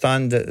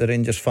understand that the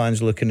Rangers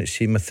fans looking at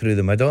Seema through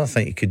the middle. I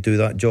think he could do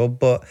that job,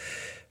 but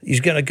he's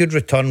getting a good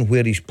return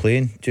where he's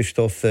playing, just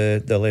off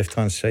the left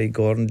hand side.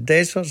 Gordon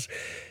Dessers,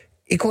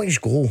 he got his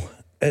goal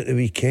at the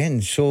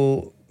weekend,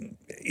 so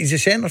he's a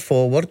centre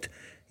forward.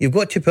 You've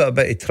got to put a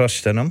bit of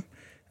trust in him.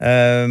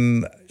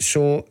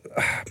 So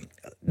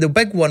the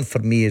big one for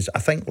me is I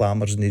think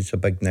Lammers needs a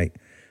big night.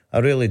 I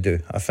really do.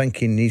 I think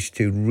he needs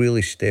to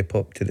really step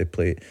up to the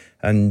plate,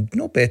 and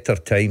no better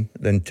time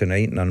than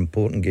tonight in an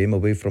important game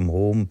away from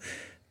home.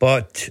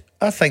 But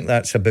I think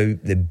that's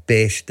about the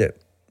best that,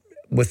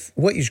 with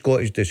what he's got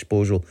at his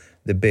disposal,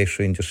 the best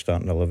Rangers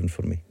starting 11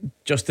 for me.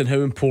 Justin, how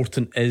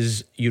important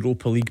is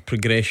Europa League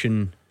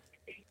progression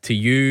to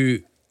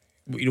you?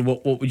 You know,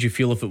 what would you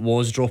feel if it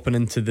was dropping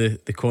into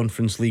the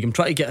Conference League? I'm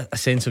trying to get a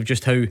sense of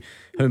just how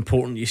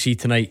important you see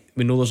tonight.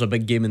 We know there's a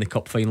big game in the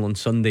Cup final on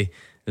Sunday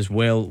as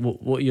well.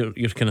 What are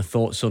your kind of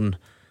thoughts on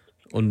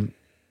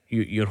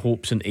your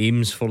hopes and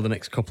aims for the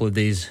next couple of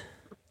days?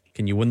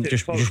 Can you win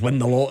just win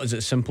the lot? Is it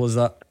as simple as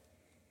that?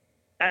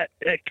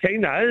 It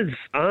kind of is.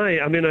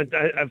 I mean,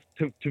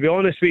 to be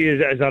honest with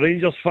you, as a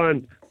Rangers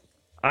fan,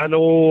 I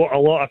know a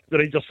lot of the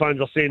Rangers fans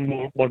are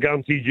saying we're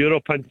guaranteed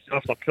Europe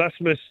after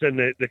Christmas and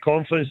the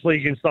Conference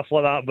League and stuff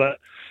like that, but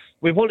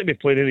we want to be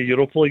playing in the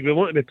Europa League. We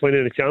want to be playing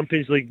in the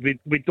Champions League.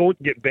 We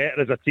don't get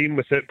better as a team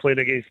without playing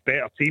against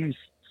better teams.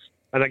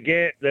 And I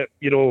get that,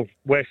 you know,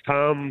 West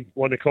Ham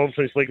won the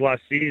Conference League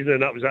last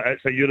season, and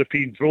it's a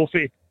European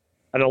trophy.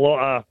 And a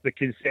lot of the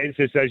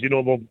consensus is, you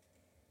know,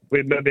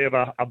 we maybe have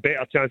a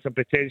better chance of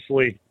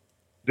potentially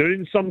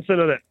doing something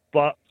in it.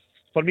 But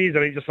for me as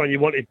a Rangers fan, you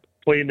want to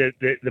play in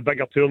the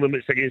bigger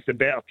tournaments against the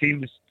better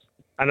teams.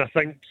 And I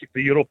think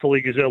the Europa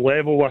League is our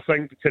level. I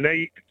think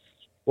tonight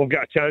we've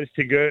got a chance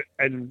to go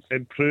out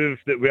and prove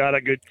that we are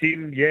a good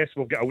team. Yes,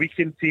 we've got a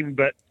weakened team,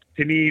 but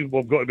to me,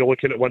 we've got to be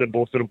looking at winning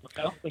both of them.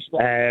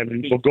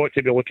 We've got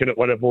to be looking at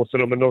winning both of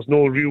them, and there's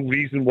no real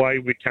reason why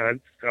we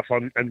can't,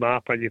 in my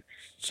opinion.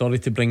 Sorry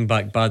to bring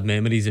back bad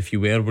memories, if you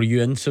were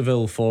you in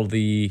Seville for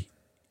the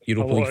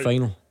Europa League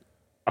final?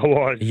 I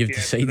was. You've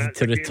decided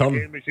to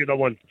return.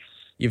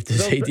 You've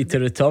decided to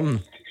return.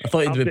 I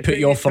thought it would put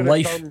you off for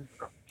life.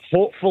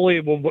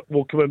 Hopefully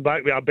we'll come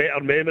back with a better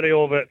memory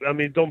of it. I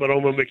mean, don't get me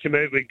wrong, when we came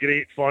out with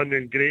great fun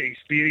and great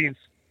experience,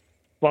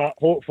 But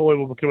hopefully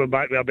we'll be coming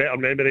back with a better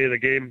memory of the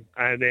game,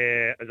 and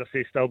as I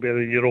say, still be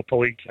in the Europa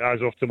League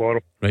as of tomorrow.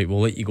 Right,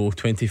 we'll let you go.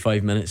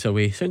 25 minutes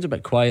away. Sounds a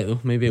bit quiet though.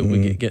 Maybe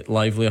it'll get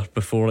livelier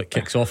before it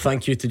kicks off.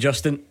 Thank you to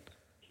Justin.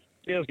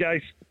 Cheers,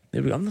 guys.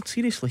 There we go. I'm not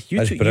seriously.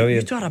 That's You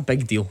brilliant. two are a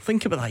big deal.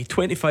 Think about that.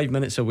 25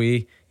 minutes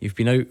away. You've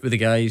been out with the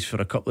guys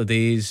for a couple of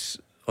days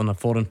on a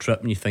foreign trip,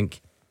 and you think,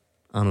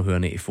 I know who I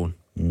need to phone.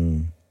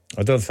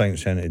 I don't think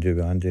it's anything to do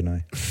with Andy and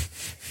I.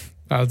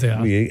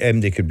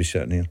 MD could be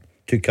sitting here.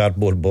 2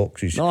 cardboard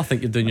boxes. No, I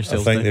think you're doing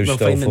yourself. I think they're well,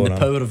 still finding the phoning.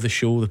 power of the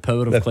show, the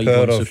power of The Clyde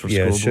power on of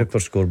Superscoreboard.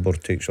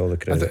 Superscoreboard takes all the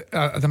credit.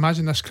 I'd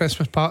imagine this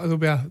Christmas party there'll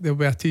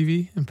be a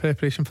TV in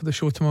preparation for the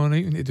show tomorrow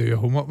night. You need to do your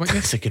homework, won't you?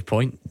 That's a good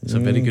point. It's a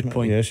very good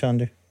point. Yes,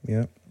 Andy.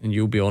 Yeah. And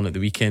you'll be on at the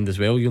weekend as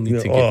well. You'll need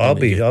to get.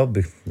 I'll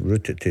be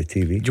rooted to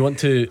TV. Do you want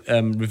to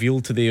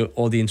reveal to the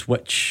audience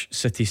which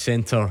city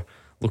centre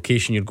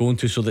location you're going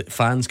to, so that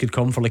fans could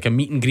come for like a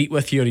meet and greet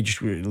with you, or you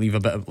just leave a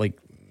bit of like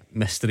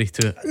mystery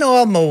to it?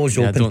 No, I'm always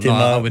open to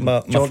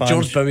my George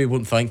fans. Bowie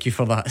won't thank you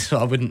for that, so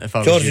I wouldn't if I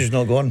was George you. is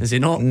not gone. Is he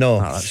not? No.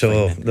 That's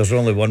So fine, there's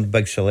only one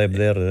big celeb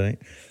there, right?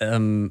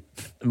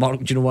 Mark,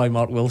 do you know why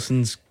Mark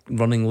Wilson's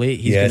running late?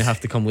 He's going to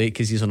have to come late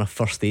because he's on a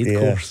first aid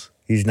course.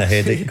 He's in a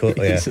headache course.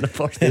 He's in a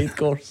first aid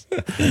course.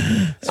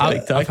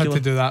 I've had to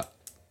do that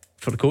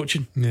for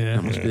coaching. Yeah,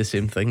 that must be the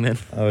same thing then.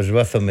 I was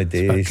with him a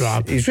day.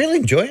 He's really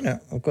enjoying it,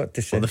 I've got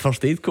to say. The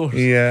first aid course.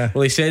 Yeah.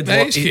 Well, he said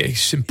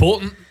it's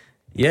important.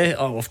 Yeah,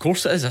 of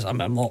course it is. I'm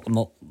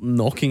not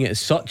knocking it as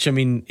such. I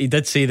mean, he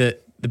did say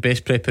that the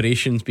best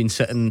preparation's been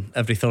sitting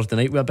every Thursday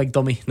night with a big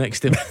dummy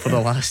next to him for the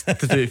last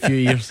few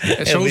years.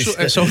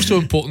 It's also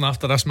important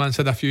after this man's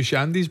had a few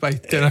shandies by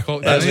 10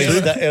 o'clock.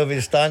 He'll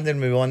be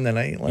standing with one the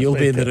night. You'll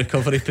be in the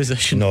recovery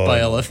position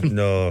by 11.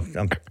 No,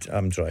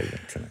 I'm driving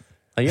tonight.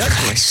 Are you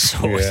actually?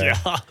 For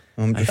now.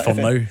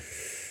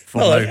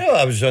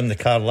 I was on the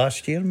car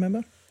last year,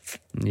 remember?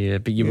 Yeah,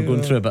 but you were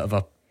going through a bit of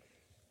a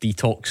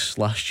detox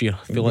last year.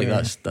 I feel like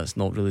that's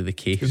not really the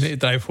case. You need to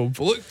drive home.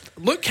 But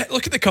look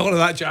at the colour of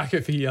that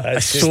jacket for you.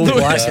 It's so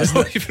black. It's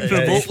not even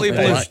remotely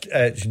blue.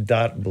 It's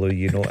dark blue,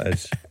 you know it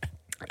is.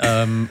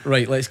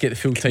 Right, let's get the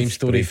full-time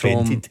story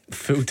from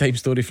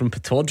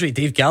Pittodrie.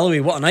 Dave Galloway,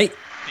 what a night.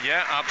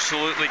 Yeah,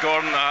 absolutely,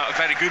 Gordon. A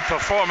very good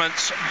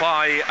performance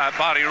by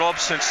Barry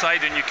Robson's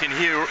side, and you can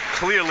hear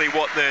clearly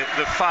what the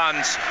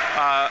fans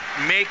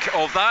make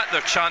of that.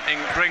 They're chanting,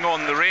 "Bring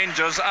on the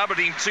Rangers."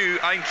 Aberdeen 2,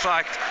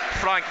 Eintracht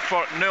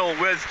Frankfurt 0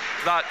 with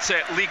that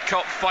League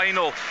Cup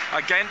final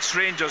against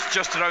Rangers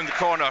just around the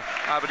corner.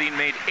 Aberdeen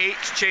made 8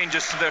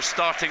 changes to their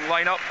starting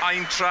lineup.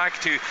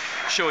 Eintracht, who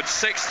showed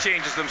 6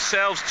 changes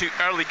themselves, took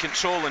early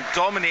control and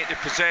dominated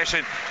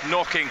possession,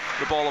 knocking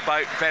the ball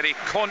about very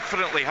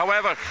confidently.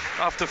 However,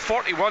 after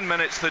 41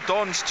 minutes, the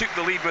Dons took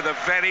the lead with a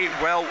very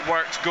well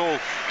worked goal.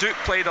 Duke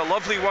played a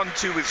lovely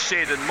 1-2 with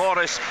Shade and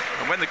Morris,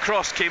 and when the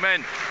cross came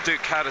in,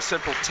 Duke had a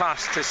simple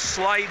task to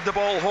slide the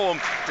ball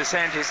home to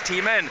send his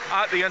team in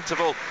at the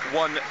interval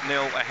 1-0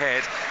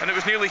 ahead. And it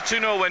was nearly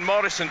 2-0 when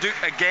Morris and Duke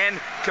again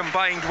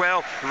combined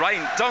well.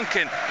 Ryan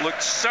Duncan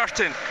looked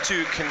certain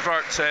to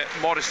convert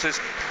Morris's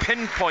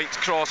pinpoint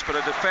cross, but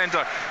a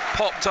defender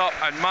popped up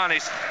and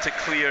managed to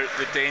clear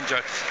the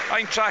danger.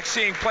 Eintracht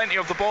seeing plenty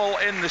of the ball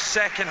in the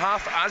second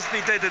half, as they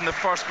did in the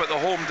first, but the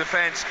home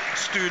defence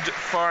stood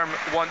firm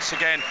once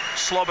again.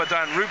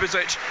 Slobodan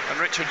Rubizic and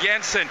Richard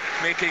Jensen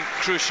making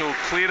crucial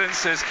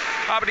clearances.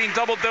 Aberdeen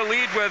doubled their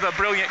lead with a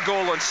brilliant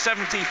goal on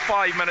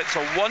 75 minutes.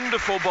 A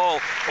wonderful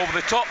ball over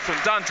the top from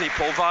Dante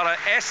Polvara.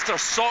 Esther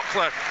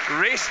Sockler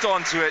raced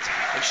onto it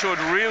and showed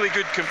really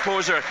good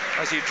composure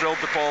as he drilled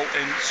the ball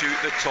into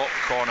the top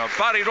corner.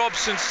 Barry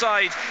Robson's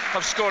side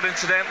have scored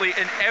incidentally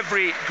in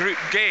every group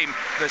game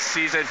this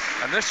season,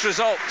 and this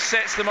result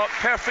sets them up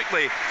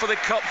perfectly for the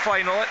Cup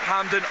final at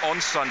Hampden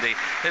on Sunday.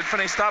 It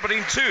finished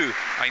Aberdeen 2,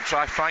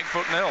 Eintracht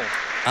Frankfurt 0.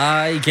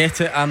 I get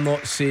it. I'm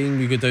not saying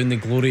we go down the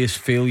glorious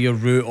failure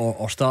route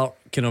or start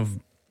kind of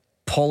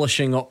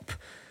polishing up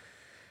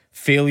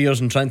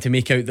failures and trying to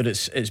make out that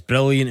it's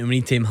brilliant and we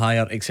need to aim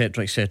higher,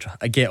 etc, etc.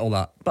 I get all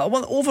that, but I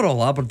want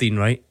overall Aberdeen,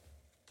 right?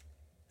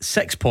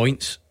 6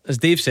 points, as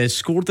Dave says,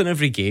 scored in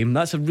every game.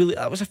 That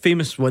was a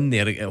famous win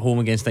there at home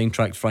against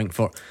Eintracht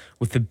Frankfurt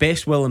with the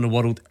best will in the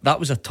world. That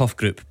was a tough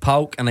group.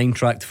 PAOK and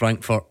Eintracht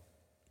Frankfurt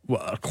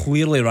are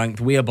clearly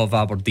ranked way above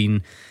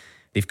Aberdeen.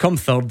 They've come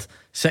third,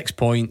 6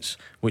 points,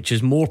 which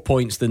is more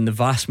points than the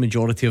vast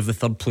majority of the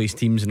third place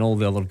teams in all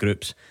the other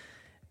groups.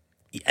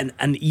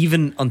 And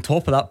even on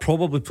top of that,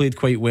 probably played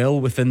quite well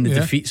within the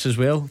defeats as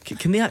well.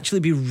 Can they actually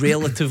be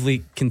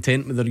relatively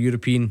content with their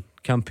European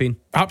campaign?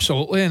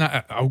 Absolutely,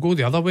 and I'll go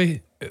the other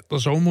way.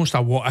 There's almost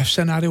a what if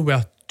scenario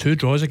where 2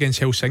 draws against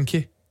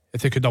Helsinki,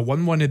 if they could have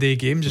won one of their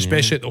games,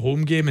 especially at the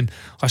home game, and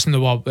listen, they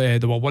were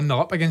 1-0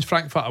 up against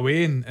Frankfurt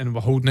away and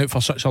were holding out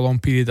for such a long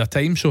period of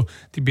time, so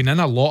they've been in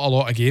a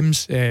lot of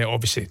games.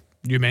 Obviously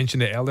you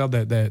mentioned it earlier,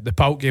 the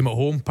PAOK game at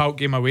home, PAOK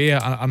game away,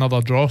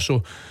 another draw,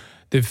 so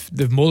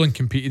they've more than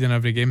competed in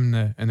every game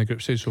in the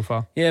group stage so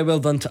far. Yeah, well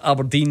done to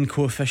Aberdeen,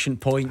 coefficient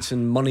points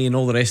and money and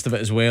all the rest of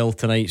it as well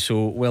tonight,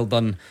 so well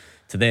done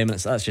to them.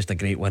 That's just a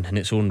great win in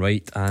its own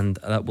right, and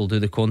that will do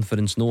the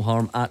conference no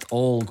harm at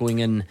all going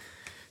in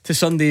to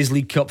Sunday's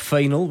League Cup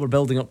final. We're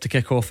building up to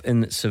kick off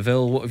in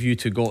Seville. What have you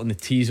two got in the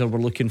teaser? We're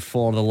looking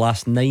for the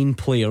last 9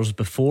 players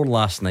before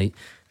last night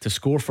to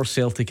score for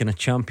Celtic in a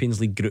Champions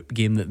League group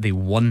game that they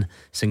won.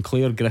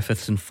 Sinclair,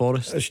 Griffiths and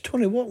Forrest. It's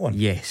Tony Watt one?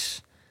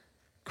 Yes.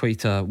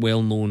 Quite a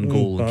well-known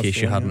goal in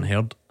case you hadn't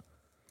heard.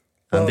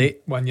 Andy?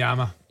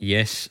 Wanyama.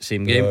 Yes,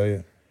 same game.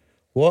 Right.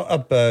 What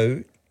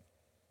about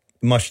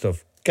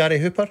Gary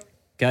Hooper?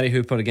 Gary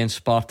Hooper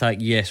against Spartak.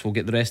 Yes, we'll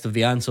get the rest of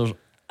the answers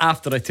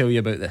after I tell you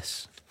about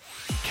this.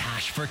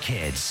 Cash for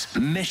Kids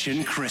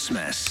Mission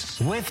Christmas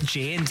with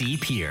J&D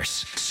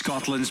Pierce,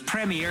 Scotland's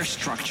premier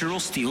structural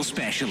steel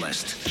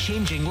specialist,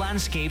 changing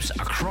landscapes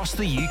across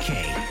the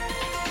UK.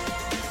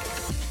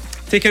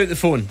 Take out the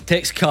phone,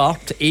 text CAR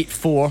to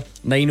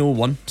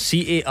 84901,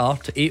 CAR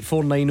to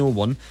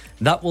 84901.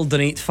 That will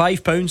donate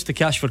 £5 to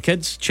Cash for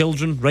Kids,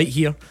 children right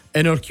here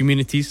in our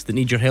communities that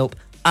need your help,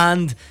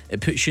 and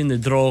it puts you in the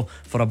draw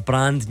for a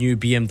brand new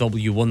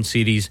BMW 1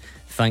 Series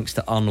thanks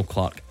to Arnold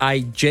Clark. I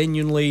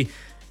genuinely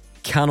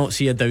cannot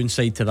see a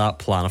downside to that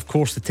plan. Of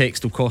course, the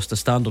text will cost a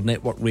standard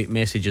network rate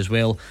message as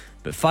well,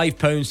 but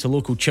 £5 to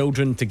local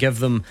children to give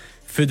them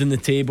food on the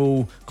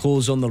table,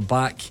 clothes on their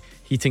back,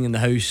 heating in the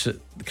house at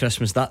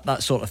Christmas,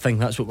 that sort of thing.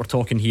 That's what we're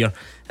talking here,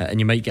 and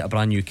you might get a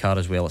brand new car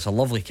as well. It's a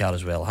lovely car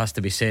as well, it has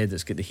to be said.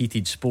 It's got the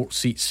heated sports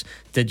seats,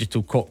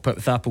 digital cockpit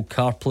with Apple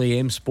CarPlay,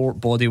 M Sport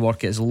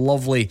bodywork. It's a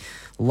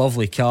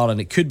lovely car,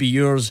 and it could be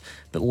yours,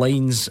 but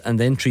lines and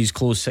entries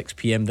close 6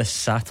 p.m. this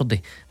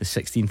Saturday, the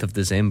 16th of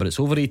December. It's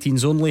over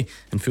 18s only,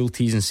 and full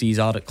T's and C's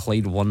are at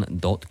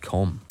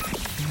Clyde1.com.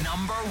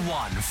 Number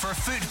 1 for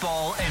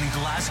football in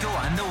Glasgow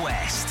and the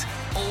West.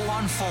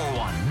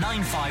 0141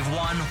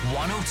 951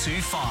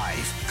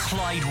 1025.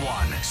 Clyde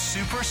 1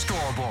 Super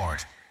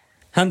Scoreboard.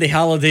 Andy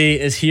Halliday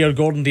is here.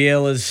 Gordon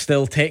Duncan is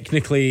still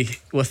technically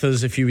with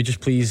us. If you would just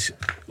please,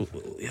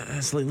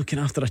 it's like looking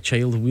after a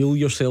child, wheel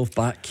yourself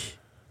back.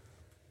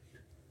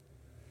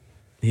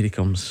 Here he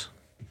comes.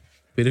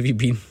 Where have you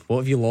been? What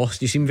have you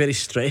lost? You seem very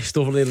stressed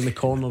over there in the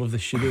corner of the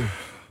studio.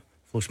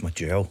 Lost my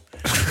gel.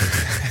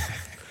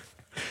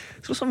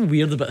 So something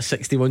weird about a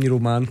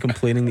 61-year-old man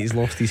complaining that he's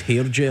lost his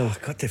hair gel.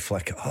 I've got to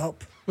flick it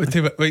up. What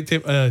type of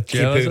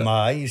gel? Keep out my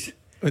eyes.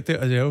 What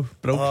type of gel?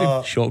 Brill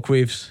cream?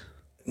 Shockwaves.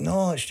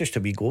 No, it's just a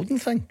wee golden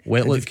thing.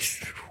 Wet look.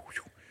 It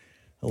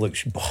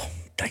looks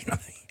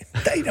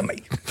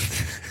dynamite.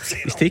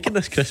 He's taking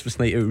this Christmas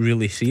night out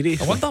really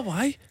seriously. I wonder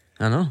why.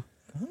 I know.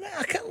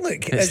 I can't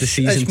look. It's the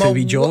season to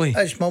be jolly.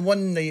 It's my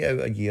one night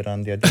out a year,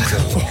 Andy. I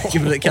don't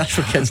You were at Cash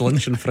for Kids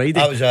lunch on Friday.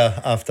 That was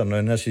a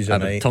afternoon. This is a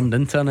night. It turned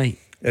into a night.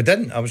 It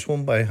didn't. I was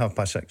home by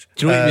 6:30.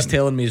 Do you know what he was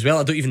telling me as well?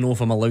 I don't even know if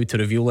I'm allowed to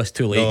reveal this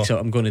too late, so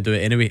I'm going to do it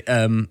anyway.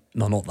 No,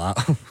 not that.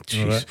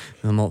 Jeez, right.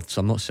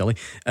 I'm not silly.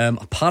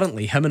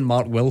 Apparently, him and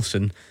Mark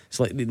Wilson, it's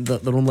like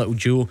their own little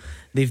duo.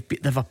 They've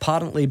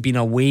apparently been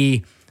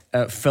away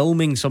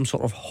filming some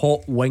sort of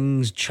hot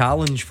wings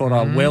challenge for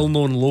a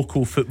well-known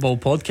local football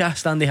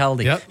podcast. Andy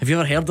Halliday, have you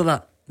ever heard of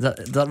that?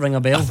 Does that ring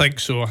a bell? I think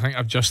so. I think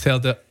I've just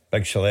heard it.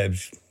 Big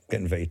celebs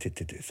get invited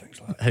to do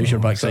things like that. How's your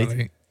backside?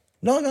 Right?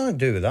 No, nothing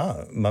to do with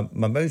that.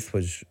 My mouth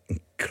was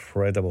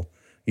incredible.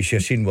 You should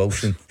have seen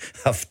Wilson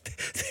have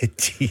the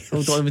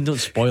tears. Don't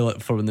spoil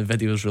it for when the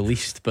video's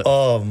released. But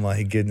oh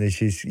my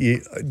goodness,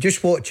 you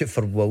just watch it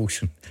for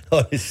Wilson.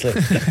 Honestly,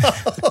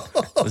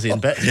 was he in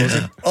bits? Was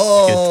he?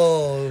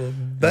 Oh,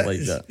 bits. I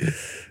like that.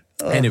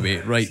 Anyway,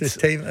 right. It's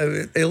time.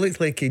 It looked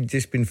like he'd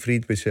just been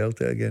freed with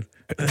Celtic again.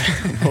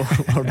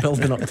 We're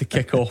building up to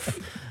kick off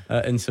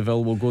in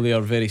Seville. We'll go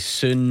there very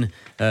soon.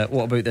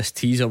 What about this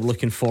teaser we're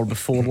looking for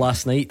before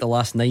last night? The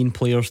last 9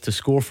 players to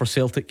score for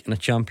Celtic in a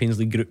Champions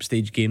League group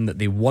stage game that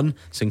they won.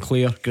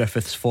 Sinclair,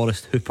 Griffiths,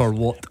 Forrest, Hooper,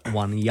 Watt,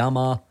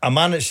 Wanyama. A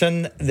man that's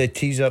in the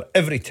teaser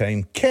every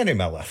time, Kenny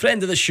Miller.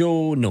 Friend of the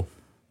show, no.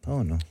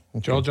 Oh no. Okay.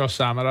 Georgios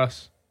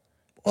Samaras.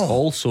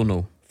 Also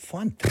no.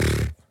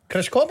 Fantastic.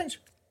 Chris Commons.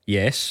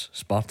 Yes,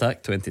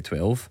 Spartak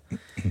 2012.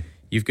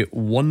 You've got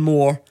one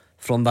more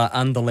from that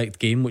Anderlecht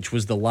game, which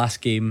was the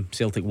last game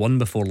Celtic won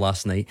before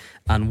last night,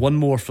 and one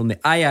more from the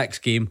Ajax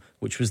game,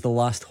 which was the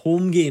last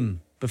home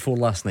game before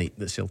last night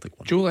that Celtic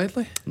won. Joe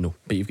Ledley? No,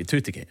 but you've got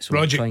 2 to get, so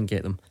Roger. we'll try and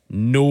get them.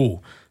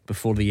 No,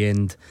 before the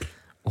end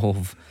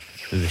of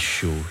the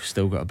show.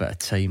 Still got a bit of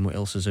time. What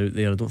else is out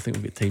there? I don't think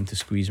we've got time to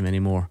squeeze many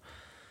more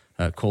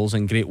calls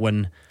in. Great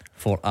win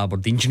for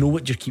Aberdeen. Do you know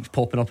what just keeps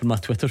popping up in my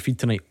Twitter feed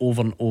tonight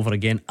over and over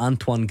again?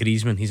 Antoine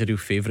Griezmann. He's a real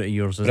favourite of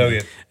yours, isn't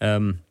Brilliant.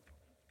 he?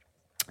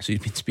 So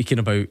he's been speaking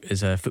about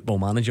his football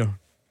manager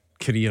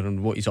career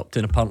and what he's up to,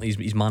 and apparently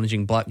he's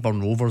managing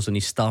Blackburn Rovers, and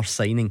his star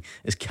signing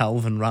is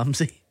Calvin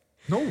Ramsey.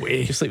 No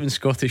way. Just like when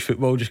Scottish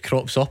football just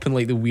crops up in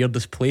like the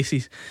weirdest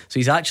places. So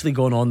he's actually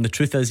gone on. The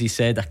truth is, he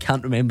said, I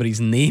can't remember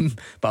his name,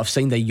 but I've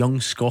signed a young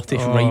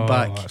Scottish right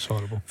back. That's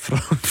horrible.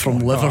 From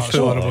Liverpool. That's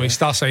horrible. His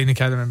star signing,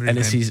 can't remember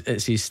his and name.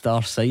 it's his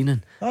star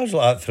signing. I was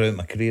like that throughout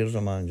my career as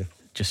a manager.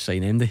 Just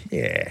sign Andy.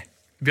 Yeah.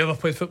 Have you ever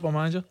played Football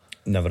Manager?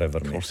 Never ever.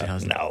 Of course he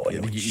hasn't. No,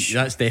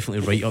 That's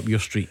definitely right up your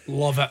street.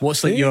 Love it.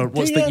 What's like your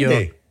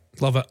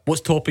Love it.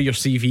 What's top of your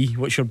CV?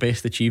 What's your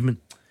best achievement?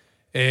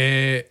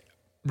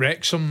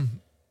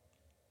 Wrexham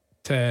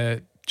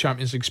to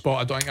Champions League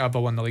spot. I don't think I ever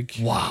won the league.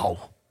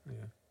 Wow.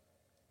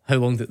 How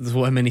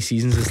many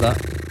seasons is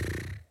that?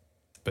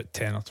 About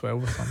 10 or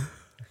 12 or something.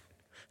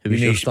 Who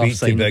was your staff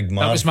signing? Big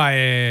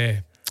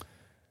man.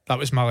 That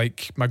was my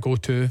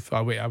go-to for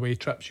away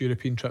trips,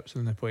 European trips,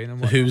 and the playing.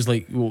 And who was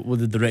like? What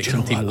did the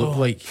Wrexham team look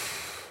like?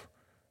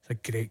 It's a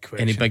great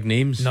question. Any big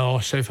names? No,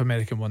 South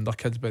American wonder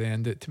kids by the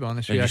end of it, to be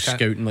honest with you. Just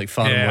scouting like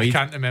far and wide. I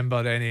can't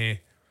remember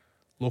any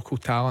local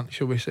talent,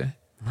 shall we say.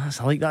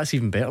 That's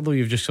even better though.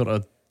 You've just sort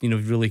of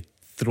really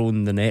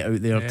thrown the net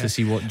out there to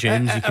see what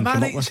gems you can come up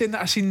with. Am I right in saying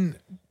that I seen,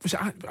 was it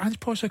Ange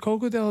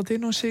Postecoglou the other day?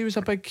 No, say he was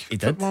a big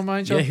football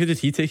manager. Yeah, who did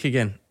he take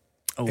again?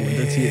 Oh,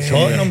 did he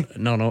Tottenham?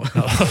 No.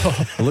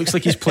 It looks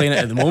like he's playing it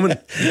at the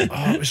moment.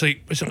 Was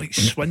it like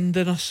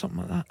Swindon or something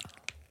like that?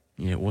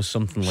 Yeah, it was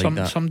something like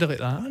that. Somebody like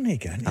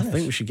that. I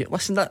think we should get.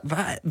 Listen, that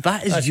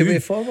is that's you. The way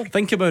forward.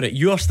 Think about it.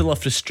 You are still a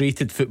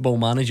frustrated football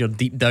manager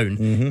deep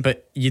down,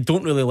 but you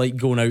don't really like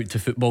going out to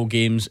football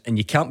games, and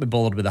you can't be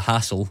bothered with the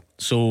hassle.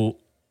 So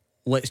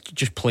let's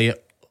just play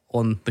it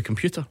on the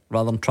computer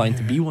rather than trying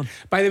to be one.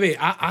 By the way,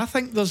 I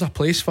think there's a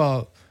place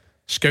for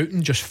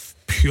scouting just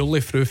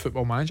purely through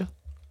Football Manager.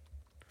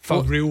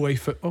 For real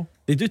life football,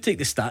 they do take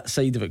the stats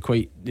side of it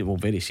quite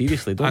very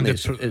seriously, don't they?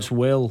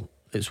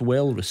 It's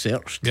well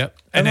researched. Yep.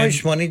 How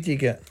much money do you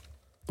get?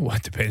 Well,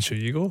 it depends who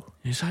you go.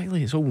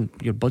 Exactly. It's all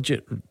your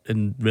budget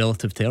in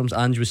relative terms.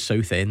 Ange was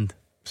Southend.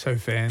 So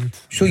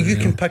you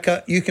can pick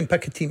a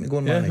team to go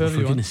and manage.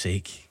 For goodness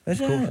sake. Is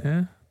it?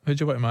 Yeah. Who'd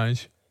you want to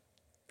manage?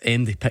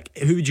 They pick.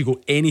 Who would you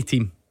go? Any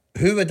team.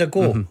 Who would I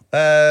go?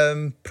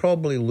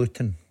 Probably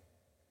Luton.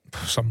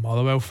 Some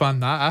Motherwell fan,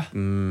 that.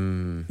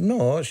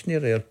 No, it's near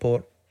the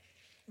airport.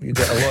 You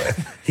get a lot.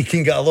 You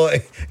can get a lot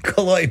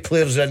of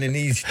players in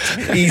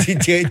easy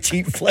jet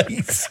cheap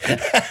flights.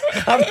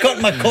 I've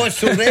cut my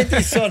costs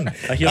already, son.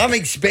 I'm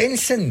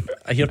expensing.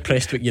 I hear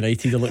Prestwick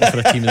United are looking for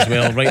a team as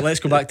well. Right, let's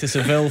go back to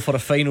Seville for a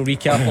final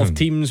recap of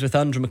teams with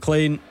Andrew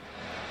McLean.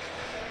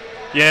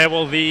 Yeah,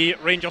 well, the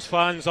Rangers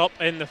fans up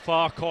in the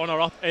far corner,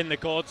 up in the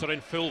gods, are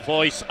in full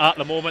voice at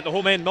the moment. The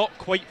home end not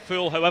quite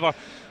full, however.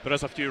 There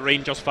is a few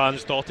Rangers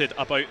fans dotted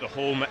about the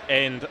home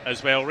end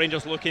as well.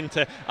 Rangers looking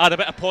to add a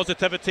bit of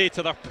positivity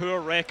to their poor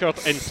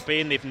record in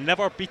Spain. They've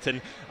never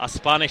beaten a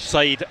Spanish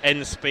side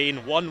in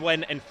Spain. One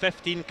win in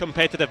 15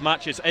 competitive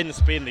matches in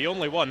Spain. The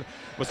only one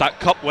was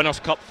that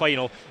Winners' Cup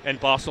final in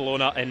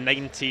Barcelona in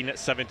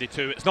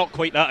 1972. It's not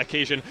quite that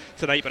occasion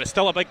tonight, but it's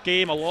still a big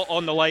game, a lot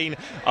on the line.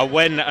 A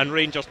win and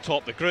Rangers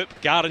top the group,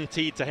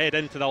 guaranteed to head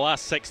into the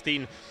last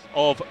 16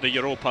 of the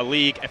Europa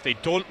League. If they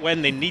don't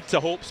win, they need to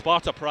hope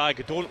Sparta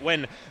Prague don't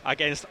win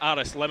against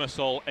Aris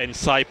Limassol in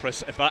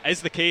Cyprus. If that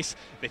is the case,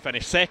 they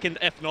finish second.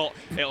 If not,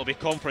 it'll be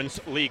Conference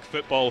League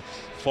football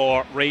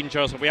for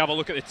Rangers. If we have a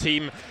look at the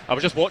team, I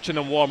was just watching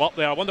them warm up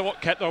there. I wonder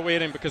what kit they're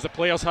wearing, because the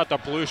players had their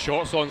blue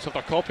shorts on, so if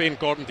they're copying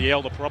Gordon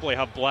Dalziel, they'll probably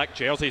have black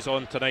jerseys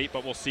on tonight,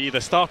 but we'll see.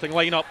 The starting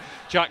lineup: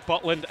 Jack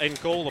Butland in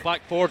goal. The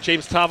back four: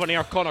 James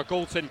Tavernier, Connor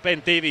Goldson, Ben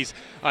Davies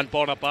and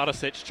Borna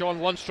Barisic. John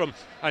Lundstrom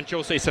and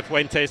Jose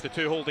Cifuentes, the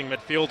two holding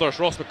midfielders.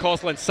 Ross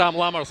McCausland, Sam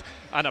Lammers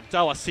and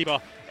Abdallah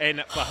Siba in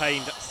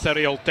behind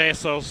Cyril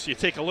Dessers. You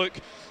take a look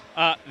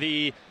at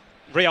the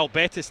Real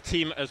Betis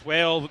team as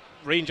well.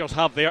 Rangers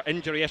have their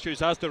injury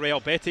issues, as do Real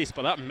Betis,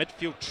 but that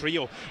midfield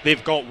trio,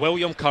 they've got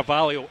William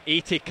Carvalho,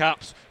 80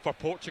 caps for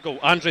Portugal,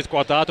 Andres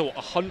Guardado,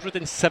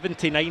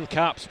 179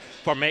 caps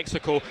for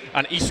Mexico,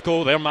 and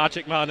Isco, their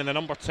magic man in the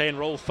number 10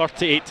 role,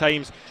 38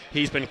 times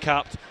he's been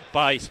capped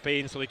by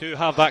Spain. So they do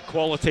have that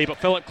quality, but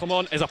Philip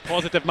Clement is a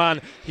positive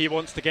man. He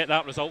wants to get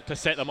that result to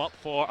set them up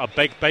for a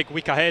big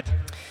week ahead.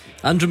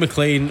 Andrew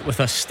McLean with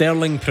a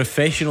sterling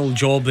professional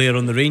job there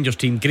on the Rangers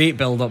team. Great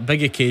build-up,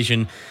 big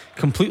occasion,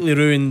 completely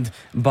ruined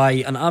by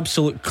an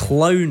absolute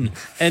clown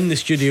in the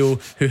studio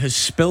who has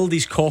spilled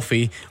his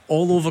coffee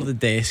all over the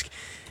desk.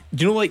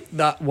 Do you know, like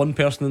that one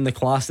person in the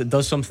class that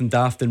does something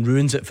daft and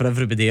ruins it for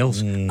everybody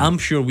else? I'm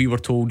sure we were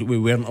told we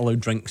weren't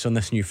allowed drinks on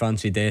this new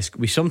fancy desk.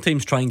 We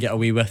sometimes try and get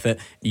away with it.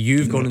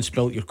 You've gone and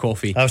spilt your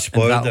coffee. I've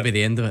spoiled and that'll it. be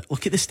the end of it.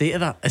 Look at the state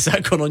of that. Is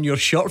that gone on your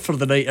shirt for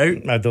the night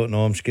out? I don't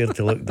know, I'm scared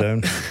to look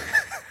down.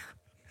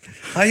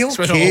 Are you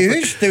okay?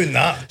 Who's doing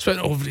that? It's went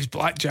over his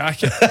black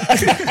jacket.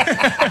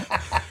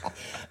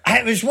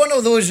 It was one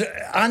of those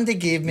Andy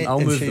gave me. I'll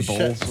move the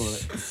ball.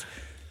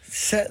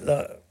 Sit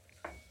that.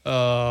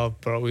 Oh,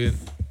 brilliant.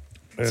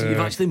 So you've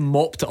actually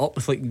mopped it up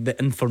with like the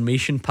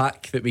information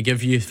pack that we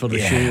give you for the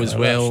show as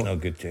well. That's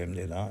not good time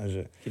to do that, is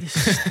it? You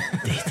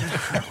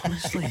just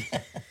honestly.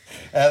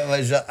 It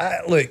was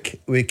look,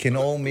 we can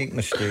all make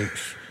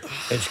mistakes.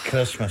 It's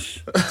Christmas.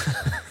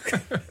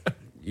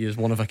 He is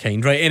one of a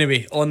kind. Right,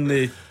 anyway, on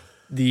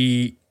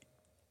the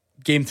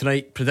game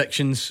tonight,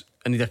 predictions.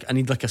 I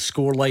need like a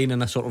score line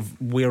and a sort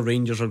of where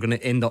Rangers are going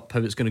to end up,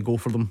 how it's going to go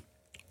for them.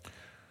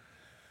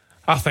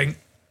 I think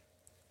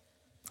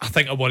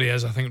a worry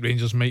is I think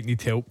Rangers might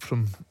need help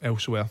from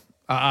elsewhere.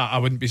 I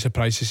wouldn't be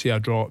surprised to see a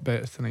draw at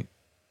Betis tonight,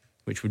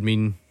 which would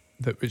mean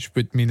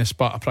a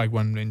Sparta Prague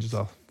win. Rangers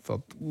are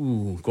third.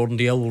 Ooh, Gordon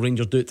Dalziel, will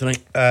Rangers do it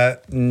tonight?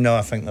 No,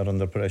 I think they're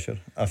under pressure.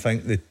 I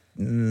think the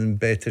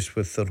Betis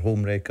with their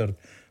home record,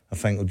 I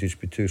think will just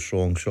be too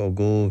strong. So I'll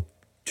go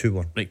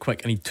 2-1. Right,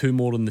 quick, I need two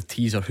more in the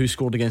teaser. Who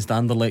scored against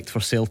Anderlecht for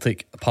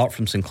Celtic apart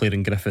from Sinclair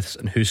and Griffiths,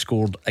 and who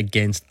scored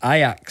against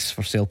Ajax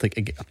for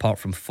Celtic apart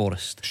from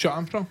Forrest? Shut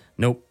Armstrong?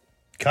 Nope.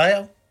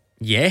 Kyle?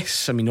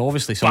 Yes, I mean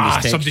obviously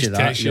somebody's texted you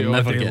that. You're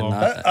never getting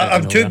that.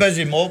 I'm too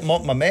busy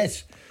mopping my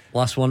mess.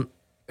 Last one.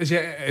 Is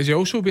he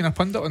also been a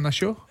pundit on the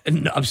show?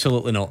 No,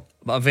 absolutely not.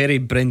 But a very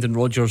Brendan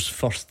Rodgers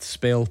first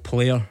spell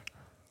player.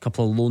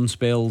 Couple of loan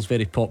spells,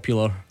 very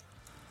popular.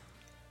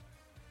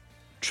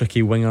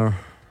 Tricky winger.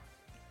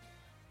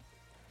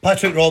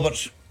 Patrick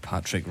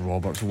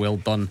Roberts, well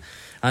done.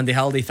 Andy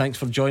Halliday, thanks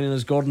for joining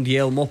us. Gordon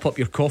Dalziel, mop up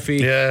your coffee.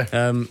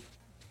 Yeah.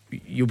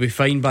 You'll be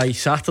fine by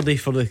Saturday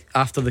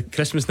after the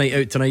Christmas night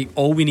out tonight.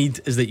 All we need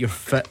is that you're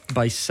fit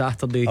by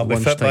Saturday. I'll be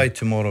fit by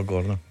tomorrow,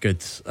 Gordon.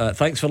 Good.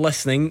 Thanks for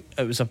listening.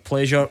 It was a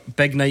pleasure.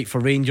 Big night for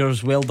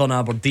Rangers. Well done,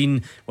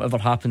 Aberdeen. Whatever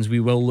happens,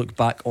 we will look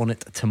back on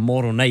it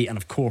tomorrow night, and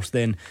of course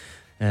then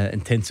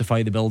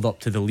intensify the build up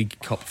to the League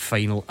Cup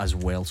final as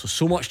well.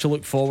 So much to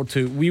look forward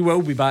to. We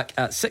will be back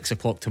at 6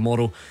 o'clock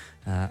tomorrow,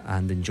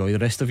 and enjoy the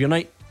rest of your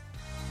night.